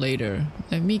that for later.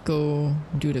 Let me go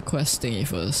do the quest thingy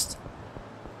first.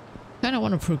 Kinda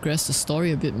want to progress the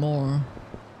story a bit more.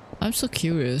 I'm so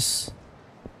curious.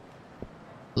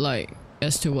 Like,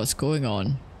 as to what's going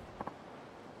on.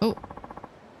 Oh.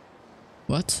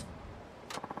 What?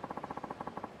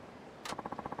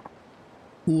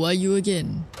 Who are you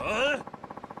again?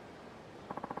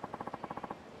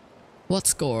 What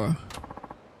score?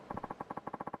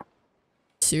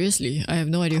 Seriously, I have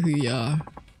no idea who you are.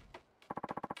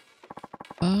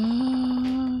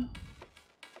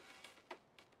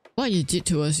 What you did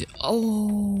to us?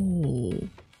 Oh.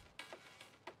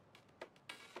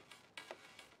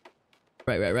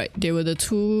 Right. They were the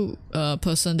two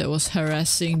person that was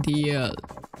harassing the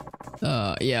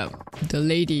the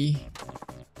lady.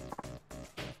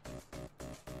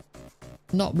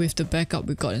 Not with the backup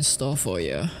we got in store for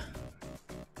you.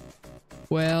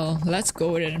 Well, let's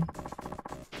go then.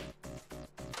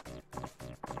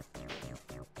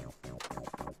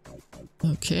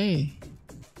 Okay.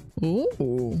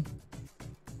 Ooh.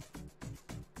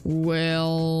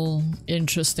 Well,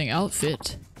 interesting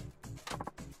outfit.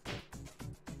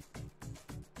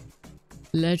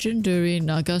 Legendary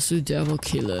Nagasu Devil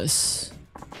Killers.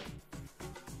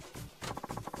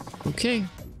 Okay.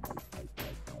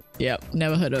 Yep,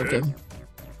 never heard of them.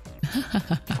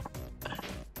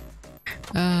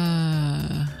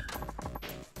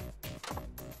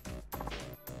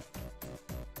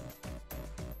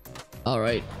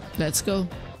 Alright, let's go.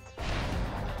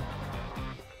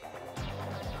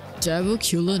 Devil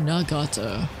Killer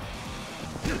Nagata.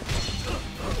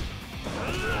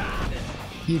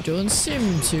 You don't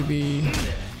seem to be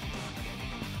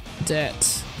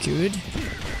that good.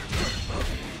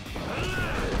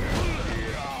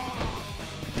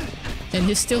 And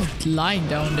he's still lying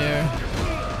down there.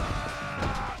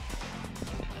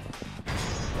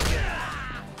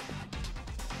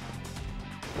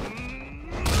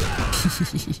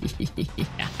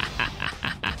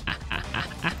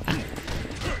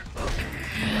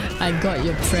 I got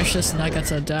your precious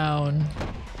Nagata down.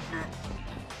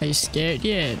 Are you scared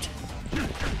yet?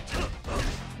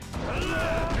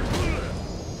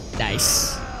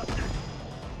 Nice.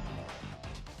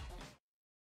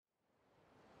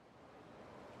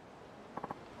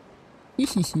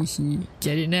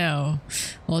 Get it now.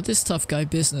 All this tough guy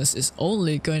business is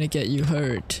only going to get you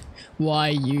hurt. Why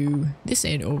you? This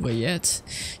ain't over yet.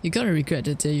 You're gonna regret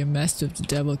the day you messed with the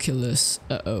devil killers.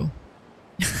 Uh-oh.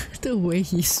 The way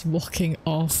he's walking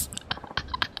off.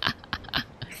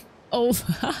 Oh,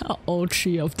 all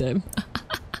three of them.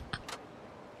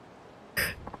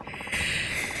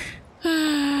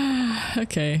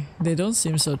 Okay, they don't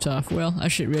seem so tough. Well, I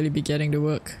should really be getting to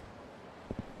work.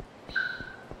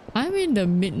 I'm in the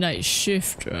midnight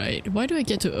shift, right? Why do I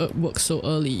get to work so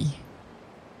early?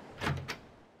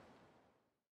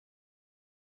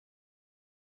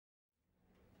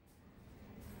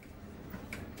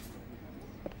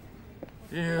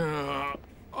 Yeah,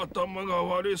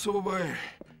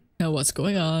 Now what's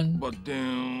going on?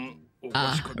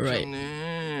 Right.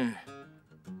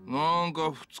 なん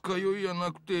か二日酔いや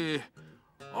なくて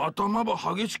頭ば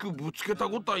激しくぶつけた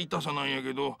ことは痛さなんや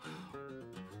けど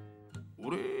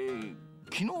俺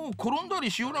昨日転んだ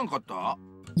りしよらんかった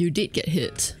You did get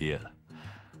hit. いや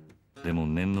でも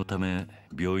念のため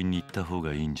病院に行った方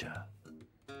がいいんじゃ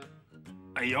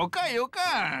よか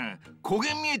焦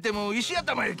げ見えても石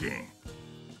頭やけん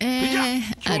じゃ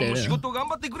今日も仕事頑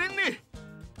張ってくれんね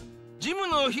ジム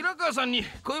の平川さんに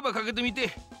声ばかけてみ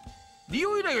て利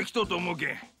用依頼が来とうと思うけ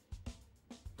ん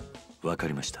わか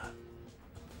りました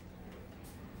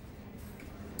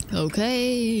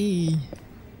Okay.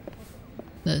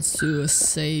 Let's do a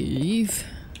save.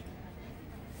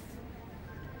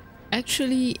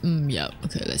 Actually, yeah,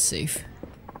 okay, let's save.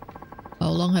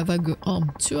 How long have I go?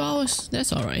 2 hours?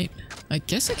 That's alright. I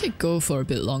guess I could go for a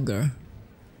bit longer.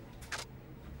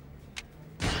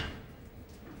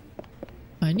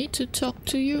 I need to talk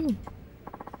to you.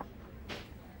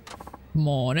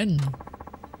 Morning.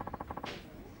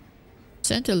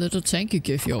 Sent a little thank you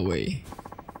gift your way.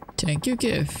 Thank you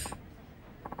gift.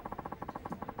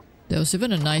 There was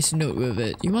even a nice note with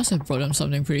it. You must have brought him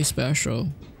something pretty special.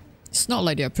 It's not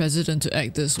like their president to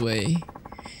act this way.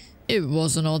 It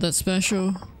wasn't all that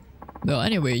special. Well,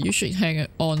 anyway, you should hang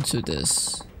on to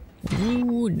this.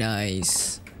 Ooh,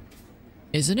 nice.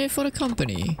 Isn't it for the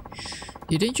company?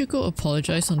 Didn't you go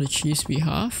apologize on the chief's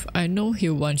behalf? I know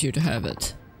he'll want you to have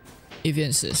it. If you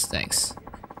insist, thanks.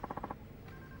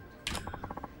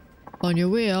 On your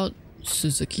way out,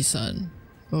 Suzuki-san.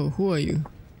 Oh, who are you?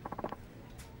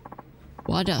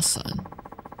 Wada-san.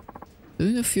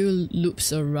 Doing a few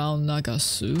loops around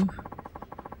Nagasu.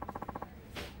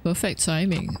 Perfect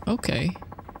timing. Okay.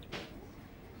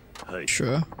 Hi.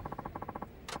 Sure.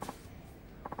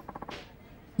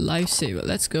 Lifesaver.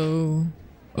 Let's go.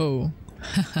 Oh.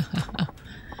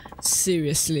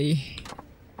 Seriously.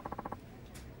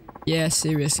 Yeah,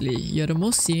 seriously. You're the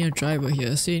most senior driver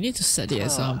here, so you need to set the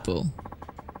example.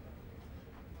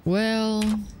 Well,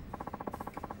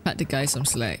 cut the guy some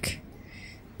slack.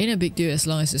 Ain't a big deal as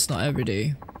long as it's not every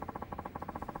day.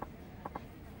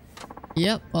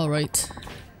 Yep, alright.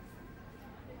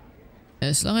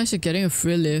 As long as you're getting a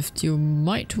free lift, you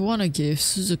might wanna give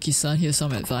Suzuki-san here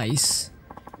some advice.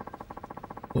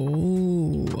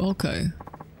 Oh, okay.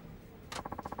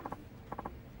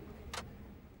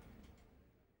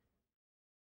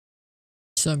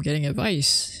 So I'm getting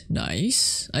advice.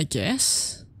 Nice, I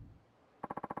guess.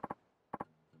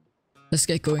 Let's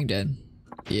get going then.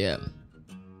 Yeah.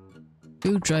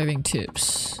 Few driving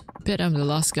tips. Bet I'm the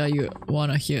last guy you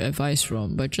wanna hear advice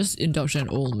from, but just indulge an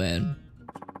old man.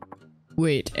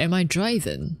 Wait, am I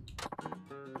driving?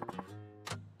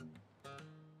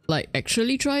 Like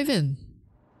actually driving?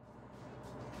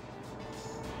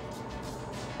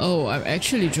 Oh, I'm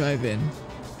actually driving.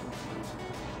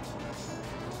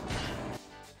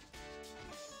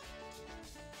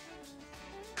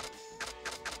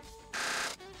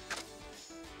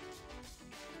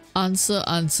 Answer,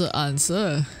 answer,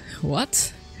 answer.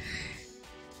 What?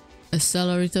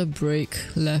 Accelerator, brake,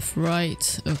 left,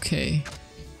 right. Okay.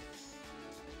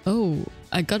 Oh,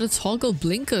 I gotta toggle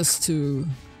blinkers to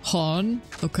horn.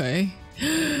 Okay.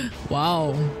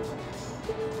 Wow.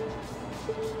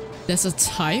 There's a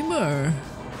timer.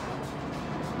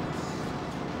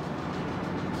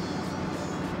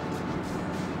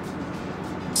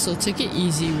 So take it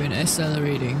easy when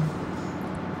accelerating.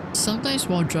 Sometimes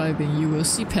while driving, you will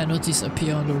see penalties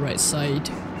appear on the right side.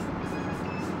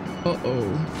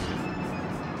 Uh-oh.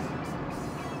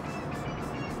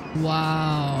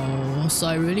 Wow. So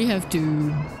I really have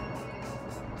to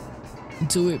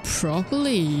do it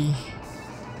properly.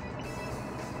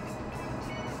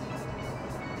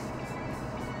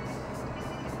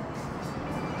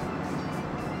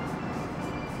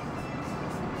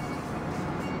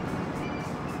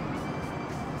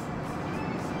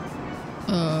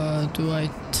 Do I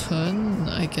turn?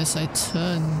 I guess I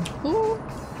turn. Ooh.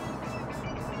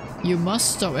 You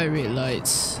must stop at red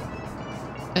lights.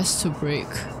 S to brake.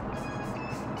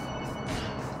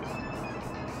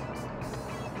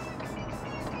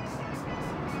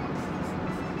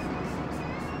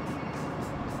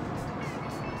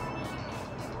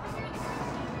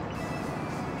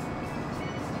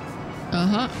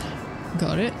 Uh-huh.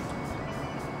 Got it.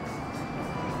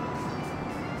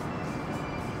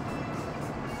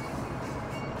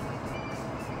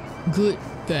 Good,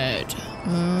 bad.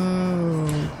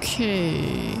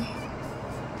 Okay.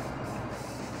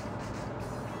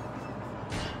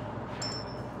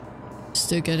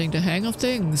 Still getting the hang of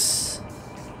things.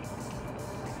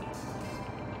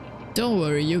 Don't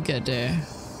worry, you'll get there.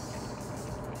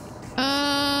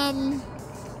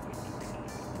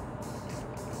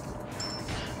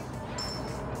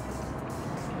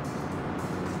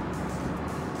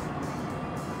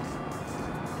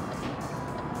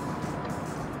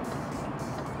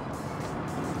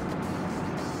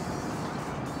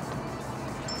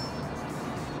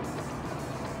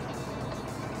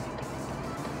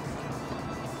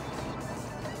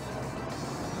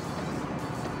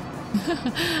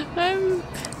 I'm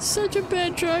such a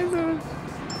bad driver.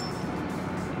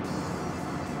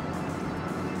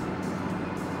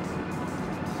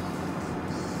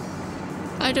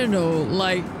 I don't know,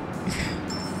 like...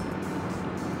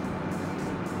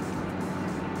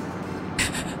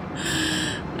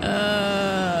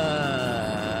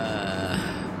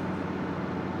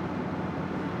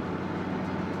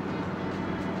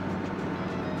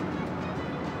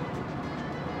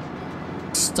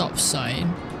 Stop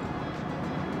sign.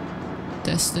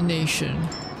 Destination.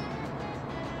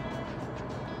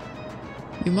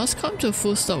 You must come to a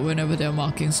full stop whenever there are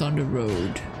markings on the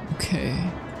road. Okay.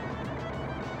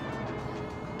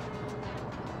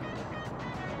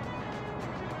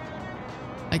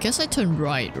 I guess I turn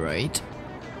right, right?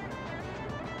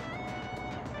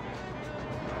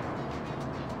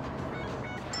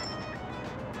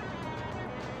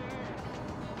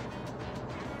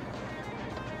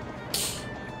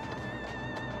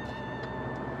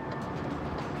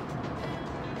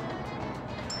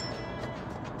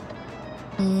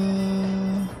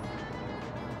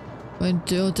 When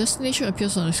the destination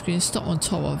appears on the screen, stop on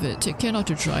top of it. Take care not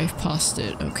to drive past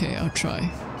it. Okay, I'll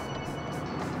try.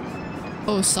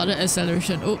 Oh, sudden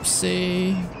acceleration.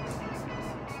 Oopsie.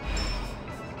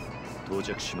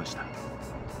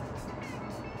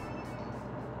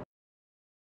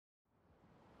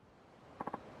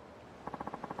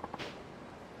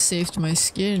 Saved my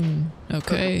skin.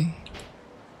 Okay.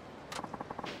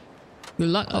 Good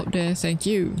luck out there. Thank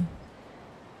you.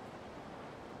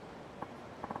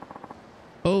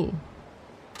 Oh.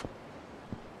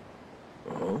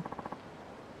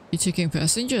 You taking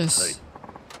passengers?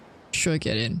 Sure,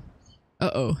 get in.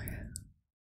 Uh-oh.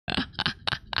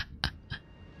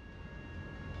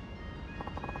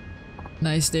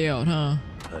 Nice day out, huh?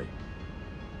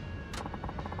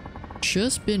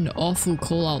 Sure's been awful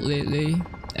cold out lately.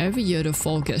 Every year the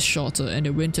fall gets shorter and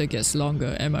the winter gets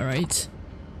longer, am I right?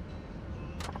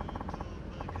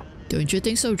 Don't you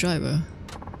think so, driver?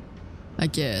 I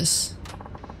guess.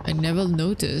 I never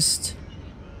noticed.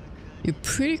 You're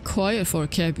pretty quiet for a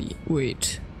cabbie.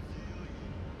 Wait.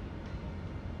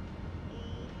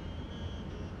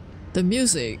 The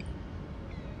music.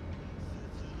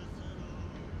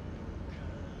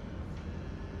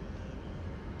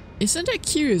 Isn't that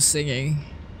Kiryu singing?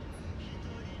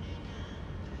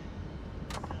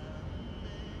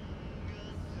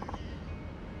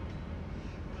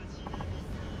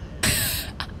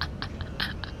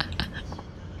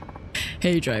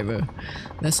 Hey driver,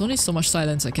 there's only so much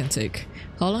silence I can take.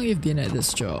 How long you've been at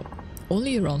this job?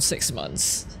 Only around 6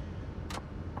 months.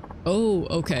 Oh,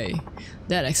 okay.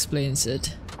 That explains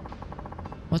it.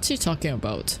 What's he talking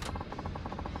about?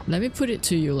 Let me put it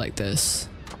to you like this.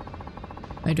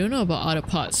 I don't know about other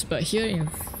parts, but here in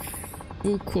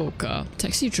Fukuoka,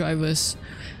 taxi drivers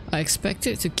are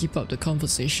expected to keep up the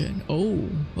conversation. Oh,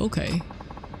 okay.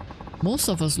 Most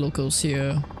of us locals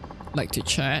here like to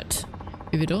chat.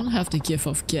 If you don't have the gift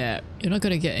of gab, you're not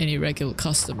gonna get any regular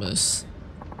customers.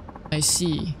 I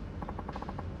see.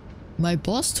 My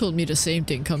boss told me the same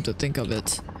thing, come to think of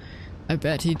it. I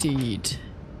bet he did.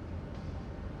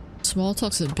 Small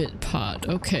talk's a bit part.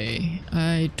 Okay,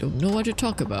 I don't know what to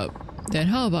talk about. Then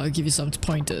how about I give you some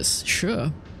pointers?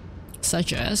 Sure.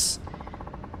 Such as?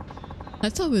 I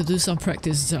thought we'll do some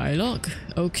practice dialogue.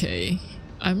 Okay.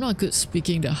 I'm not good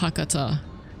speaking the Hakata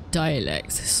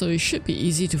dialect, so it should be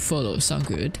easy to follow. Sound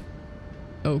good?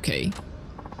 Okay.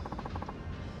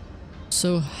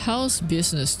 So how's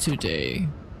business today?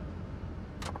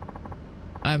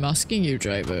 I'm asking you,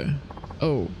 driver.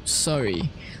 Oh, sorry.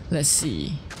 Let's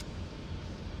see.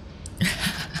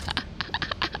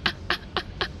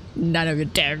 None of your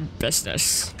damn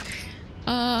business.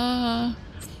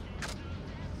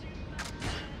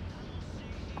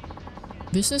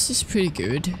 Business is pretty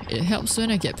good. It helps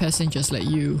when I get passengers like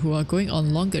you who are going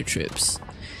on longer trips.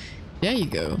 There you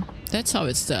go. That's how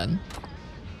it's done.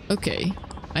 Okay,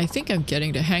 I think I'm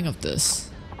getting the hang of this.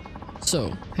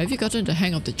 So, have you gotten the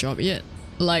hang of the job yet?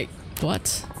 Like,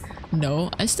 what?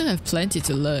 No, I still have plenty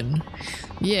to learn.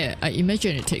 Yeah, I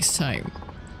imagine it takes time.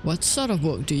 What sort of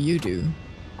work do you do?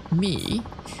 Me?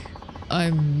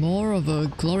 I'm more of a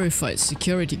glorified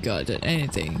security guard than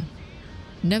anything.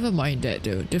 Never mind that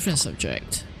though, different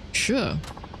subject. Sure.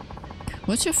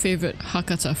 What's your favorite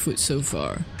Hakata food so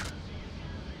far?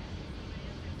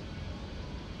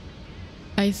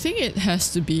 I think it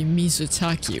has to be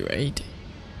Mizutaki, right?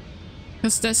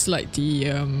 Because that's like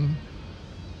the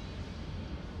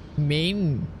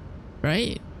main,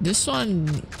 right? This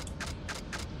one,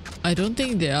 I don't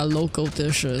think there are local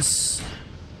dishes.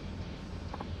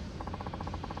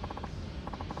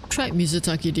 Tried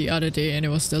Mizutaki the other day and it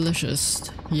was delicious.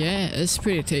 Yeah, it's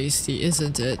pretty tasty,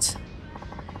 isn't it?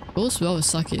 Goes well with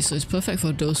sake, so it's perfect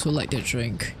for those who like their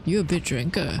drink. You a big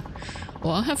drinker?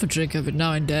 Well, I'll have a drink every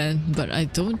now and then, but I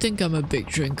don't think I'm a big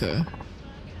drinker.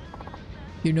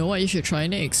 You know what you should try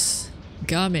next?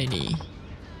 Gameni.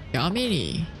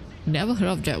 Gameni? Never heard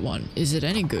of that one. Is it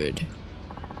any good?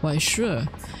 Why sure.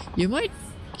 You might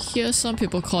hear some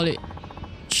people call it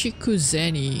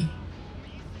chikuzeni.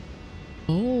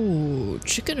 Oh,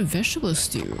 chicken and vegetable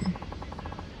stew.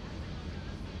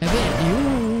 I bet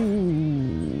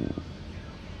you.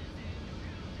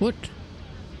 What?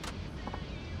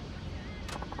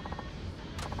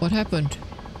 What happened?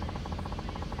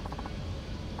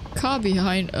 Car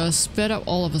behind us sped up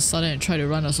all of a sudden and tried to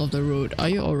run us off the road. Are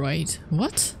you alright?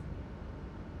 What?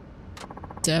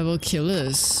 Devil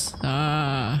killers.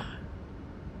 Ah.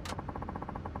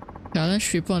 Challenge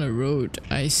trip on the road.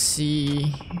 I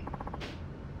see.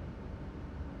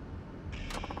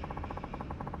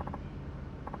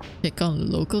 Pick on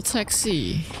local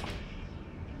taxi.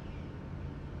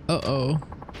 Uh-oh.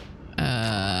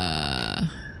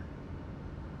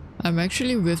 I'm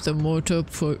actually with the motor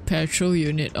patrol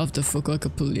unit of the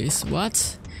Fukuoka police.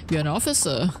 What? You're an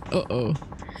officer? Uh-oh.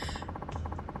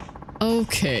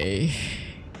 Okay.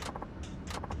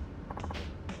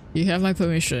 You have my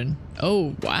permission.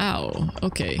 Oh, wow.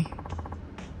 Okay.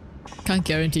 Can't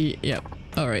guarantee. Yep.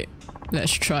 Alright.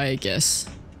 Let's try, I guess.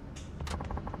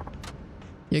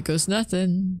 Here goes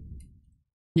nothing.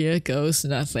 Here goes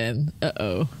nothing.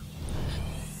 Uh-oh.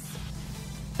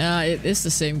 Ah, it is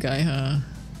the same guy, huh?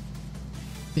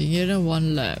 Being in a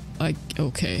one lap.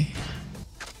 Okay.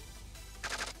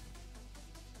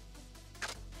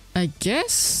 I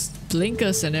guess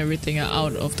blinkers and everything are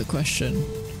out of the question.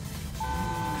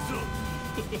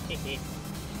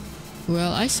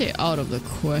 Well, I say out of the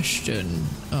question.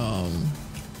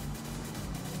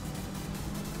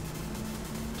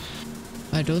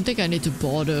 I don't think I need to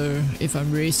bother if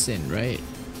I'm racing, right?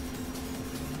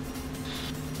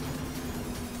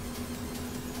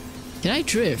 Can I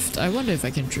drift? I wonder if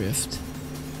I can drift.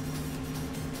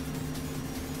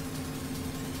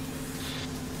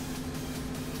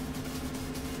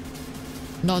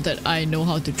 Not that I know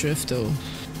how to drift though.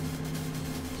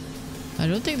 I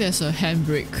don't think there's a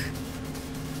handbrake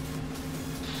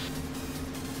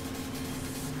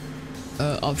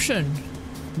option,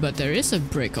 but there is a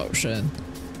brake option.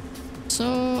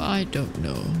 So I don't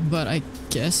know, but I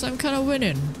guess I'm kind of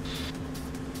winning.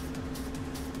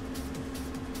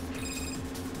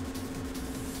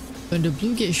 When the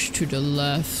blue gauge to the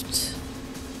left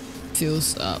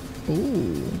fills up.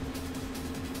 Ooh.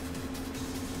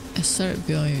 I started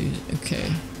building.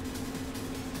 Okay.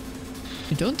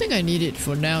 I don't think I need it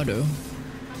for now though.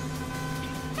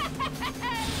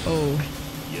 Oh,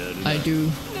 I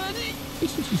do.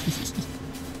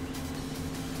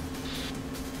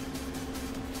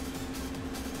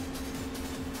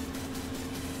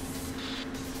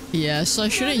 Yeah, so I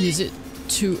shouldn't use it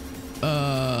too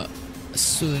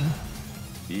soon.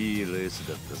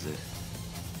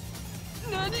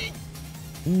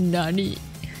 Nani?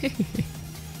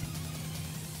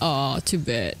 Aw, too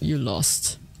bad, you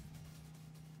lost.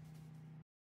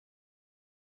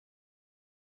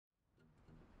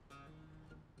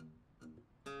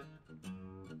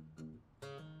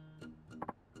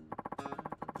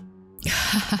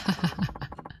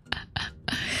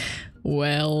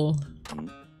 Well,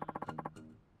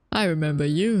 I remember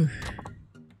you.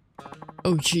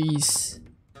 Oh jeez.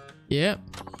 Yep.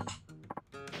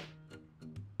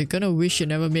 You're gonna wish you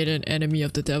never made an enemy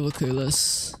of the Devil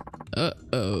Killers.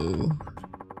 Uh-oh.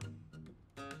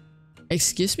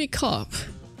 Excuse me, cop.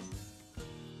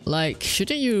 Like,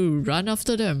 shouldn't you run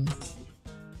after them?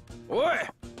 Oi!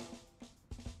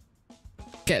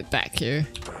 Get back here.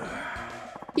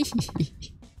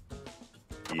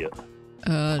 Yeah.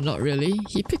 Not really.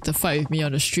 He picked a fight with me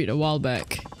on the street a while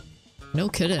back. No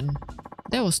kidding.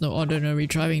 There was no ordinary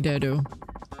driving there though.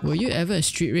 Were you ever a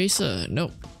street racer?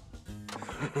 Nope.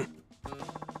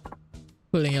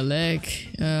 Pulling a leg.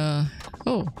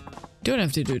 Oh. Don't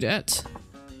have to do that.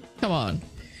 Come on.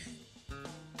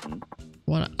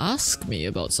 Wanna ask me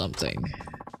about something?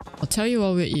 I'll tell you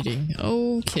while we're eating.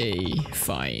 Okay,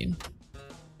 fine.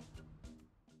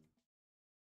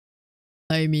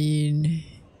 I mean...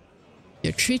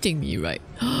 You're treating me right.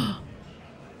 A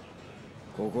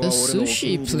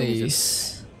sushi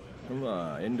place.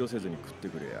 まあ遠慮せずに食って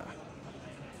くれや。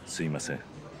すいません。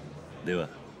では、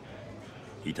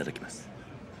いただきます。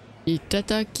いた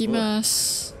だきま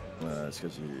す。まあしか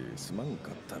しすまんか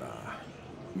ったら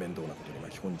面倒なことに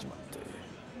巻き込んじまっ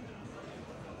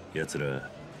て。奴ら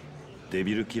デ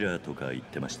ビルキラーとか言っ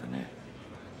てましたね。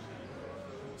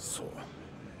そう。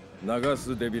流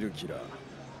すデビルキラー。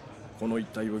この一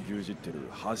帯を牛耳ってる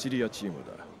走り屋チーム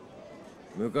だ。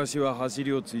昔は走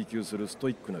りを追求するスト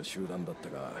イックな集団だった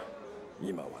が、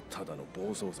今はただの暴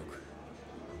走族。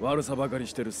悪さばかり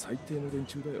してる最低の連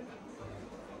中だよ。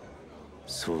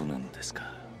そうなんですか。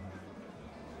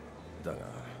だが、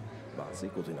まずい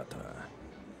ことになったな。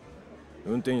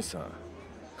運転手さん、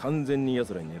完全に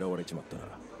奴らに狙われちまったな。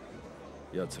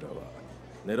奴らは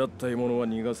狙った獲物は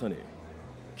逃がさねえ。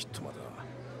きっとまだ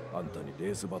あんたに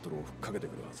レースバトルをふっかけてく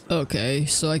るはずだ。Okay,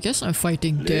 so I guess I'm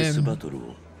fighting レース them バトル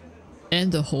を。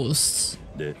and the hosts.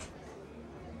 で、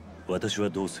私は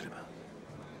どうすれば？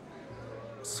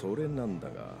それなんだ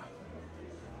が、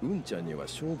うんちゃんには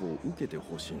勝負を受けて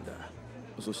ほしいんだ。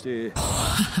そして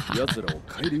奴らを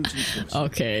返り討ちにしてほしい。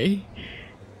Okay.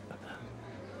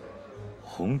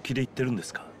 本気で言ってるんで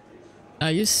すか？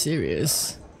 Are you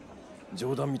serious?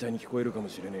 冗談みたいに聞こえるかも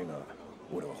しれねえが、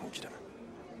俺は本気だ。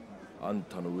あん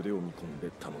たの腕を見込んで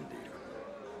頼んでいる。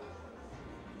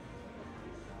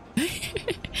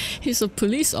He's a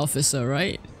police officer,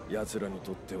 right? 奴らに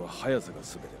とっては速さが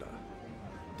全てだ。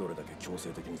どれだけ強制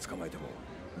的に捕まえても、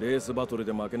レースバトル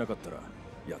で負けなかったら、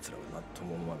奴らは何と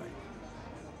も思わない。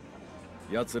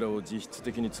奴らを実質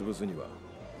的に潰すには、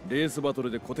レースバト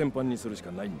ルでコテンパンにするし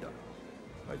かないんだ。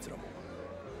あいつら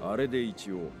も、あれで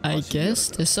一応。I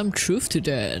guess there's some truth to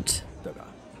that. だが、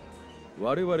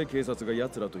我々警察が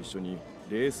奴らと一緒に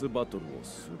レースバトルを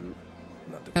する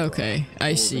なんてことは Okay,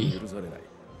 I see. 許されない。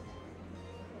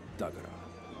だから、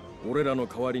俺らの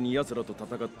代わりに奴らと戦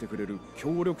ってくれる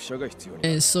協力者が必要にな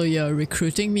る。And so you're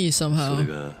recruiting me そ somehow. れ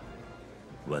が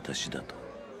私だと。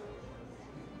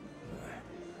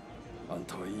あん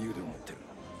たはいい腕を持ってる。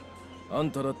あ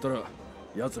んただったら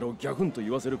奴らをギャフンと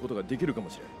言わせることができるかも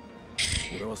し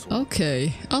れん。俺はそう。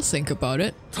Okay, I'll think about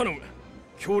it. 頼む。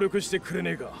協力してくれ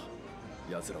ねえか。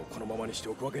奴らをこのままにして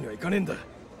おくわけにはいかねえんだ。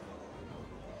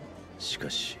しか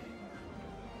し、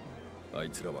あい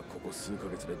つらはここ数ヶ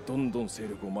月でどんどん勢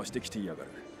力を増してきていやがる。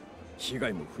被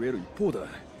害も増える一方だ。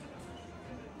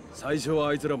最初は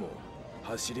あいつらも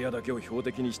走り屋だけを標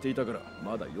的にしていたから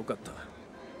まだ良かった。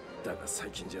だが最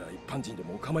近じゃ一般人で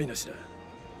もお構いなしだ。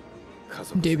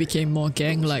They became more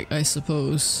gang-like, I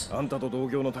suppose. あんたと同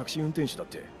業のタクシー運転手だっ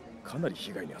てかなり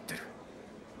被害に遭ってる。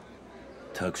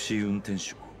タクシー運転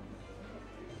手も。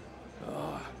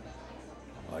あ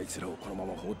あ、あいつらをこのま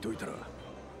ま放っておいたら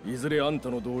いずれあんた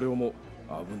の同僚も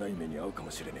危ない目に遭うかも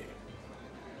しれねえ。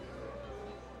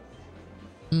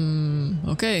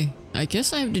Okay. I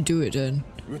guess I have to do it then.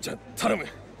 うーちゃん、頼む。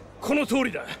この通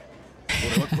りだ。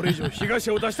俺はこれ以上被害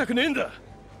者を出したくねえんだ。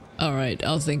Alright,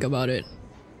 I'll think about it.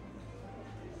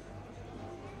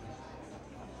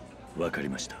 わかり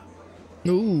ました。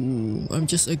Ooh, I'm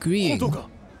just agreeing. 本当か？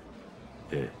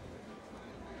え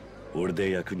え。俺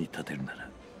で役に立てるなら。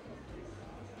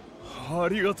あ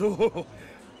りがと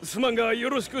う。すまんがよ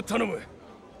ろしく頼む。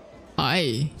は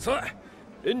い。さあ、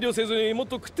遠慮せずにもっ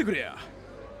と食ってくれや。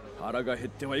腹が減っ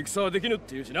ては戦はできぬっ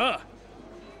ていうしな。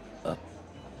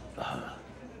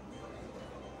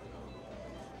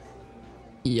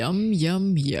Yum,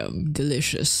 yum, yum.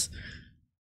 Delicious.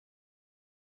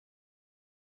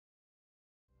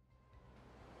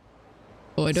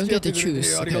 Oh, I don't get to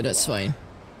choose. Okay, that's fine.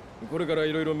 これから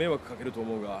いろいろ迷惑かけると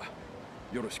思うが、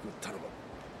よろしく頼む。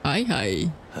はいは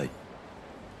い。は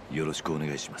い。よろしくお願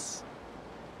いします。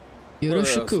よろ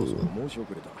しく。そうそう、申し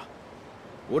遅れた。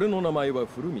俺の名前は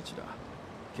古道だ。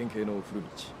県警の古道。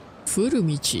古道。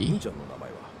兄ちゃんの名前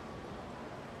は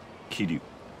桐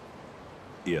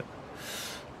生。いや、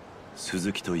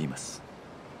鈴木と言います。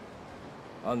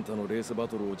あんたのレースバ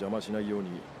トルを邪魔しないように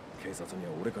警察に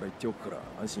は俺から言っておくから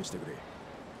安心してくれ。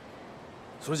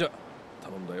それじゃ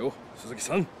頼んだよ、鈴木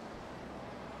さん。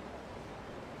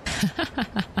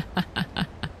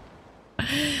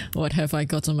What have I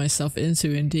gotten myself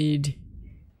into, indeed?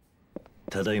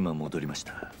 ただいま戻りまし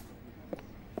た。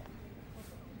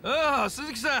ああ、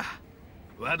鈴木さん。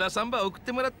和田サンバ送っ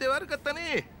てもらって悪かった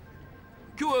ね。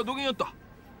今日はどげんやった？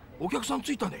お客さん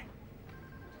ついたね。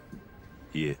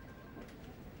いえ、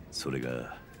それ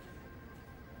が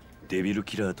デビル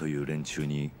キラーという連中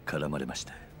に絡まれまし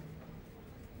た。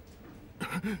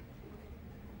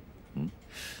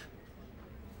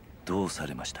どうさ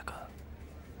れましたか？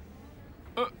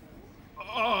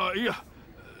ああ、いや、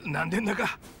なんでんだ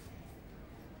か。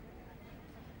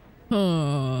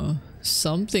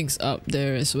Something's up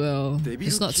there as well.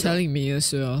 It's not telling me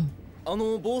as well. あ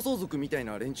の暴走族みたい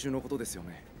な連中のことですよ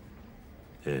ね。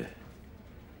ええ、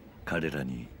彼ら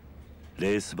に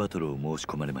レースバトルを申し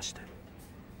込まれまして。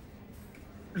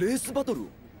レースバトルを？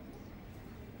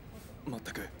まっ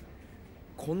たく、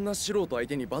こんな素人相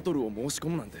手にバトルを申し込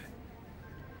むなんて、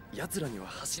奴らには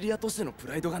走り屋としてのプ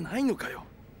ライドがないのかよ。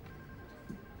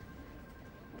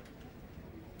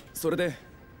それで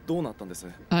どうなったんです？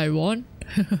 I won.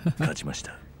 勝ちまし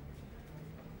た。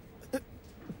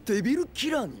デビルキ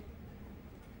ラーに？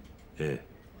ええ。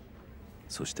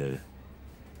そして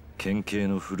県警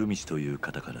の古道という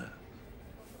方から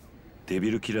デビ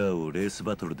ルキラーをレース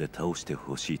バトルで倒して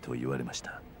ほしいと言われまし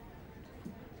た。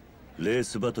レー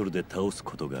スバトルで倒す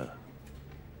ことが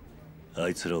あ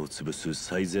いつらを潰す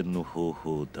最善の方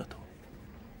法だと。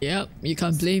Yep, you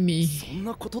can't blame me. そん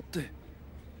なことって。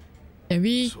Can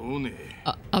we そうね。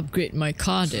upgrade my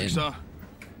car 鈴 then? 木さん、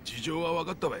事情は分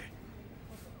かったわい。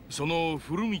その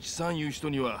古道さんいう人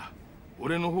には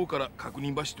俺の方から確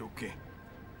認ばしておけ。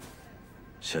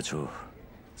社長、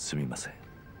すみません。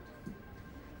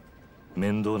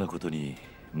面倒なことに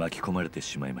巻き込まれて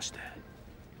しまいまして。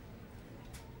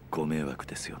ご迷惑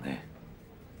ですよね。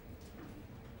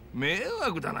迷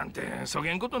惑だなんてそ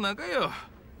げんことなかよ。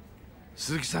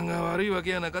鈴木さんが悪いわけ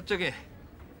やなかっちゃけ。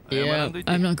Yeah,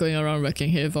 I'm not going around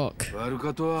wrecking havoc. 悪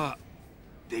かとは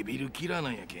デビルキラーな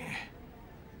んやけん。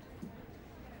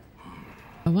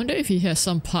I wonder if he has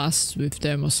some past with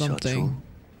them or something.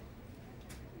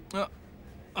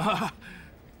 あ、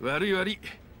悪い悪い。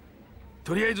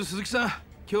とりあえず鈴木さん、今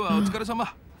日はお疲れ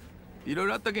様。いろい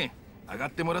ろあったけん、上が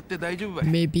ってもらって大丈夫ばい。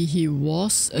 Maybe he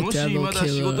was a もし devil まだ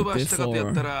仕事 killer 場したかとや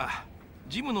った before. ら、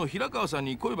ジムの平川さん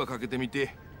に声ばかけてみ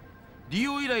て、利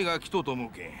用依頼が来とうと思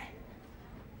うけん。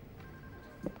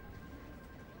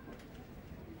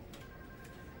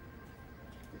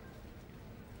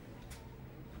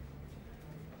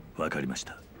わかりまし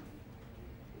た。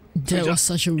That was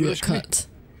such a weird cut.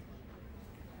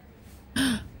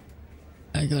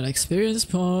 I got experience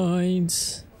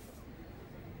points.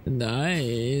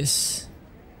 Nice.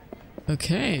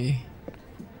 Okay.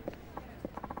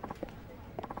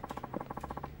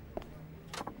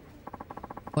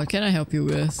 What can I help you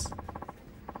with?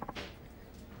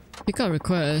 Pick up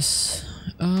requests.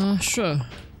 Sure.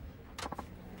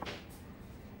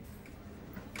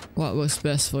 What works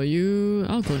best for you?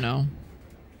 I'll go now.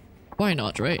 Why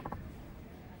not, right?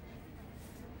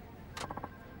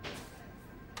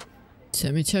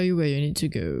 Let me tell you where you need to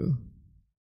go.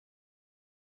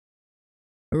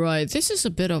 Right, this is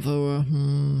a bit of a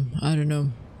I don't know.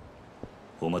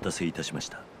 お待たせいたしまし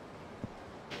た。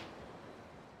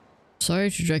 Sorry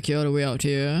to drag you all the way out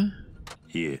here.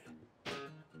 いえ。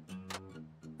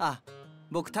あ、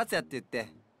僕達也って言っ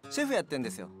てシェフやってん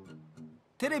ですよ。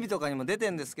テレビとかにも出て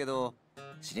んですけど、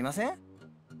知りません？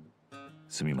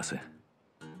すみません。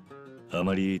あ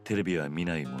まりテレビは見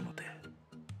ないもので。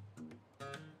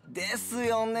です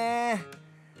よね。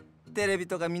テレビ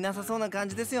とか見なさそうな感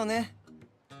じですよね。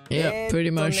Yeah,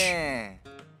 pretty much.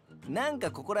 なんか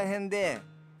ここら辺で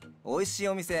美味しい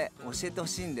お店教えてほ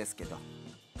しいんですけど、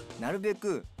なるべ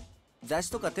く雑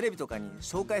誌とかテレビとかに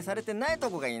紹介されてないと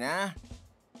こがいいな。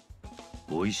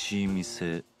美味しい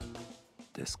店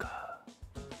ですか。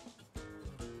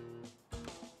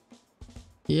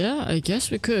Yeah, I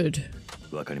guess we could.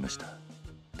 わかりました。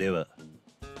では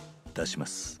出しま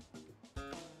す。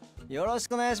よろし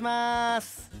くお願いしま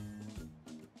す。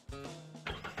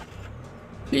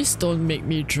 Please don't make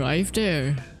me drive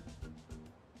there.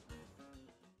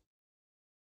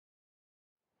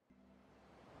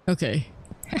 Okay.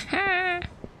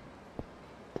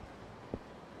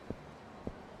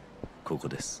 ここ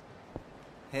です。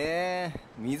へえ、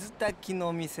水炊きの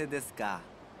お店ですか。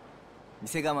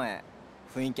店構え、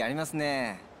雰囲気あります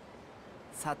ね。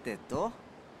さてと、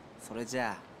それじ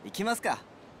ゃあ行きますか。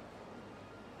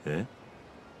え？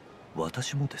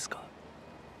私もですか？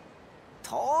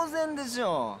 当然でし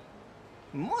ょ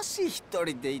う。もし一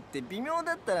人で行って微妙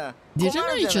だったら困るじ Didn't ゃ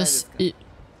な I いです just か。 eat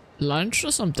lunch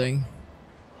or something?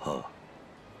 はあ。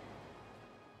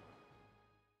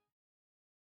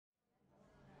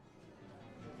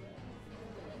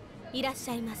いらっし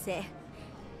ゃいませ。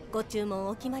ご注文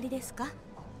お決まりですか？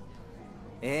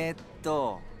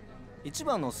一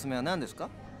番のおすすめは何ですか？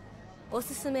お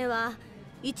すすめは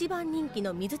一番人気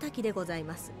の水炊きでござい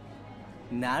ます。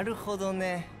なるほど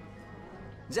ね。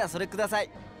じゃあそれください。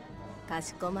か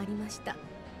しこまりました。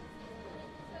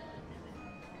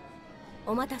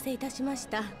お待たせいたしまし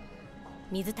た。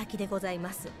水炊きでござい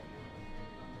ます。へ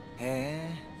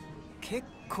え、結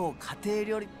構家庭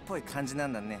料理っぽい感じな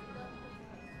んだね。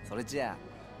それじゃ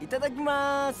あいただき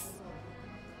ます。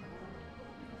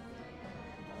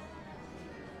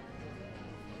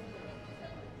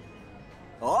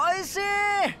おいしい。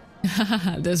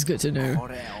 That's good to know. こ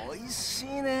れおいしい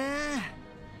ね。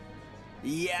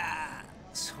いや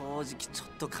ー、正直ちょ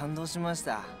っと感動しまし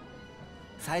た。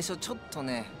最初ちょっと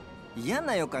ね、嫌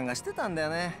な予感がしてたんだよ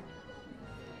ね。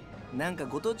なんか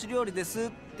ご当地料理ですっ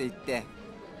て言って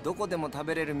どこでも食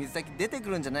べれる水炊き出てく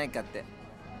るんじゃないかって。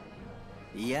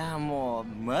いやー、もう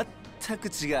全く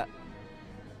違う。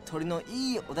鶏の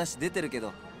いいお出汁出てるけ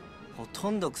どほ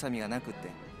とんど臭みがなくって、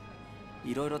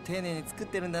いろいろ丁寧に作っ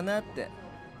てるんだなって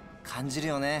感じる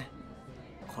よね。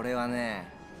これはね、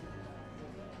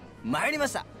参りま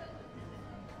した。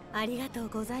ありがとう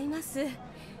ございます。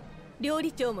料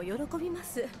理長も喜びま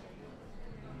す。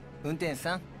運転手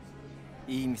さん、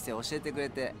いい店教えてくれ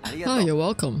てありがとう。Oh,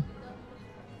 you're welcome.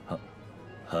 は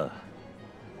あ。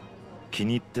気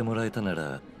に入ってもらえたな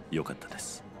らよかったで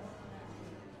す。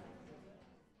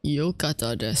よかっ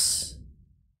たです。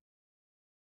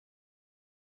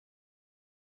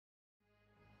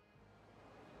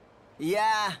いや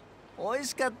ー、美味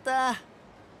しかった。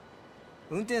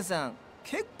運転手さん、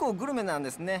結構グルメなん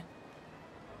ですね。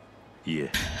い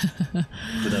え、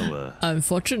普段は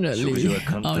Unfortunately,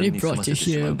 I only brought you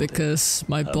here because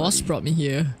my boss brought me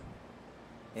here.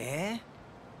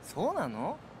 そうな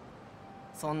の？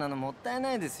そんなのもったい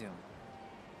ないですよ。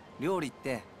料理っ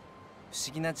て不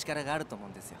思議な力があると思う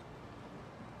んですよ。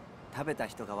食べた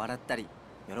人が笑ったり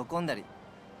喜んだり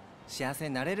幸せ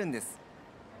になれるんです。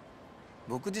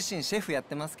僕自身シェフやっ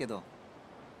てますけど、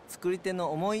作り手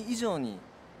の思い以上に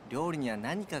料理には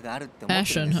何かがあるって思っ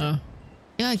てるんですよ。 Passion, huh?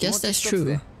 Yeah, I guess that's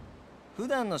true. 普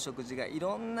段の食事がい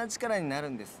ろんな力になる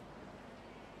んです。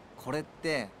これっ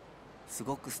てす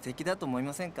ごく素敵だと思い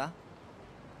ませんか？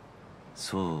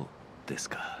そうです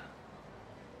か。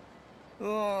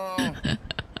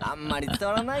あんまり伝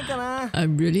わらないかな。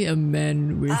I'm really a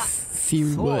man with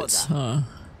few words, huh?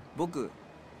 僕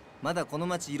まだこの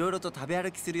街いろいろと食べ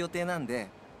歩きする予定なんで、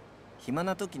暇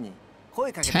な時に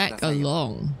声かけてください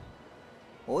よ。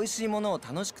美味しいものを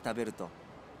楽しく食べると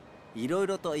いろい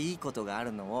ろといいことがあ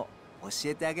るのを教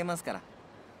えてあげますから。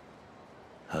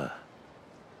はあ。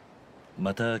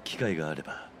また機会があれ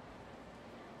ば。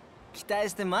期待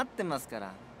して待ってますか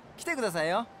ら来てください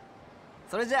よ。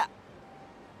それじゃあ。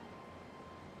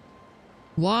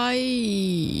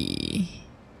Why?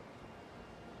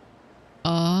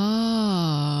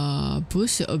 Ah,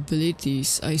 boost your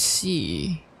abilities. I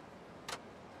see.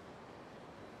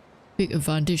 Big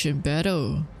advantage in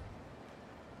battle.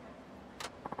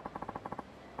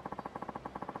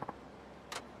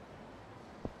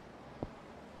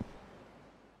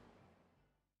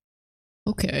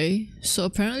 Okay, so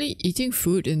apparently eating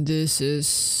food in this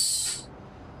is...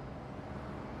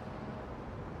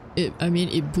 I mean,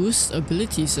 it boosts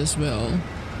abilities as well.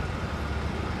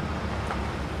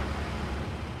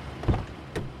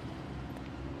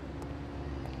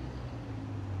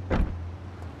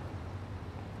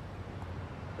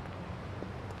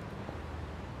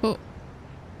 Oh.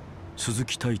 鈴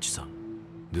木太一さん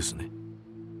ですね。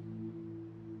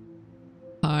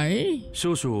はい。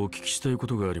少々お聞きしたいこ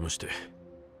とがありまして、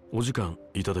お時間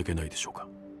いただけないでしょうか。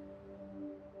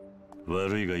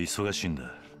悪いが忙しいん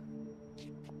だ。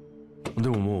で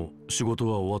ももう仕事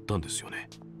は終わったんですよね。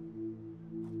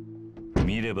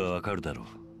見ればわかるだろう。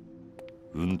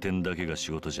運転だけが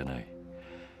仕事じゃない。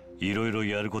いろいろ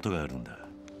やることがあるんだ。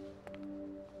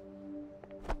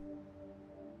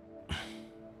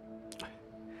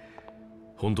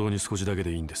本当に少しだけ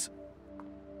でいいんです。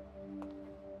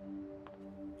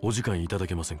お時間いただ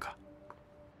けませんか。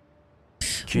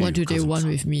 What do they want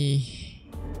with me?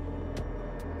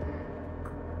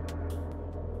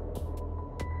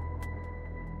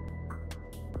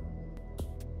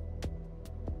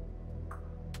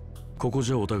 ここ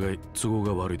じゃお互い都合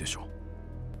が悪いでしょ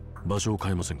う。場所を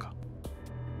変えませんか。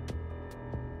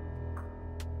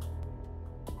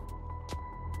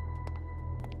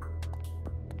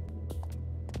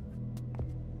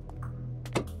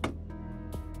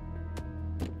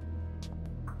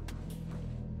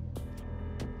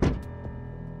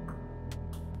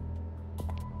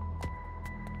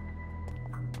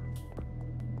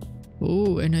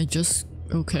Oh, and I just...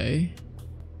 okay.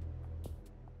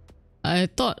 I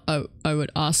thought I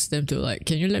would ask them to like,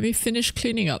 can you let me finish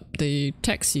cleaning up the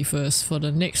taxi first for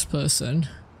the next person?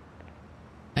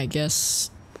 I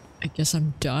guess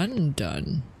I'm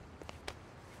done.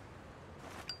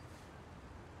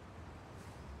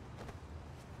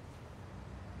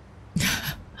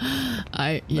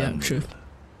 Yeah, true.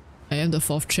 I am the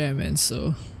fourth chairman,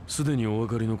 so. すでにお分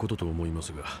かりのことと思いま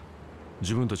すが、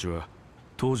自分たちは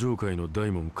登場界の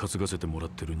大門担がせてもらっ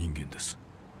てる人間です。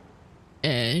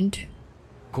And?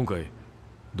 今回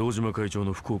堂島会長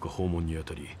の福岡訪問にあ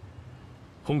たり、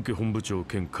本家本部長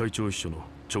兼会長秘書の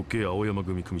直系青山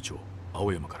組組長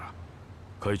青山から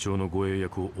会長の護衛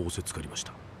役を仰せつかりまし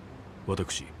た。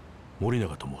私森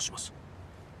永と申します。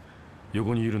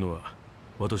横にいるのは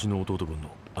私の弟分の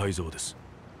相沢です。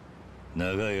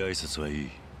長い挨拶はいい。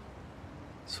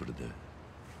それで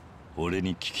俺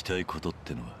に聞きたいことっ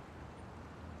てのは。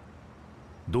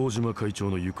堂島会長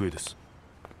の行方です。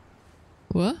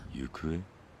What? 行方？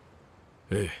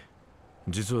ええ、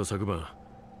実は昨晩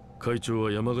会長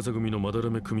は山笠組の斑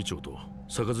目組長と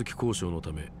杯交渉の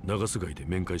ため長洲街で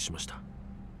面会しました。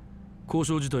交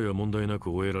渉自体は問題なく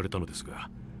終えられたのですが、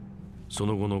そ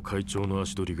の後の会長の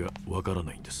足取りがわから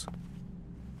ないんです。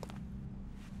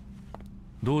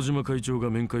堂島会長が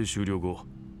面会終了後、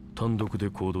単独で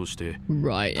行動してタクシーに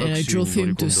乗り込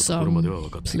んだところまでは分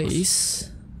かっていま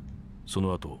す。そ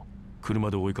の後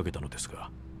車で追いかけたのですが、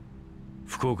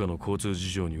福岡の交通事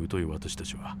情に疎い私た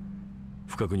ちは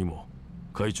不覚にも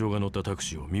会長が乗ったタク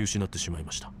シーを見失ってしまい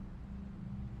ました。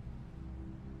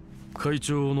会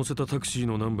長を乗せたタクシー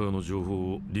のナンバーの情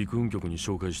報を陸運局に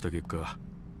照会した結果、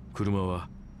車は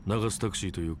長洲タクシ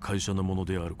ーという会社のもの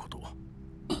であること、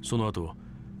その後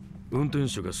運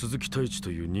転手が鈴木太一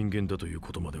という人間だという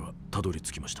ことまではたどり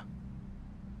着きました。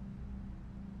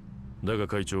だが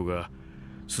会長が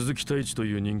鈴木太一と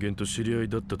いう人間と知り合い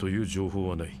だったという情報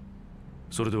はない。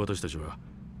それで私たちは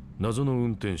謎の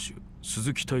運転手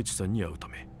鈴木太一さんに会うた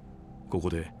め、ここ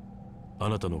であ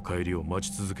なたの帰りを待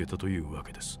ち続けたというわ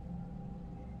けです。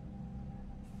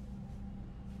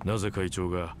なぜ会長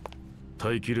が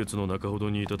待機列の中ほど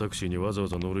にいたタクシーにわざわ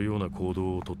ざ乗るような行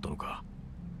動をとったのか、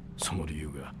その理由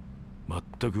が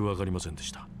全く分かりませんで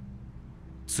した。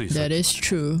ついさっき That is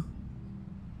true.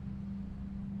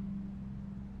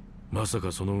 まさ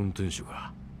かその運転手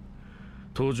が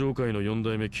登場界の4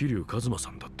代目桐生一馬さ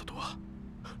んだったとは、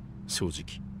正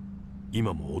直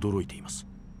今も驚いています。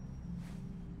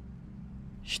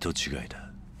人違い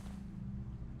だ。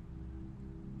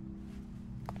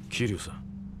桐生さん、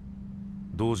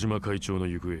堂島会長の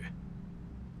行方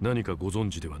何かご存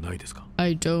知ではないですか？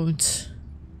 I don't.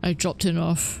 I dropped it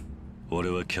off. 俺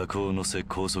は客を乗せ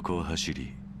高速を走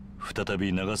り、再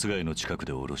び長洲街の近く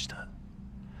で降ろした。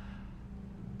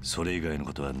それ以外の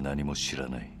ことは何も知ら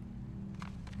ない。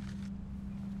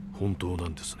本当な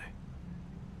んですね。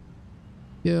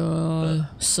You're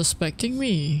suspecting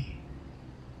me?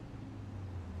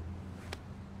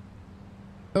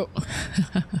 Oh.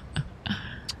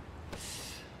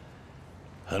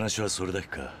 話はそれだけ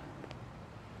か。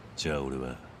じゃあ俺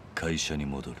は会社に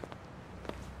戻る。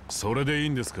それでいい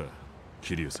んですか、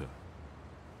桐生さん。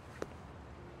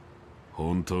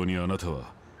本当にあなた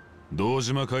は堂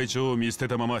島会長を見捨て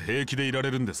たまま平気でいられ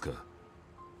るんですか？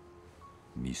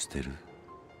見捨てる？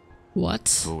 What?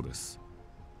 そうです。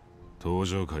東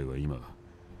上会は今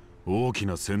大き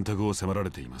な選択を迫られ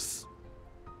ています。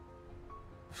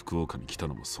福岡に来た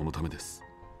のもそのためです。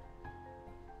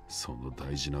その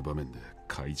大事な場面で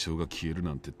会長が消える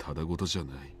なんてただごとじゃ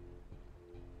ない。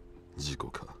事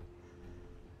故か、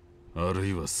ある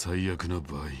いは最悪な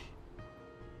場合。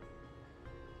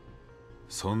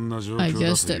そんな状況だと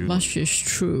いう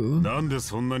のに、なんで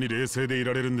そんなに冷静でい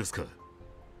られるんですか？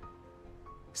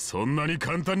そんなに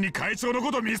簡単に会長の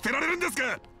こと見捨てられるんです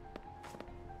か？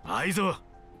愛蔵、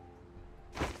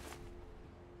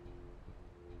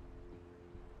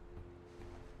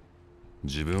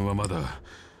自分はまだ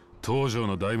東条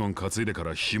の大門担いでか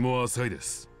ら日も浅いで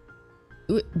す。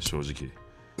正直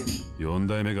4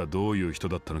代目がどういう人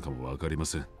だったのかも分かりま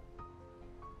せん。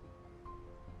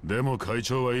でも会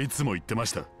長はいつも言ってま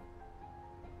した。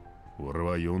俺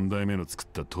は4代目の作っ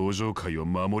た東条会を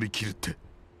守りきるって。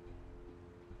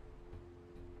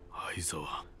愛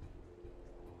沢。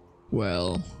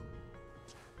Well.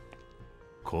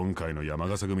 今回の山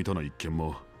笠組との一件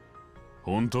も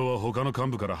本当は他の幹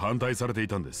部から反対されてい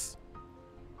たんです。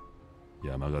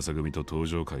山笠組と東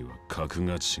条会は格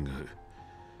が違う。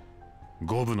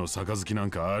五分の杯なん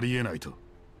かありえないと。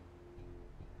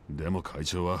でも会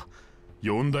長は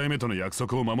4代目との約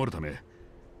束を守るため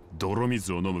泥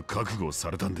水を飲む覚悟を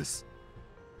されたんです。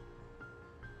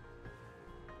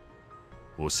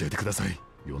教えてください、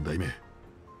4代目。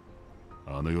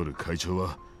あの夜会長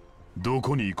はど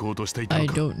こに行こうとしていたの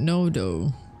か。 I don't know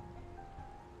though.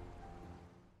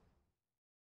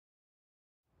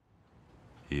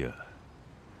 いや、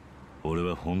俺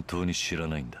は本当に知ら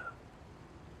ないんだ。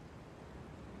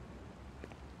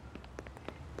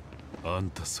あん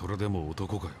たそれでも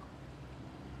男かよ。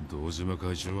堂島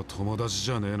会長は友達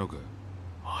じゃねえのか。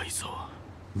愛沢、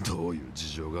どういう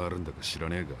事情があるんだか知ら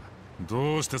ねえが、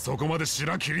どうしてそこまで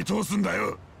白切り通すんだ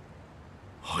よ。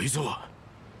愛沢、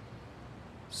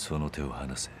その手を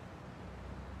離せ。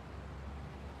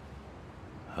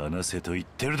離せと言っ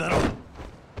てるだろ。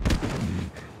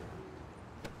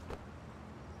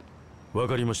わ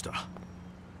かりました。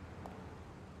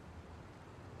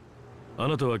あ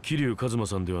なたは桐生一馬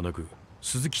さんではなく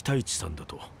鈴木太一さんだ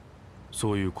と、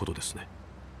そういうことですね。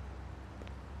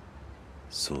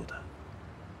そうだ。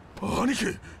兄貴。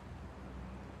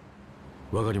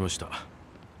わかりました。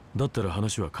だったら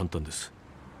話は簡単です。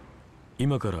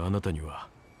今からあなたには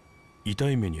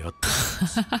痛い目にあっ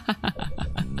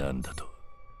たなんだと。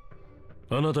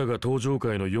あなたが東上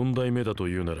会の4代目だと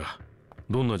いうなら、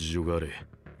どんな事情があれ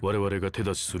我々が手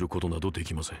出しすることなどで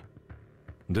きません。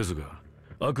ですが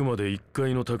あくまで1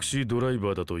階のタクシードライ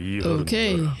バーだと言い張る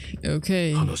の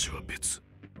なら、話は別。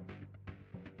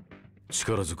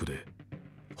力ずくで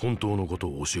本当のこと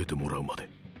を教えてもらうまで。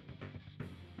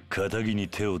肩着に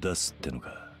手を出すっての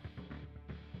か。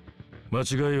間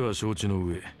違いは承知の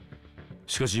上、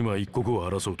しかし今一刻を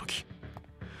争うとき、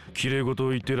綺麗事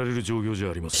を言ってられる状況じゃ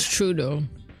ありません。It's true though.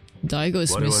 Daigo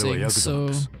is 我々は missing, ヤクザなん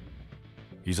で so す。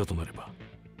いざとなれば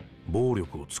暴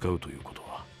力を使うということ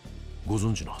はご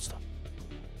存知のはずだ。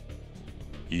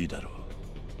いいだろう。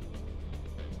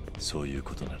そういう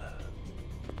ことなら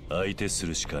相手す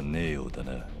るしかねえようだ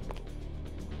な。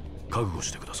覚悟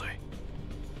してください。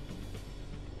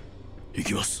行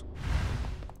きます。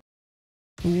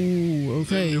Ooh, okay.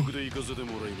 全力で行かせて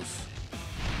もらいます。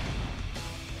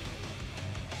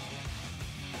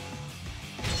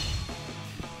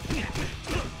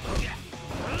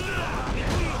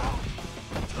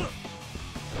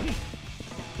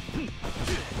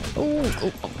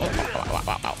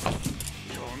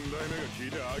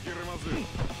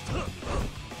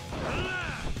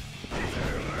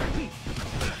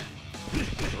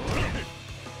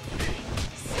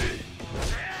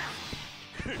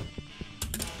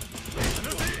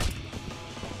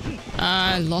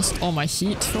I lost all my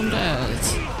heat from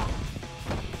that.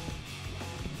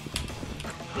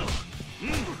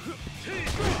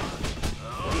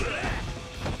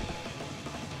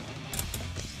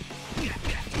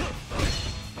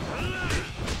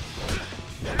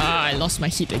 I lost my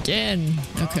heat again.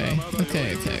 Okay.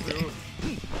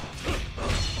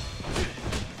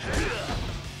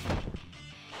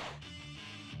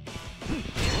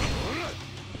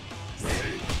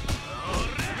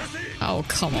 Oh,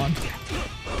 come on.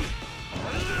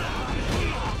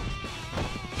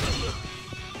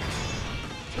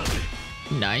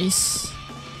 Nice.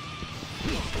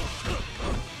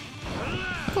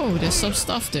 Oh, there's some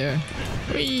stuff there.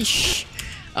 Weesh.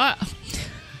 Ah.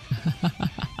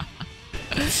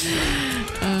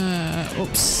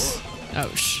 Oops.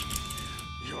 Ouch.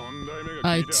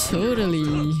 I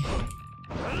totally...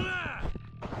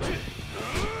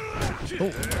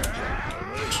 Oh.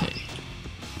 Okay.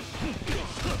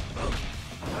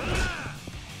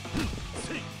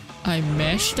 I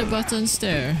mashed the buttons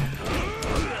there.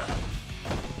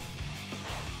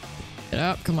 Get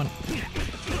up, come on.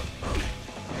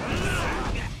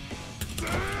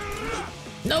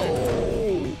 No!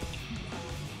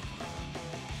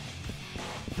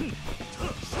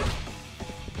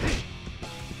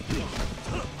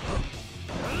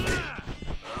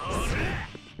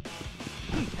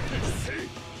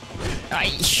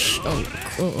 Aish!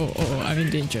 Oh, I'm in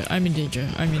danger, I'm in danger,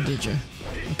 I'm in danger.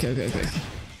 Okay.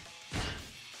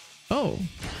 Oh.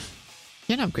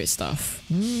 Can upgrade stuff.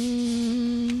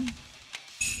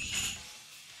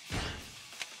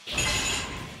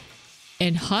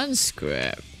 Enhanced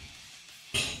grab.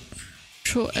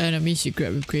 Throw enemies you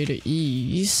grab with greater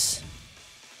ease.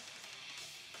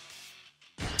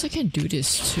 So I can do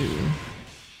this too.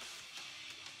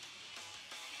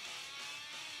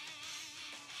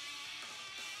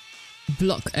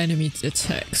 Block enemy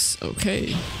attacks.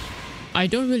 Okay. I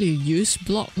don't really use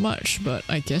block much, but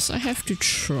I guess I have to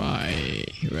try,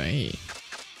 right?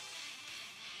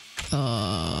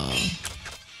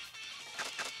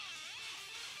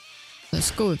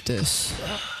 Let's go with this.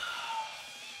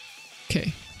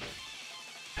 Okay.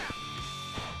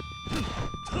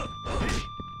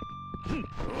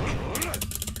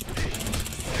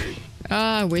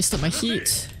 I wasted my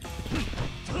heat.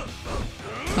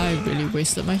 I really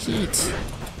wasted my heat.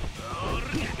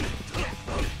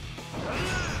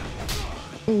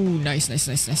 Oh, nice.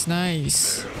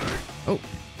 Oh.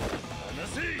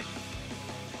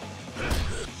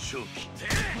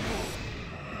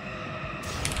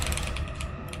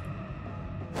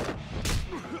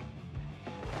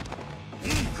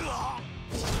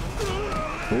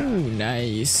 Ooh,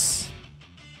 nice.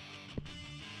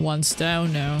 One's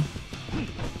down now.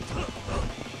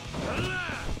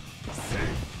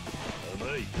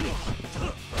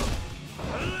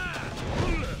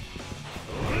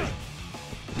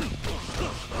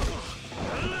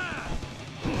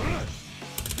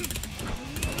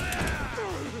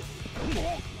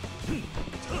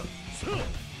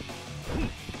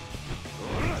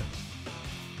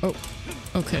 Oh,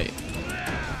 okay.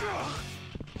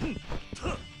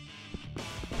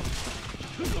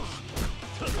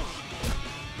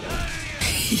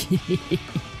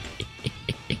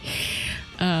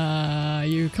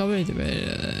 You covered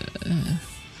it.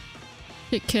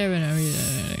 Take care and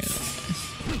everything.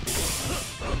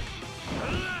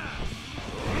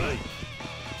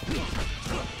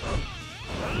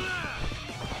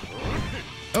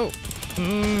 Oh.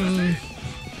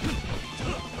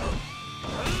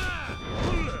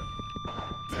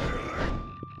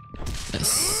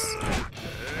 Nice.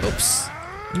 Oops.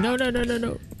 No.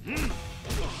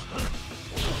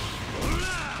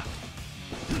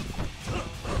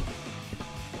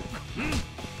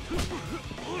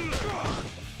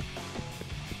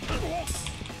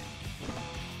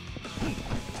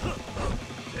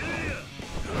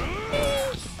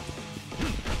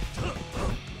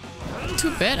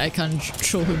 Too bad I can't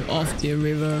throw him off the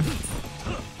river.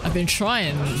 I've been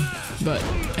trying, but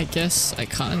I guess I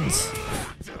can't.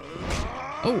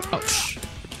 Oh, ouch.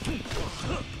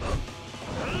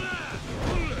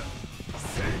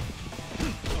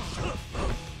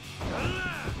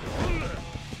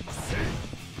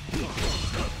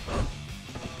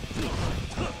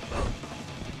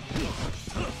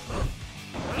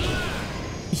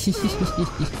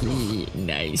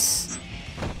 Nice.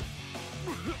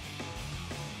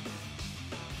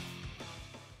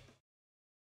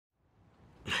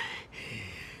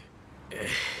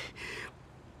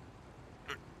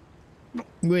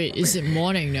 Wait, is it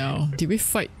morning now? Did we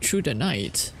fight through the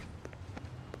night?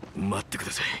 待ってく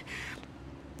ださい。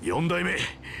4代目。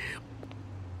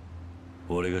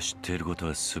俺が知っていること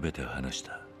は全て話し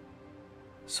た。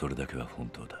それだけは本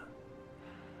当だ。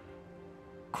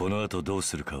この後どう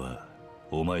するかは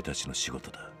お前たちの仕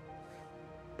事だ。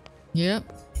Yep.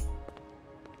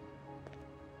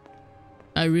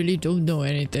 I really don't know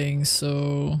anything,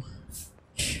 so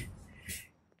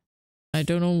I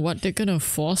don't know what they're gonna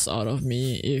force out of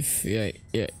me if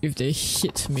they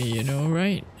hit me, you know,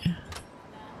 right?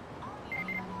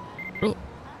 Oh.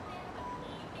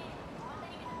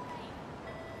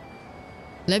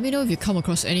 Let me know if you come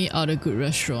across any other good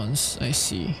restaurants. I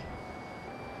see.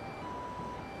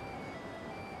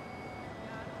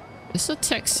 It's a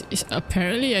taxi.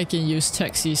 Apparently I can use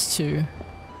taxis too.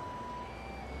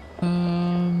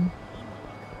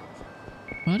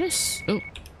 What is... Oh,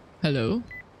 hello.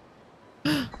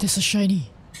 There's a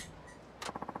shiny.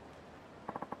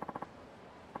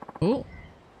 Oh,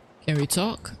 can we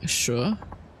talk? Sure.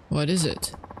 What is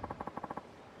it?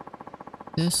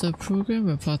 There's a program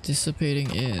we're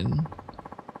participating in.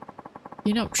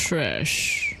 Clean up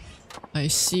trash. I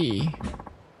see.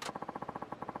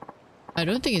 I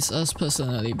don't think it's us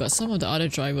personally, but some of the other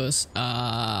drivers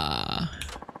are...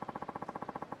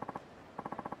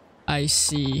 I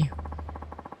see.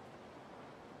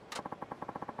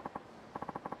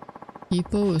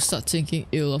 People will start thinking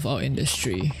ill of our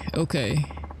industry. Okay.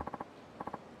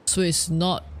 So it's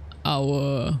not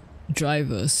our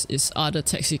drivers, it's other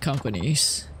taxi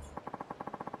companies.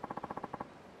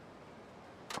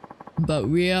 But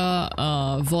we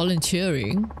are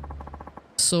volunteering,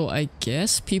 so I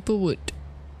guess people would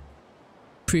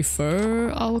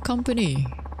prefer our company.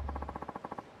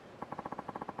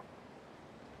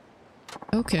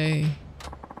 Okay.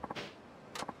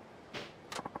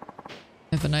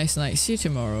 Have a nice night. See you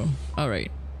tomorrow.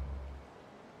 Alright.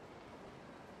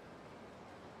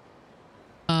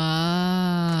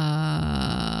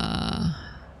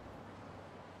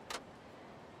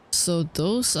 So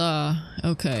those are...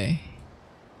 okay.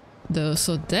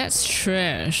 So that's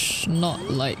trash,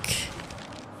 not like...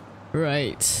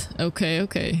 Right. Okay,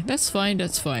 okay. That's fine,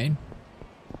 that's fine.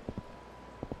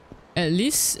 At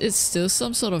least it's still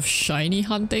some sort of shiny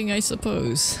hunting, I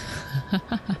suppose.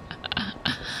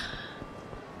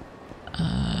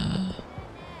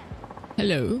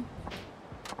 Hello?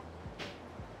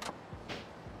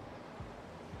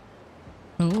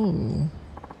 Oh.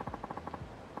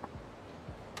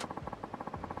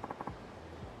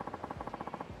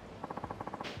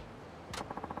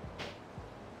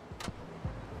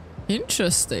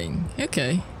 Interesting.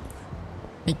 Okay.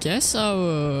 I guess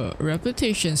our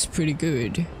reputation's pretty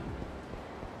good.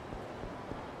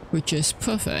 Which is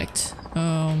perfect.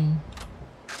 I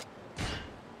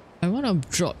wanna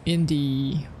drop in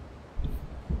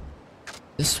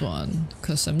this one,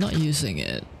 because I'm not using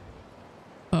it.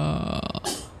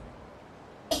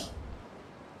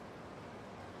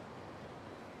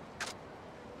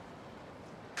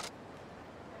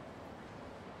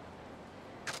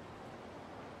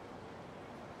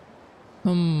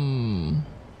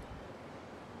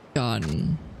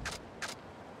 Gun.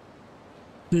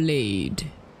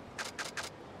 Blade.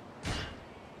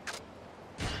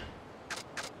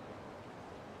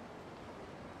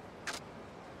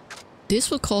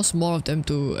 This will cause more of them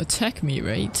to attack me,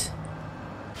 right?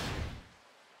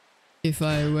 If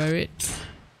I wear it.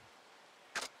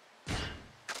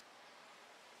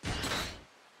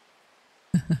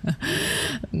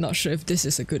 Not sure if this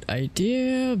is a good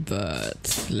idea,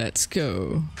 but let's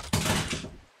go.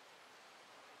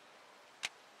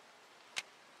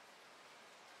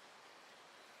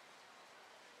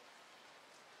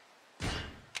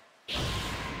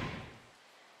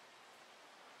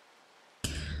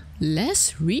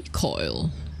 Less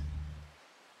recoil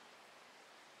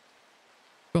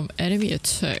from enemy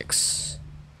attacks.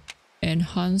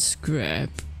 Enhanced grab.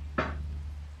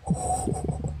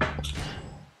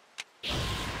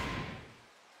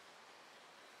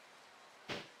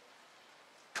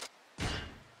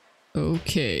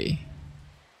 Okay.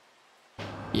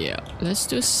 Yeah, let's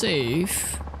do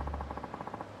save.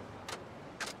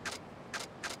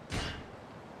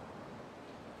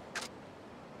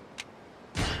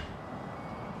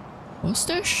 Was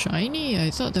there shiny? I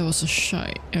thought there was a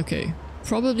shiny. Okay,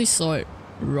 probably saw it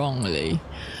wrongly.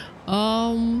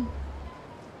 I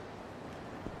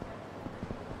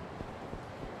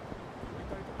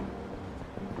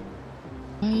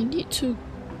need to...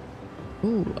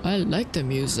 Oh, I like the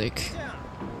music.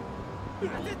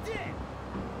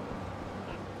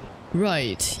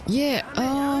 Right, yeah,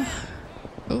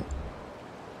 Oh.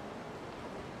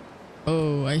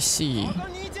 Oh, I see.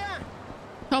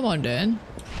 Come on then.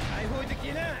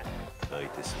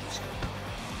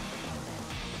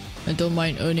 I don't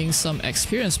mind earning some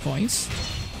experience points.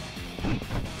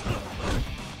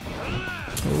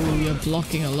 Oh, you're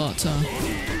blocking a lot, huh?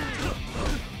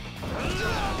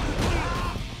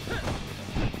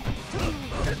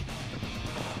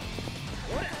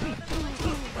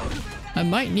 I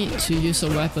might need to use a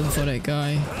weapon for that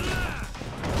guy.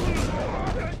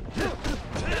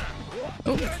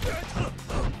 Oh.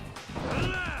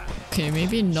 Okay,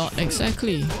 maybe not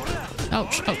exactly.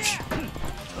 Ouch, ouch.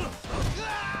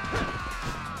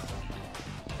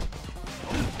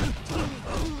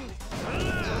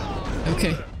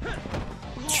 Okay.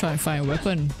 Try and find a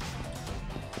weapon.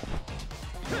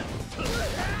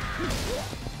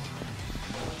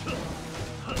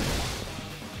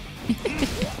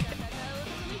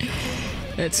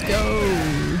 Let's go.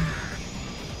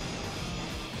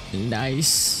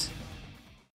 Nice.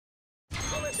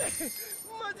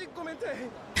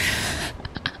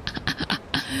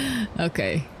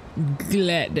 Okay.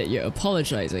 Glad that you're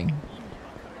apologizing.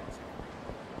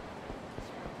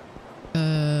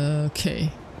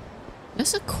 Okay.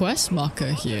 There's a quest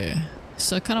marker here.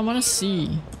 So I kind of want to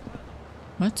see.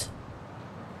 What?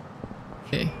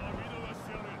 Okay.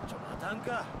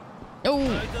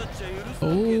 Oh!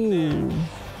 Oh!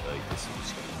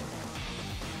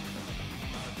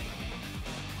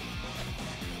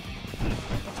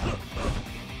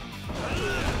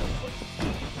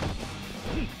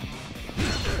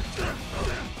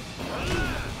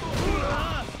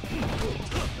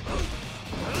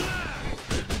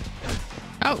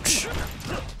 Ouch!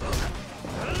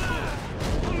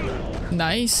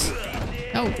 Nice.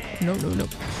 Oh, no, no, no.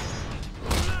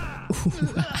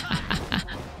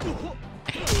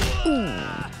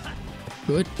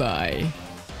 Goodbye.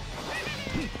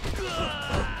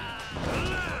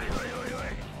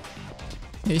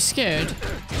 Are you scared?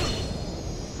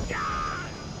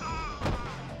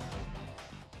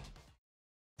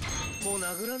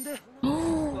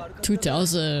 Oh,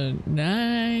 2000.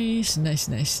 Nice, nice,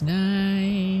 nice,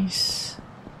 nice.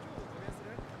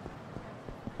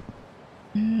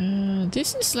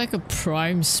 This is like a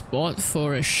prime spot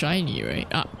for a shiny, right?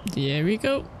 Ah, there we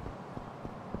go.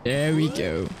 There we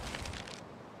go.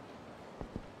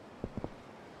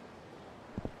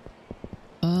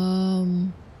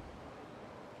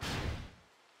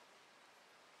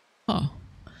 Huh.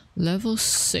 Level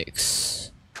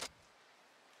 6.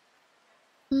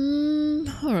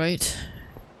 Alright.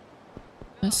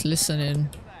 Let's listen in.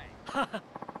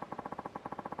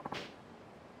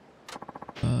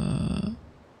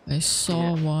 I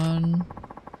saw one.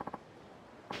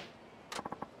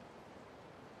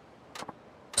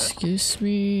 Excuse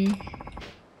me.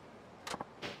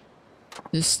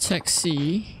 This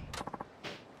taxi.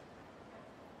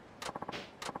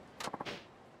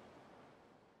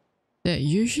 That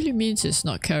usually means it's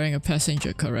not carrying a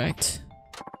passenger, correct?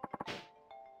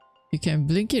 You can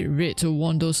blink it red to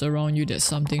warn those around you that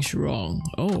something's wrong.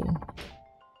 Oh.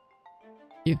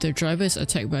 If the driver is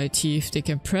attacked by a thief, they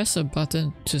can press a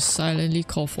button to silently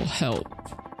call for help.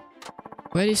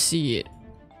 Where do you see it?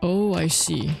 Oh, I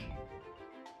see.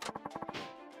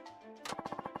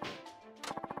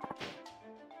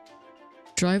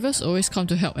 Drivers always come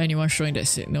to help anyone showing that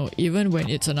signal, even when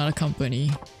it's another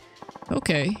company.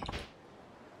 Okay.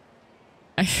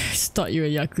 I thought you were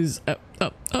Yakuza.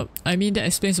 I mean, that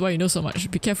explains why you know so much.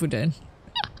 Be careful then.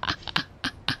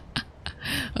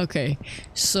 Okay,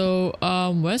 so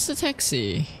where's the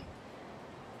taxi?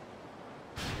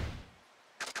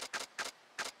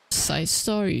 Side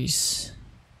stories.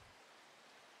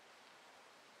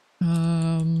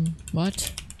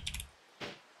 What?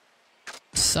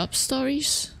 Sub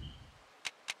stories?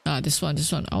 Ah, this one.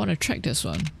 I want to track this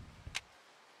one.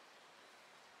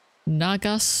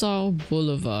 Nagasao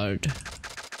Boulevard.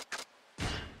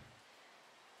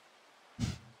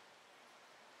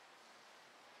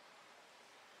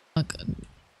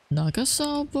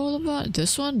 Nagasao Boulevard?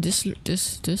 This one? This?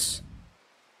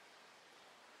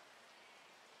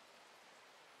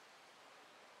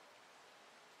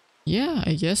 Yeah,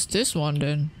 I guess this one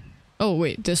then. Oh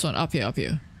wait, this one up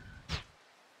here.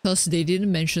 Plus they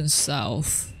didn't mention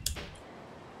south.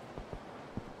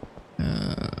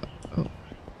 Oh.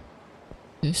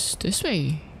 This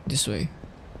way.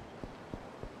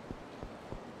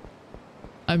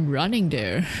 I'm running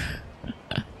there.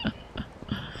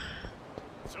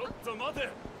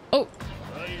 Oh!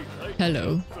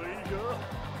 Hello.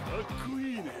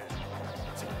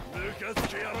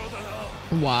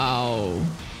 Wow.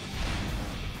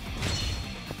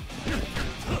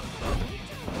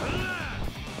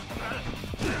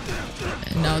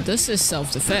 Now this is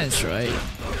self-defense, right?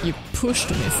 You pushed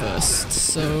me first,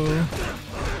 so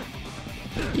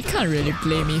you can't really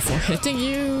blame me for hitting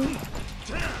you.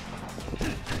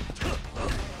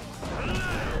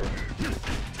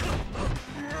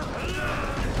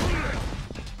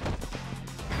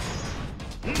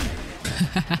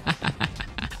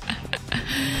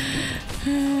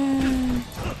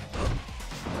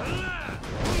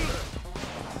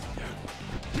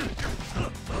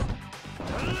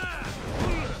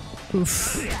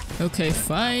 Oof. Okay,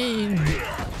 fine.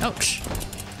 Ouch.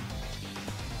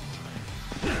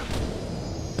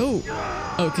 Oh,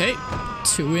 okay.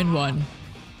 2 in 1.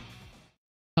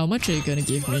 How much are you gonna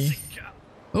give me?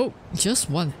 Oh, just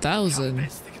 1,000.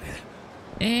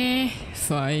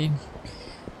 Fine.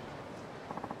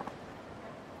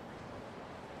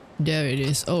 There it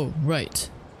is. Oh, right.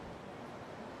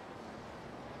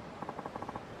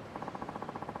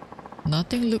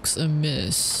 Nothing looks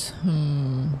amiss.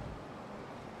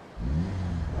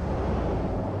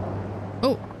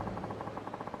 Oh!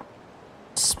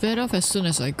 Sped off as soon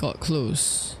as I got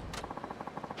close.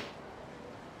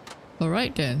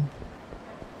 Alright then.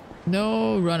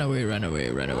 No, run away, run away,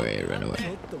 run away, run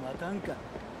away.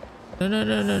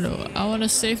 No. I wanna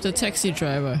save the taxi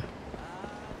driver.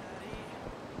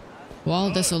 Wow,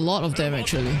 there's a lot of them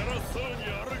actually.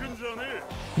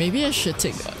 Maybe I should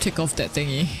take off that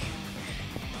thingy.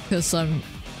 Because I'm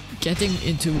getting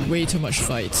into way too much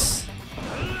fights.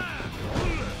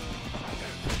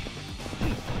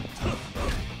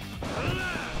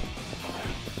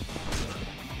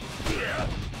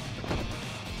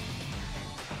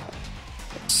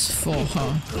 It's for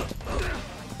her.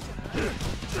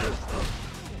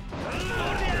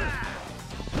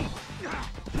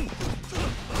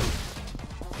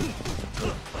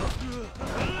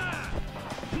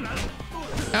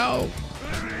 Ow!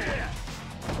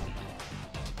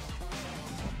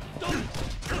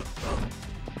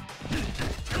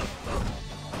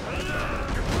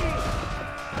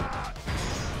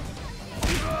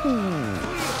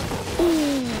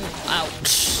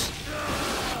 Ouch.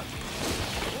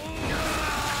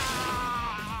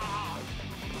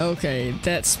 Okay,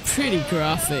 that's pretty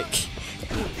graphic.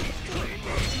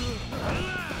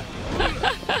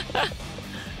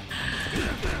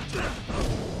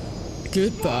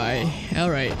 Goodbye.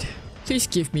 Alright. Please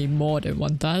give me more than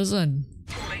 1,000.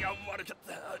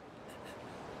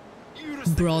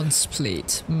 Bronze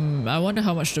plate. I wonder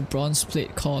how much the bronze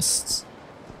plate costs.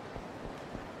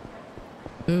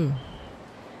 Oh.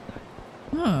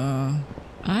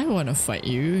 I wanna fight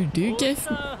you. Do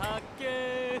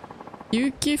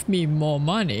you give me more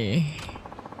money?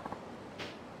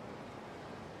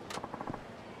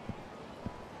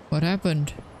 What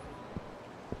happened?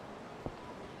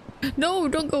 No,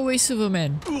 don't go away,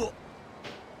 Superman.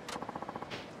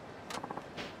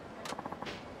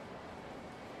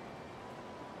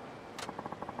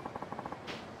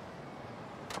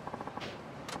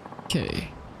 Okay.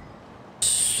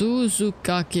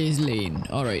 Suzukake's lane.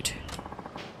 Alright.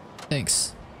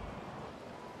 Thanks.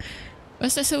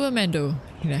 Where's the Superman though?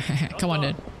 Come on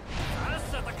then.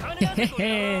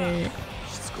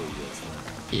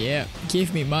 Yeah,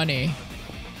 give me money.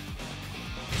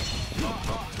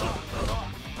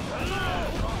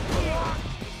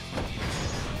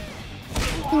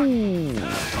 Ooh.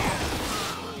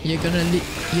 You're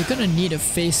gonna need a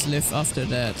facelift after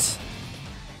that.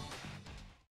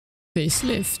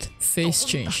 Facelift, face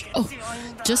change. Oh,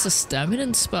 just a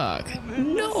stamina spark.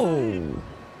 No.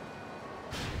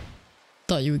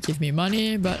 Thought you would give me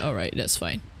money, but alright, that's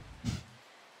fine.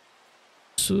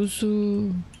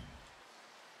 Suzu.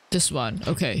 This one,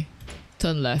 okay.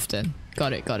 Turn left then.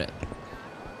 Got it, got it.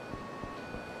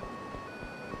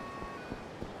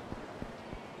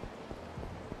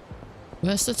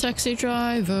 Where's the taxi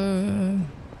driver?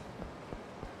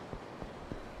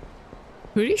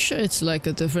 Pretty sure it's like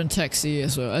a different taxi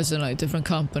as well, as in like different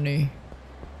company.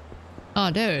 Ah,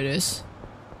 there it is.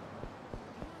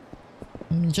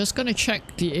 I'm just gonna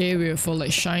check the area for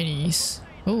like shinies.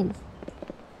 Oh.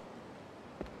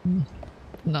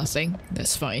 Nothing,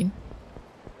 that's fine.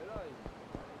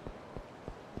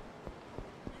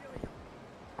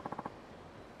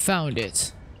 Found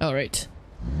it. Alright.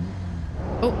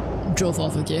 Oh, drove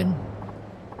off again.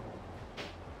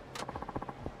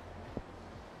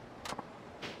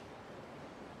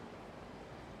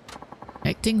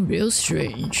 Acting real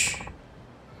strange.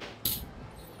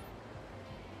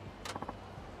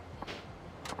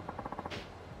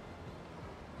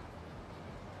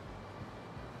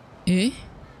 Eh?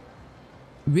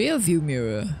 Rear view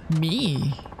mirror?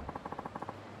 Me?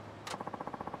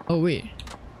 Oh wait.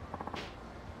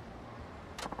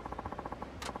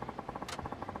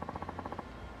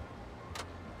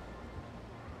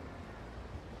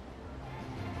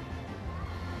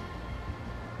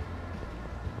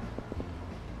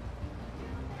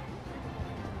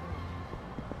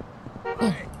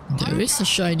 Oh, there is a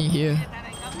shiny here.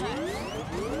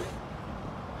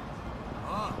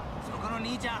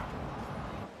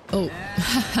 Oh,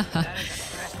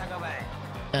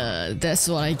 that's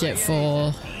what I get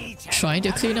for trying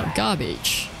to clean up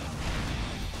garbage.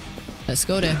 Let's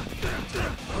go then.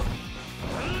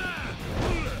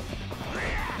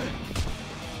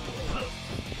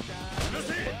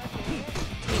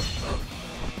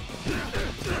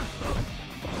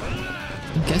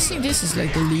 Guessing this is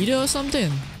like the leader or something.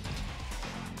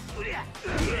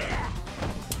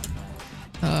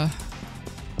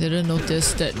 Didn't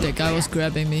notice that the guy was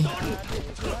grabbing me.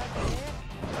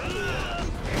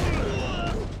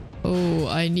 Oh,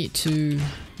 I need to,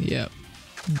 yep,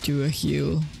 do a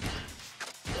heal.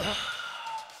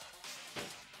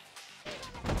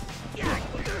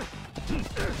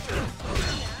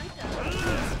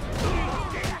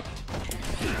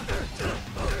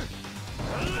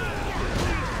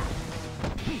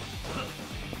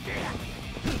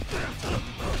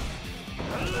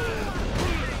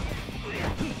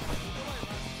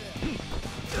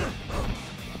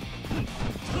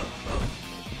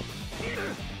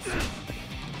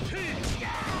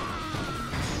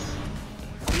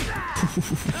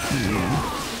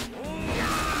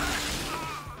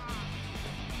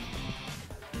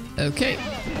 Okay.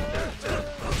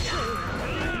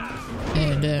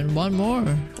 And then one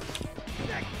more.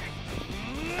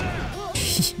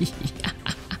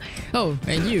 Oh,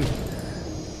 and you.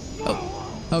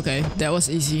 Oh, okay, that was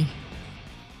easy.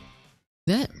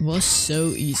 That was so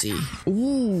easy.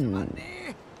 Ooh,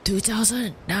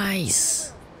 2000,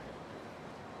 nice.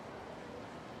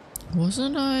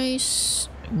 Wasn't nice.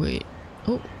 Wait,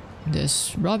 oh,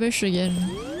 there's rubbish again.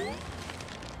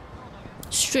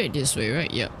 Straight this way,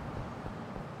 right? Yep.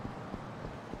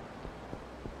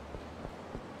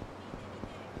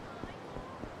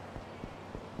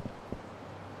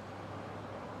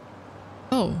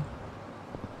 Oh.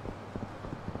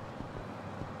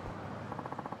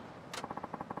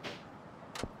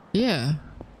 Yeah.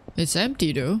 It's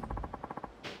empty though.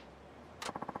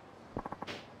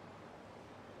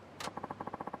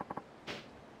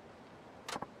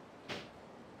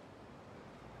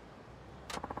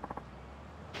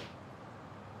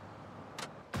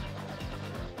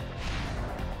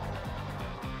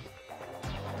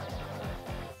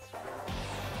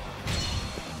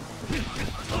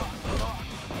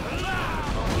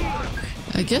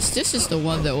 I guess this is the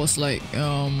one that was like,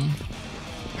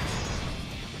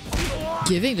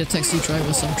 giving the taxi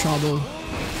driver some trouble.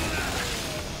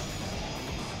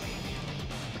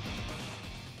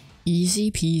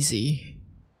 Easy peasy.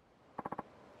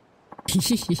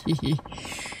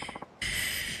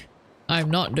 I'm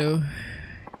not though.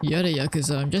 You're the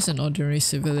Yakuza, I'm just an ordinary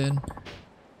civilian.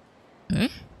 Eh?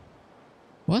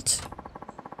 What?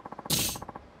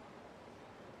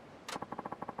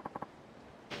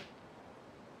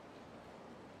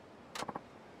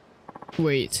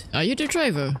 Wait, are you the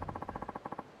driver?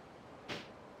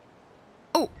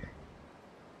 Oh!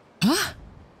 Huh?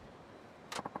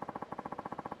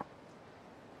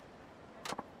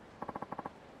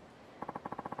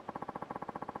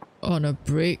 On a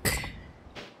break.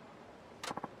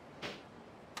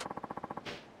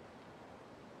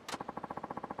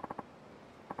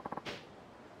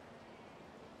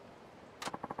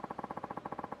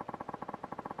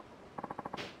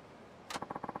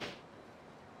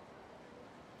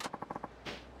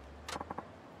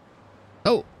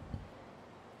 Oh.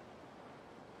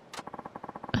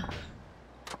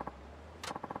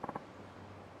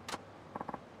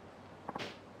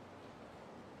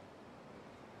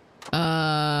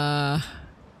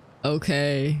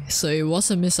 Okay, so it was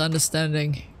a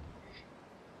misunderstanding.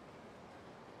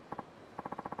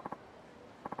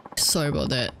 Sorry about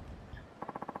that.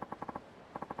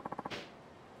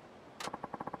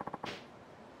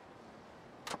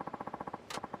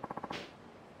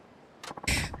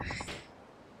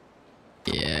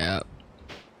 Yeah.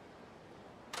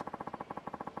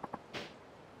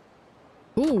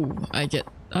 Ooh, I get...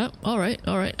 alright,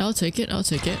 I'll take it, I'll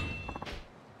take it.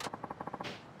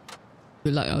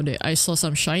 Good luck out there. I saw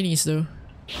some shinies though.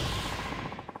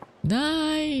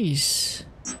 Nice!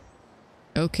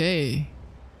 Okay.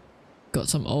 Got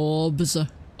some orbs.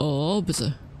 Orbs.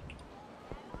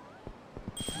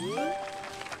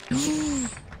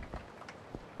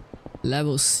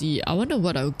 Level C. I wonder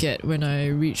what I'll get when I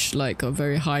reach like a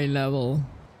very high level.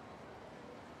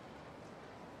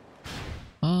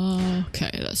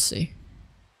 Okay, let's see.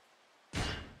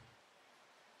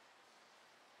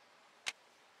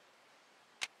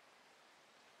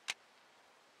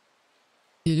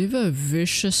 Deliver a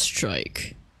vicious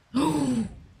strike.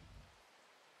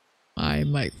 I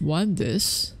might want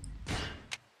this.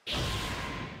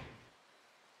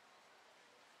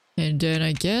 And then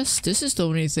I guess this is the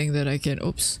only thing that I can,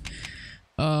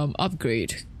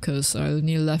 upgrade, because I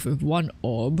only left with one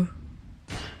orb.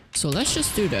 So let's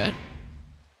just do that.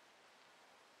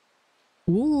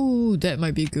 Ooh, that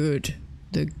might be good.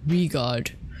 The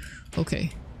regard.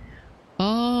 Okay.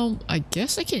 I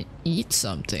guess I can eat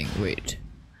something. Wait.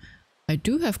 I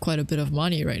do have quite a bit of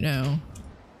money right now.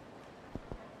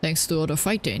 Thanks to all the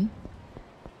fighting.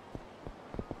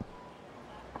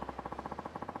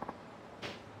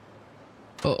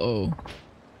 Uh-oh.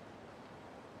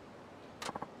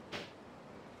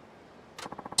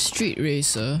 Street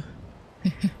racer.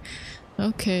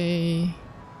 Okay.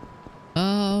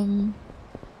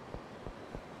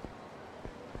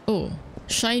 Oh,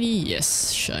 shiny,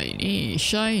 yes, shiny,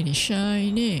 shiny,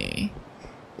 shiny.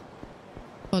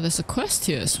 Oh, there's a quest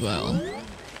here as well.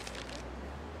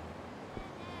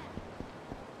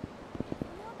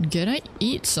 Can I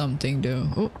eat something though?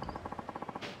 Oh.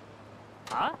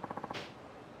 Huh?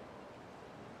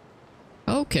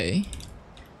 Okay.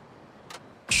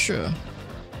 Sure.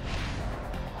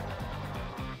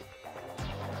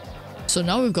 So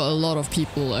now we've got a lot of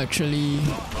people actually.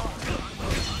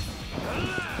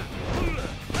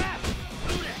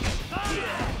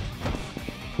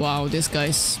 Wow, this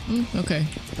guy's okay.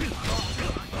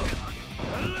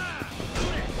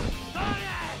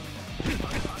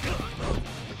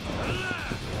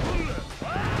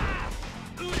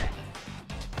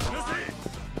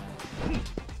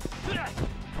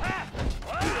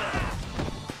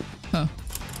 Huh.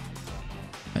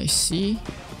 I see.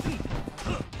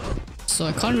 So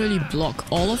I can't really block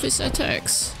all of his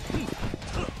attacks.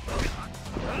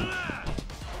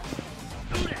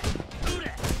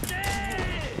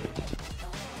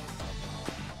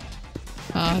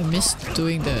 I missed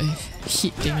doing the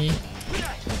heat thingy.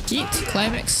 Heat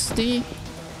climax thingy.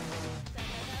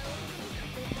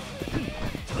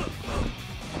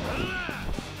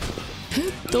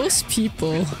 Those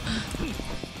people.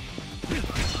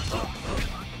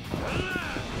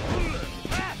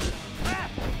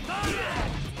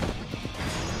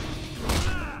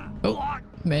 Oh,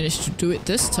 managed to do it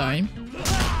this time.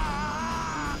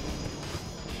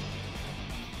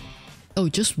 Oh,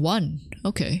 just one.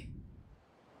 Okay.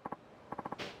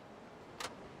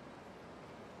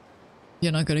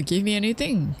 You're not gonna give me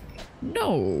anything?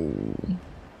 No.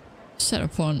 Set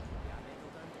upon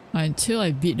until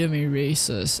I beat them in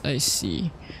races. I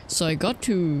see. So I got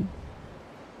to.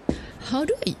 How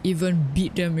do I even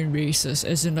beat them in races?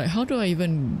 As in, like, how do I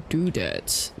even do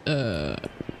that?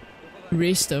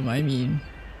 Race them, I mean.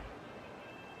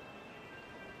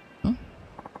 Huh?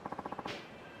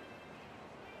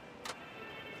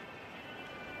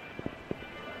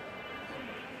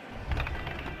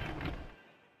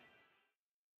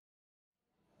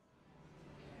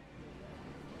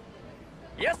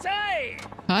 Yes, hey!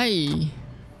 Hi.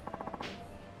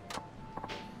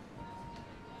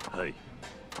 Hi.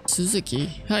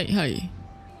 Suzuki. Hi, hi.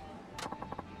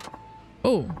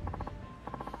 Oh.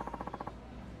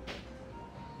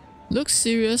 Looks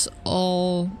serious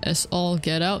all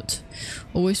get out.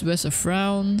 Always wears a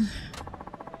frown.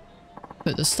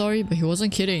 Heard the story, but he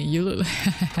wasn't kidding. You look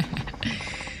like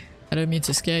I don't mean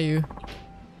to scare you.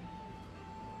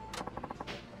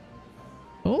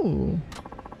 Oh.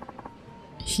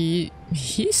 He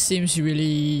seems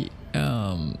really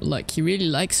like he really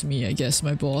likes me, I guess,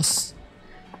 my boss.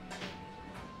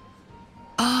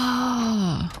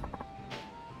 Ah.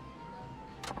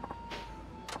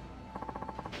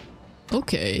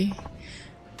 Okay.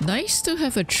 Nice to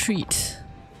have a treat.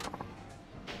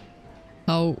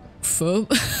 How firm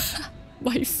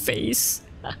my face.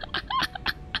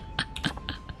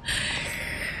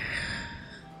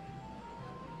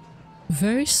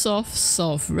 Very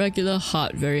soft, regular,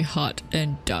 hard, very hard,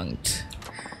 and dunked.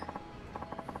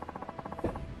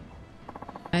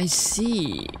 I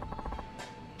see.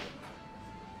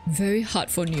 Very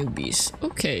hard for newbies.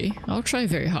 Okay, I'll try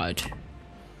very hard.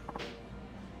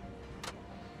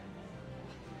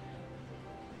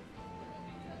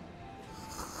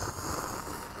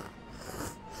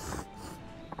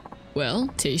 Well,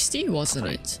 tasty, wasn't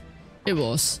it? It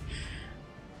was.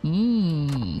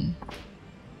 Mmm.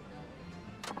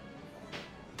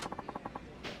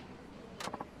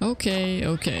 Okay,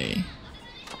 okay.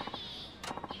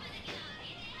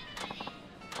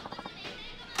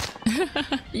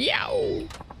 Yow!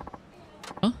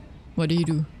 Huh? What do you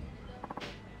do?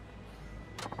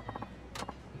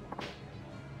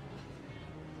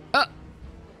 Ah!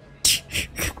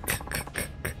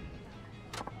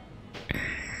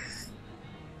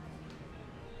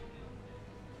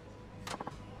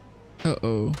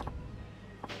 Uh-oh.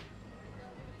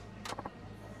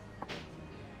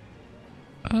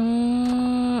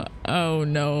 Oh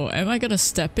no. Am I gonna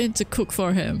step in to cook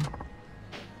for him?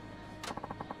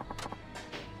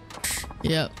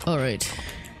 Yep, alright.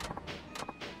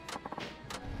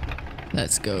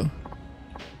 Let's go.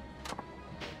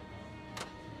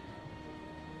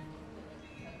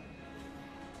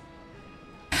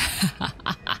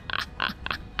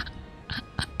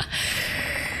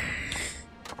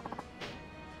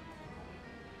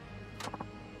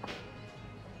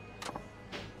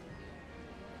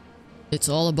 It's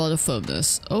all about the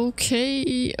firmness.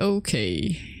 Okay,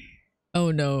 okay. Oh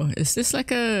no, is this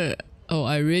like a... Oh,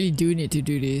 I really do need to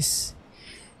do this.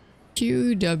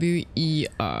 QWER.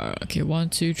 Okay, 1,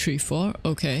 2, 3, 4.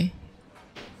 Okay.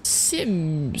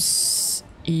 Seems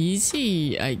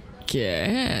easy, I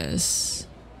guess.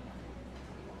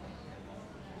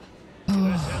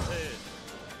 Oh.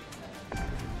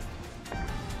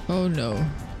 Oh no.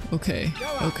 Okay,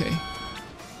 okay.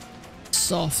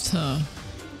 Soft, huh?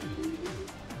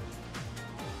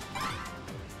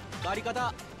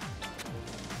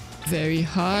 Very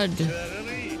hard.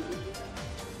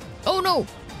 Oh no!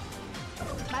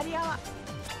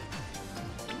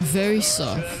 Very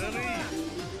soft.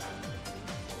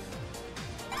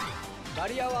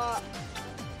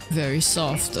 Very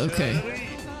soft, okay.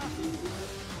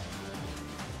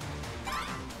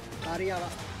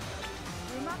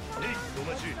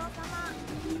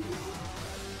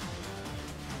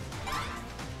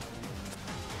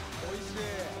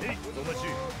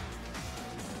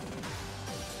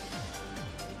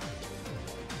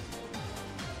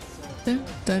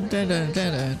 Dun, dun, dun,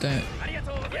 dun, dun, dun.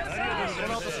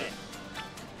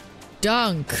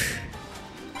 Dunk.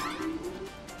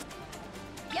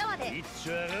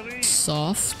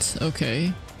 Soft,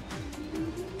 okay.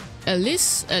 At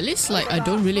least like I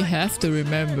don't really have to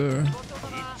remember.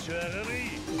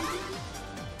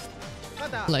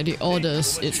 Like the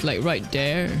orders, it's like right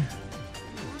there.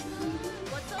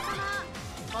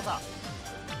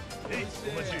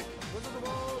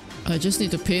 I just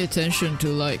need to pay attention to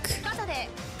like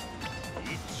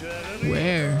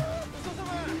where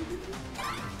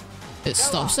it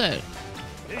stops at.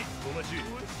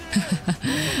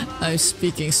 I'm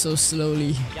speaking so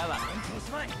slowly.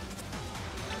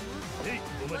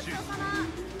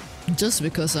 Just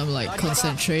because I'm like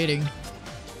concentrating.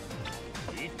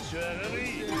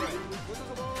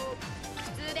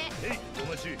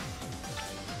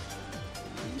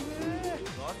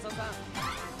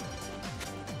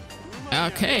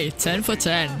 Okay, 10 for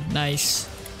 10. Nice.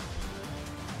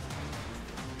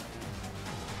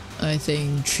 I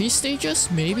think 3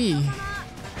 stages, maybe.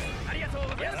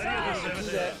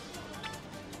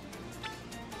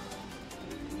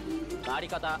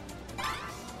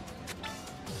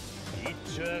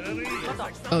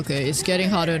 Okay, it's getting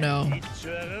harder now.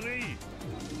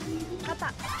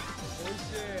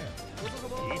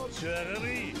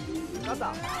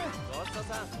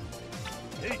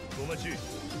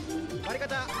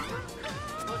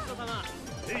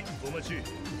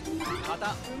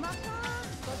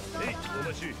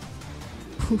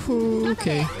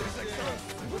 Okay.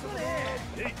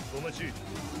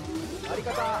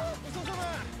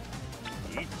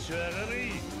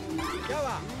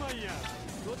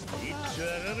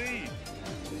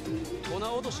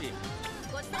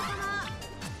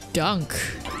 Dunk.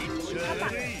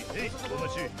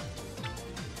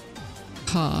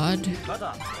 Hard.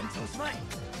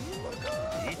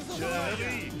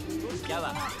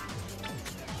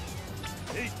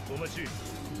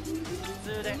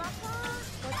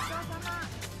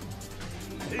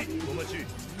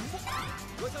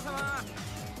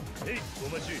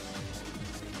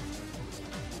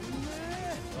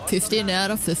 $15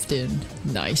 out of 15.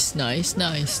 Nice, nice,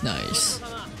 nice, nice.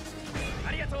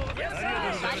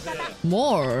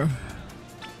 More.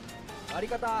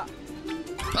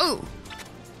 Oh.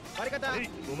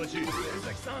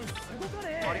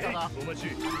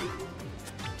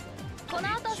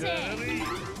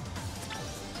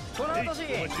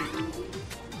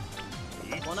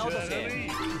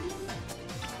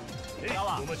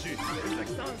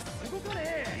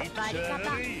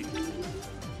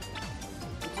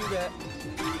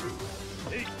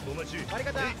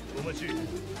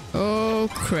 Oh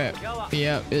crap.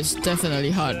 Yeah, it's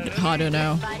definitely harder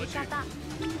now.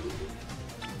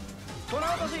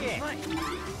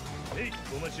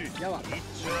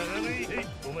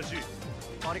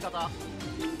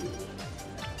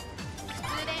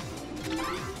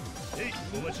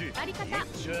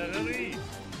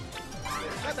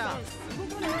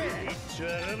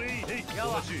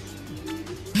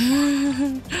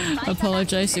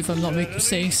 Apologize if I'm not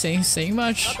saying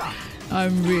much.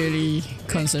 I'm really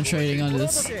concentrating on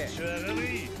this.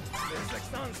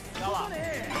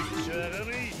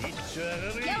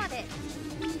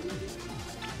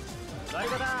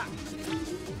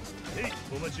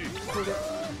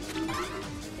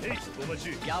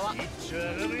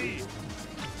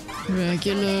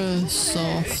 Regular,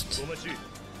 soft.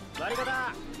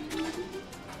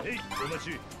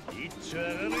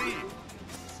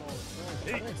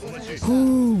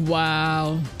 Ooh,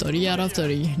 wow. 30 out of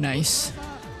 30. Nice.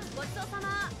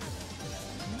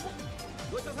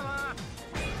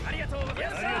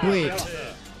 Wait.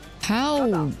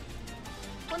 How?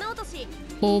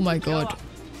 Oh my god.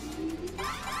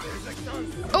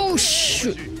 Oh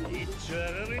shoot.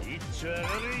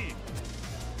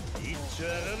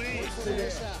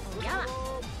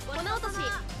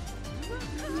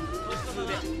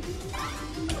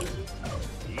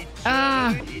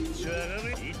 Ah.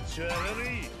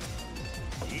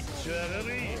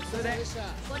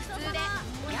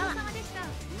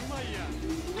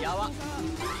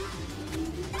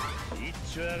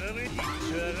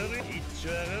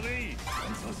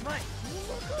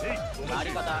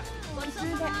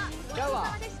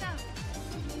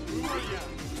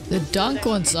 The dunk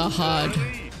ones are hard.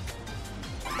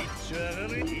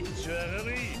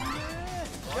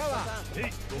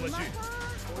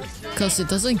 Because it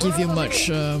doesn't give you much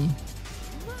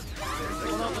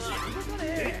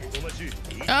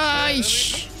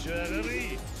Aish!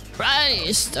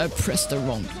 Christ! I pressed the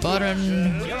wrong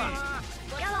button.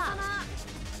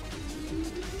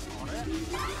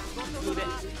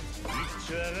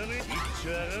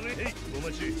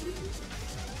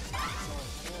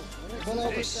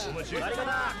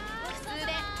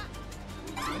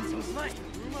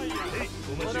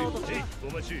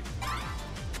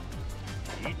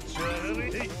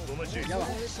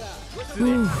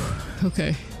 Ooh,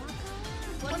 okay.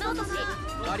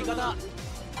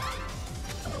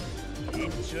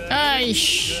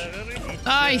 Aish!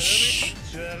 Aish!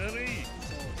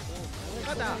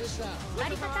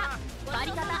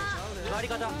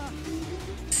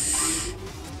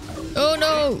 Oh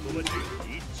no!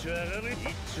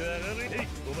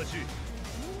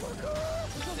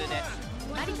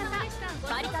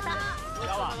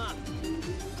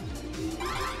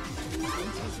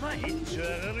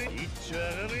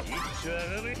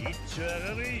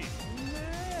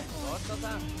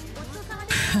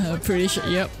 Pretty sure,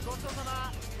 yep.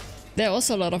 There was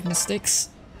a lot of mistakes.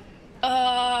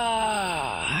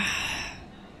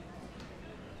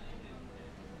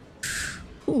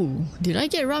 Ooh, did I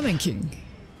get Ramen King?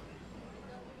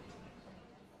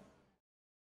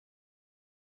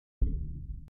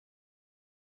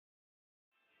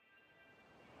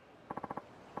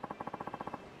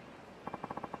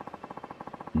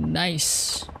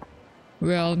 Nice.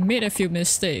 Well, made a few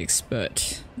mistakes,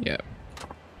 but yeah.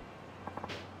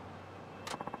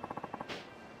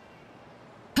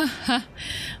 Haha.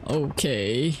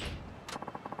 Okay.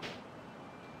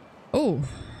 Oh,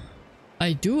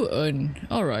 I do earn.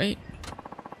 All right.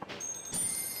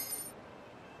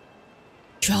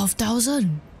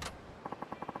 12,000.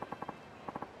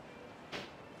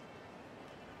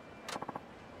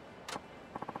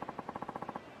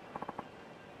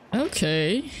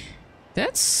 Okay,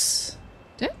 that's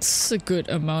a good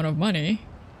amount of money.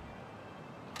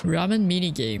 Ramen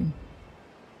minigame.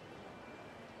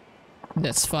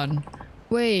 That's fun.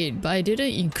 Wait, but I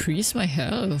didn't increase my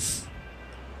health.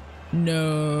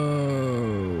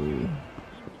 No.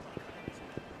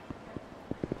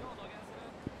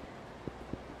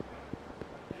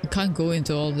 I can't go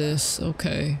into all this.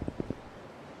 Okay.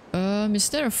 Is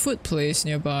there a food place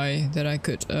nearby that I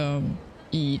could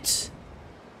eat?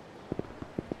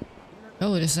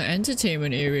 Oh, there's an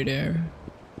entertainment area there.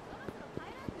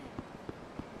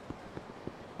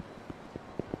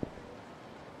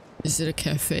 Is it a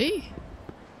cafe?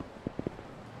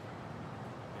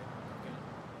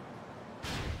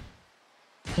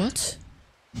 What?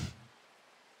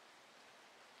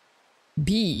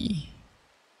 B.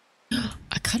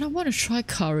 I kinda wanna try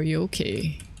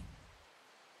karaoke.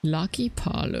 Lucky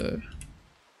Parlor.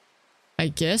 I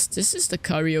guess this is the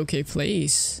karaoke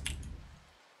place.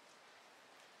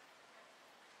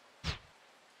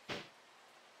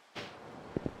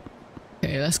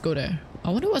 Okay, let's go there.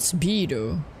 I wonder what's B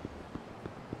though.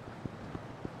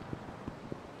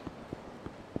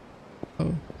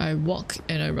 Oh, I walk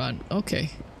and I run.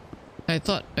 Okay. I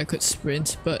thought I could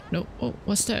sprint, but no. Oh,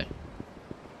 what's that?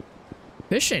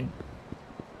 Fishing.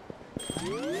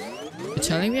 You're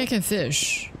telling me I can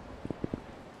fish?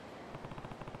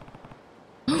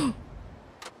 I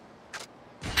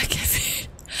can fish.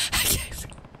 I can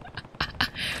fish.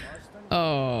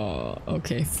 Oh,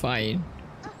 okay, fine.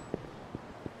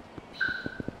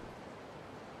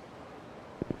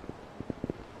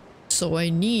 So I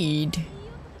need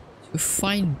to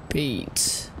find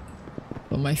bait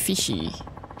for my fishy.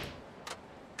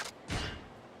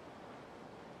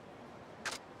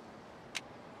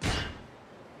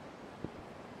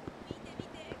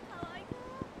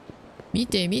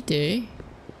 Mite, mite.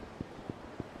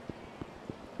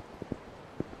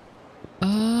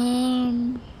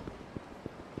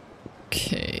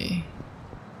 Okay.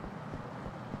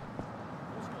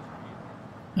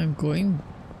 I'm going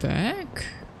back?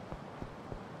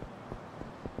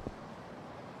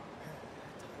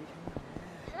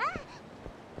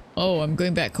 Oh, I'm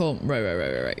going back home.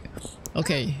 Right.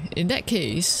 Okay, in that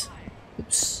case...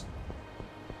 Oops.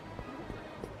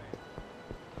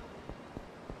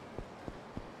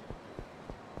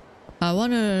 I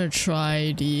wanna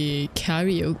try the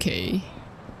karaoke.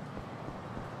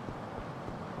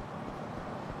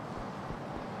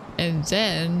 And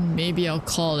then maybe I'll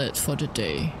call it for the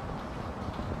day.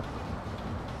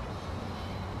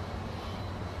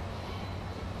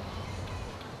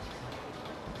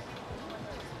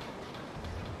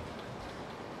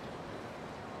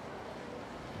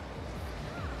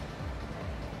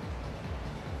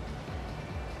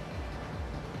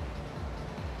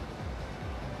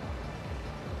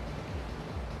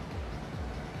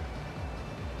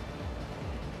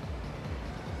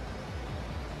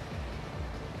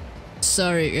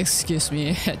 Sorry, excuse me,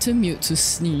 I had to mute to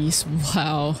sneeze.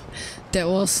 Wow, that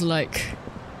was like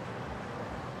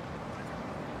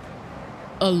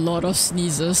a lot of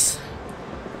sneezes.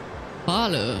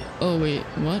 Hello. Oh wait,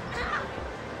 what?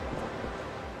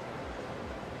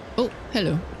 Oh,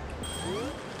 hello.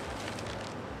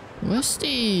 Where's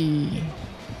the...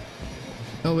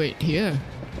 Oh wait, here.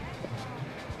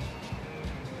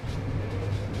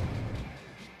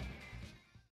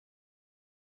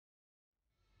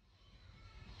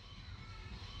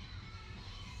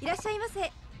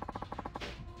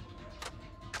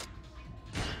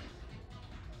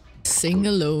 Sing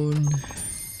alone.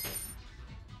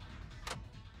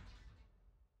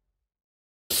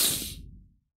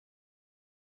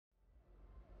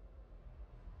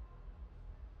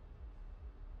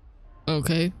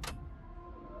 Okay.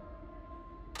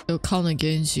 It'll count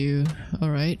against you.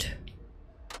 Alright.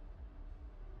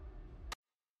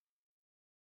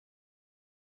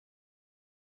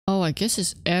 Oh, I guess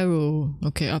it's arrow.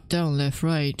 Okay, up, down, left,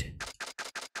 right.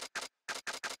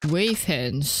 Wave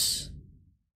hands.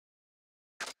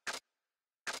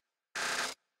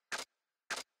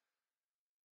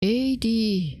 A,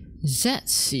 D, Z,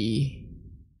 C.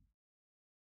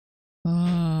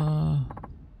 Ah.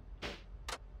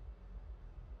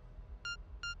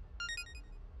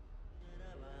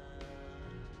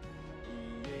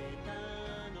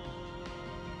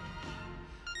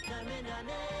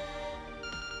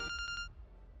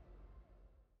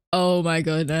 Oh my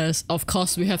goodness, of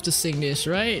course we have to sing this,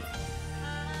 right?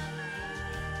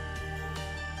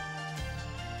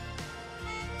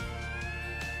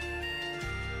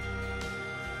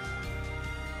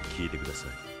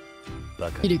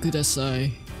 Kide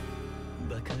kudasai.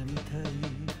 バカみたい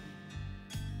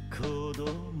子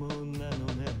供なの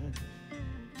ね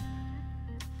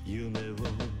夢を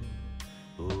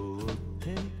追っ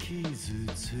て傷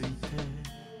ついて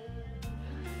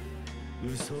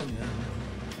嘘が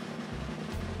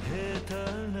下手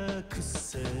なく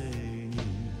せに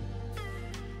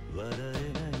笑え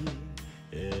な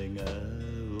い笑顔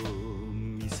を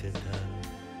見せた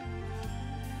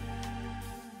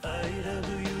I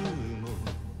love you も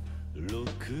ろ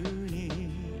くに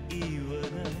言わな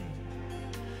い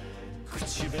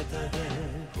口下手で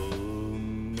ほ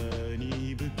んま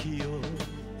に不器用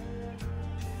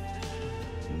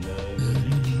な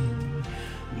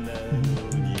の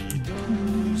にど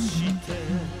うして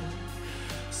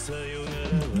さよなら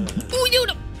は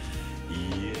言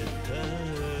えた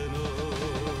の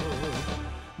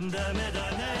ダメだ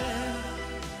ね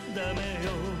ダメよ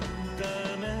ダ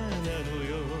メなの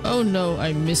よ Oh no,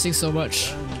 I'm missing so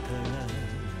much.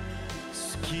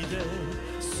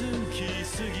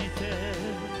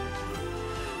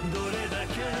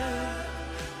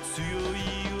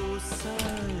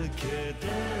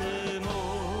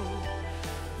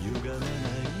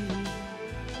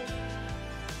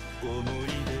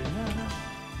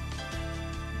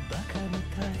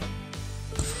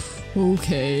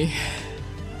 Okay.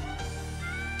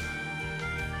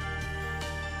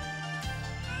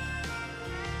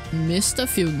 Missed a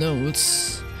few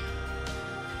notes.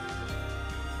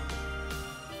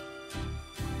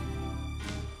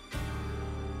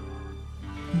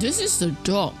 This is the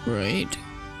dog, right?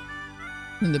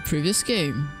 In the previous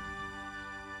game.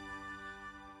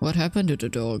 What happened to the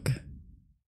dog?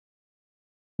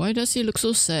 Why does he look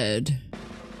so sad?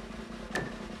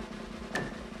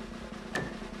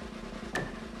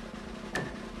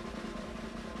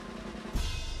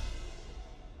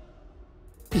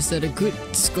 Is that a good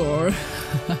score?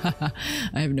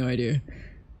 I have no idea.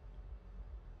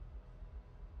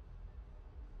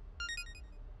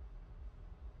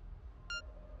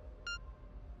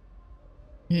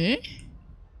 Eh?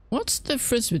 What's the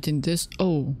difference between this?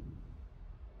 Oh.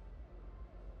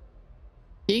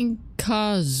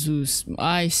 Inkazus.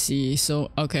 I see.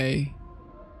 So, okay.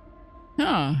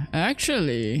 Huh,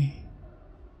 actually.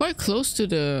 Quite close to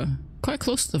the quite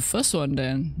close to the first one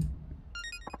then.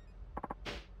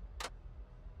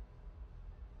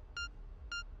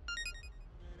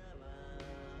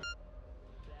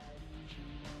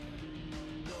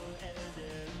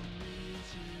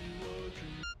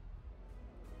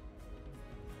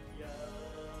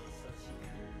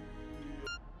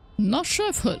 Not sure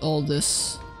I've heard all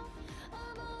this.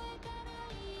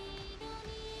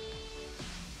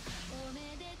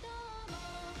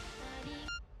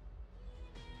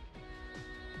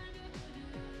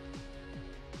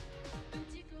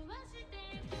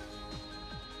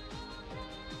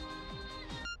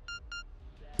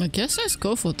 I guess let's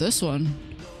go for this one.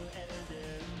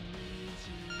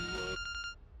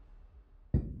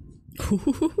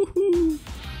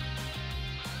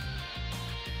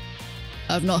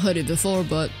 I've not heard it before,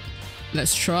 but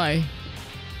let's try.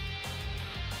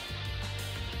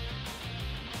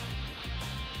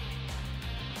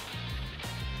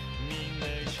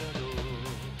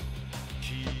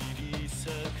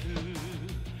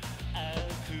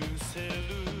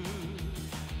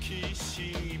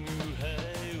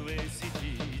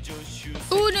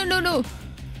 Oh no no no!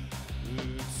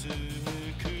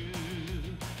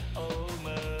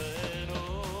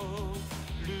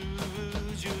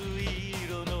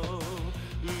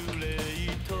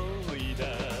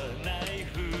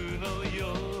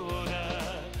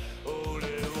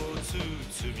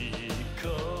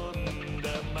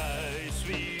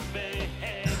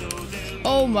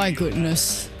 Oh my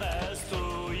goodness.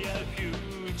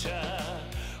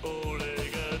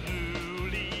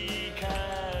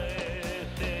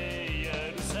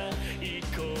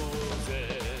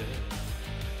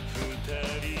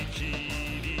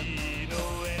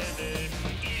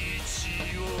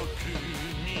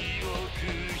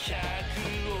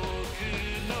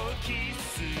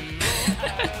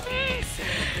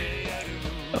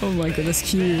 Oh my goodness,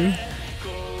 Kiryu.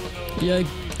 You're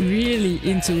really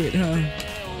into it, huh?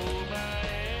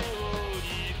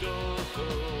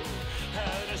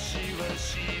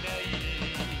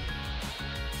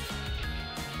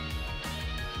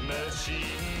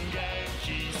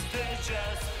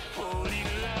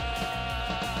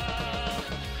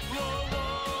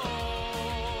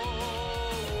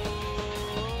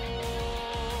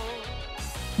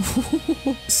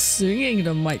 Swinging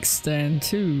the mic stand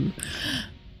too.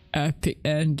 Epic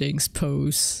endings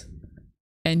pose.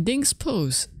 Endings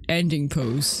pose. Ending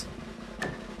pose.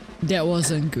 That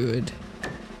wasn't good.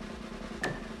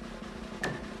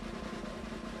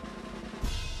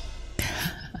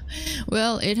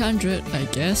 Well, 800, I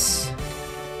guess.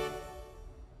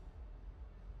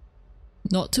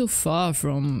 Not too far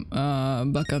from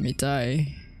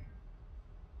Bakamitai.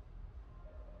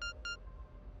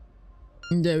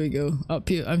 There we go. Up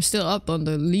here. I'm still up on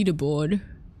the leaderboard.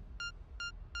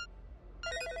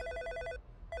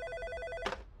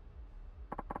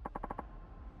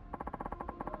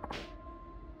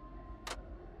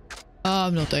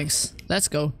 No thanks. Let's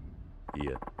go.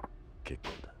 Yeah.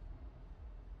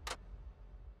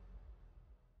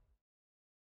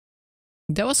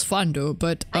 That was fun though,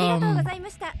 but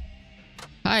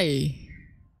hi.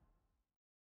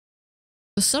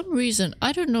 For some reason,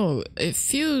 I don't know, it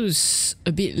feels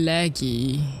a bit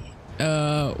laggy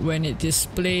when it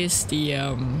displays the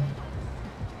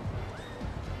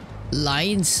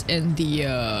lines and the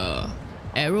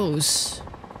arrows.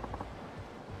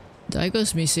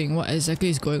 Daigo's missing. What exactly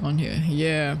is going on here?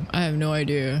 Yeah, I have no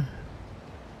idea.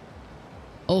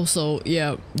 Also,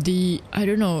 yeah, I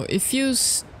don't know, it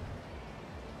feels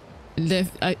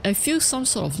I feel some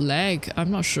sort of lag,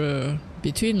 I'm not sure,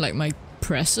 between like my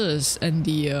presses and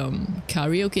the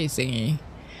karaoke thingy,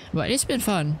 but it's been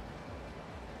fun.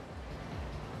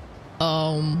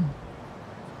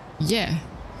 Yeah,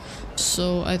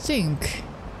 so I think,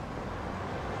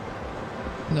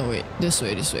 no wait, this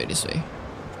way.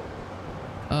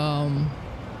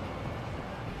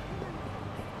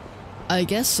 I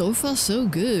guess so far so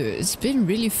good. It's been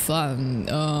really fun.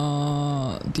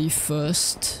 The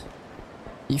first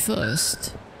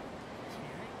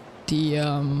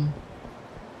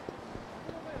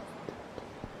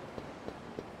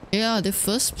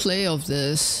play of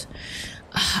this,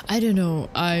 I don't know,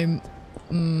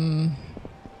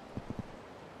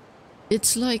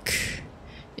 it's like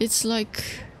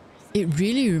it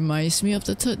really reminds me of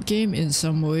the third game in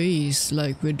some ways.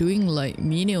 Like, we're doing like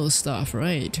menial stuff,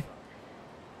 right?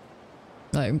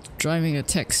 Like driving a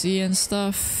taxi and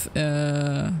stuff,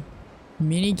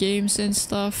 mini games and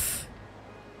stuff.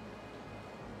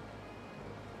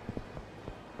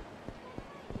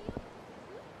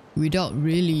 Without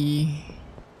really,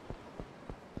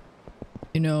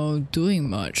 you know, doing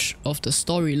much of the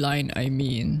storyline, I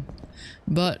mean.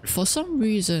 But for some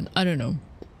reason, I don't know,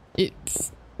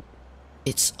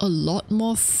 it's a lot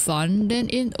more fun than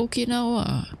in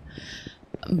Okinawa.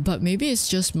 But maybe it's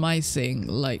just my thing,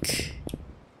 like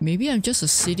maybe I'm just a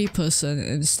city person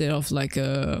instead of like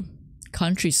a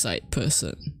countryside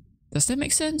person. Does that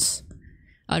make sense?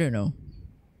 I don't know.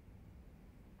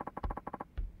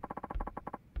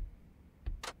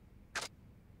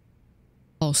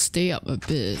 I'll stay up a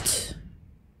bit.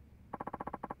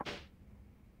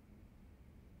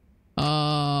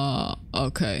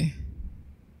 Okay.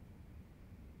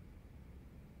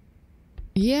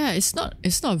 Yeah, it's not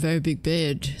a very big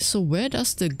bed. So where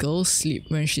does the girl sleep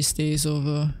when she stays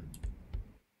over?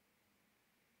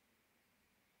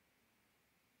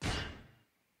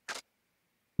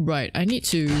 Right, I need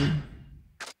to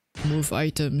move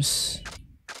items.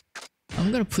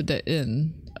 I'm gonna put that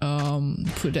in.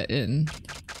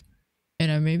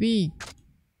 And I maybe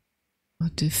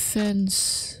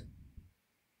defense.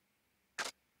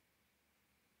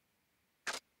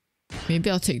 Maybe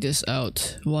I'll take this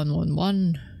out.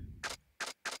 111.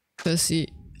 Let's see.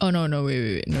 Oh no,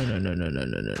 wait. No.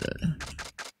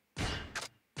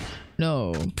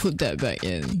 No, put that back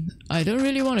in. I don't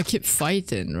really want to keep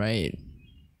fighting, right?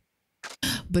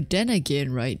 But then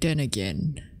again,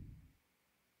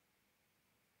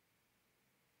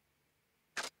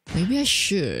 maybe I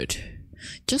should.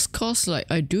 Just cause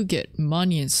like I do get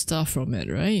money and stuff from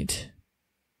it, right?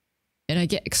 And I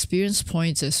get experience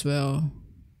points as well.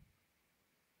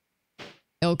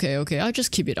 Okay, I'll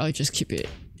just keep it.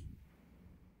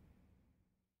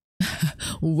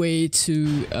 Way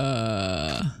too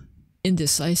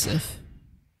indecisive.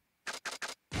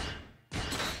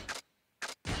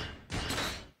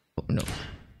 Oh no.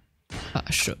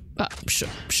 Sure.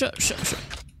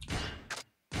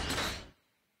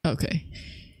 Okay.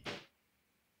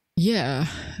 Yeah.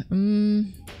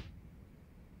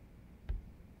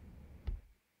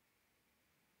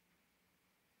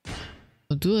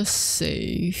 I'll do a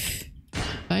save.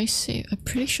 I'm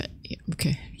pretty sure. Yeah,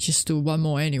 okay, just do one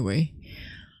more anyway.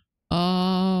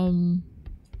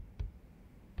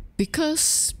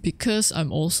 Because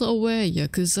I'm also aware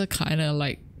Yakuza kind of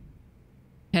like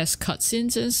has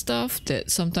cutscenes and stuff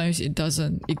that sometimes it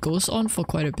goes on for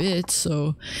quite a bit,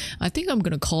 so I think I'm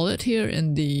gonna call it here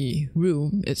in the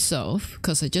room itself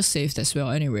because I just saved as well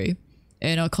anyway,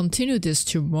 and I'll continue this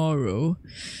tomorrow.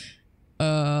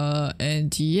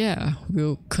 And yeah,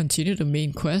 we'll continue the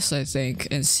main quest, I think,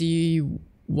 and see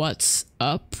what's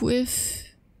up with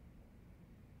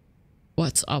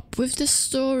the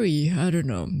story. I don't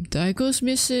know. Daigo's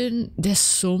missing. There's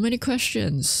so many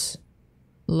questions.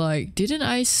 Like, didn't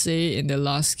I say in the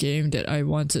last game that I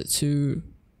wanted to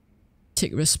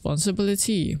take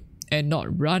responsibility and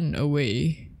not run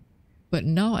away? But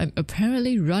now I'm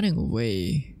apparently running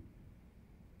away.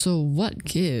 So what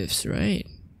gives, right?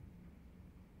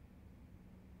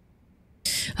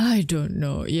 I don't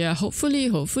know. Yeah, hopefully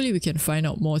we can find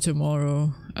out more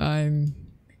tomorrow.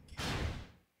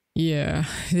 Yeah,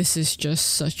 this is just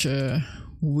such a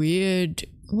weird...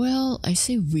 Well, I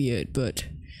say weird, but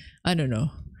I don't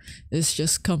know. It's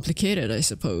just complicated, I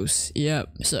suppose. Yeah,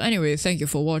 so anyway, thank you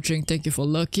for watching, thank you for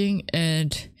looking,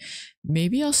 and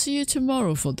maybe I'll see you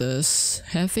tomorrow for this.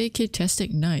 Have a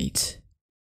fantastic night.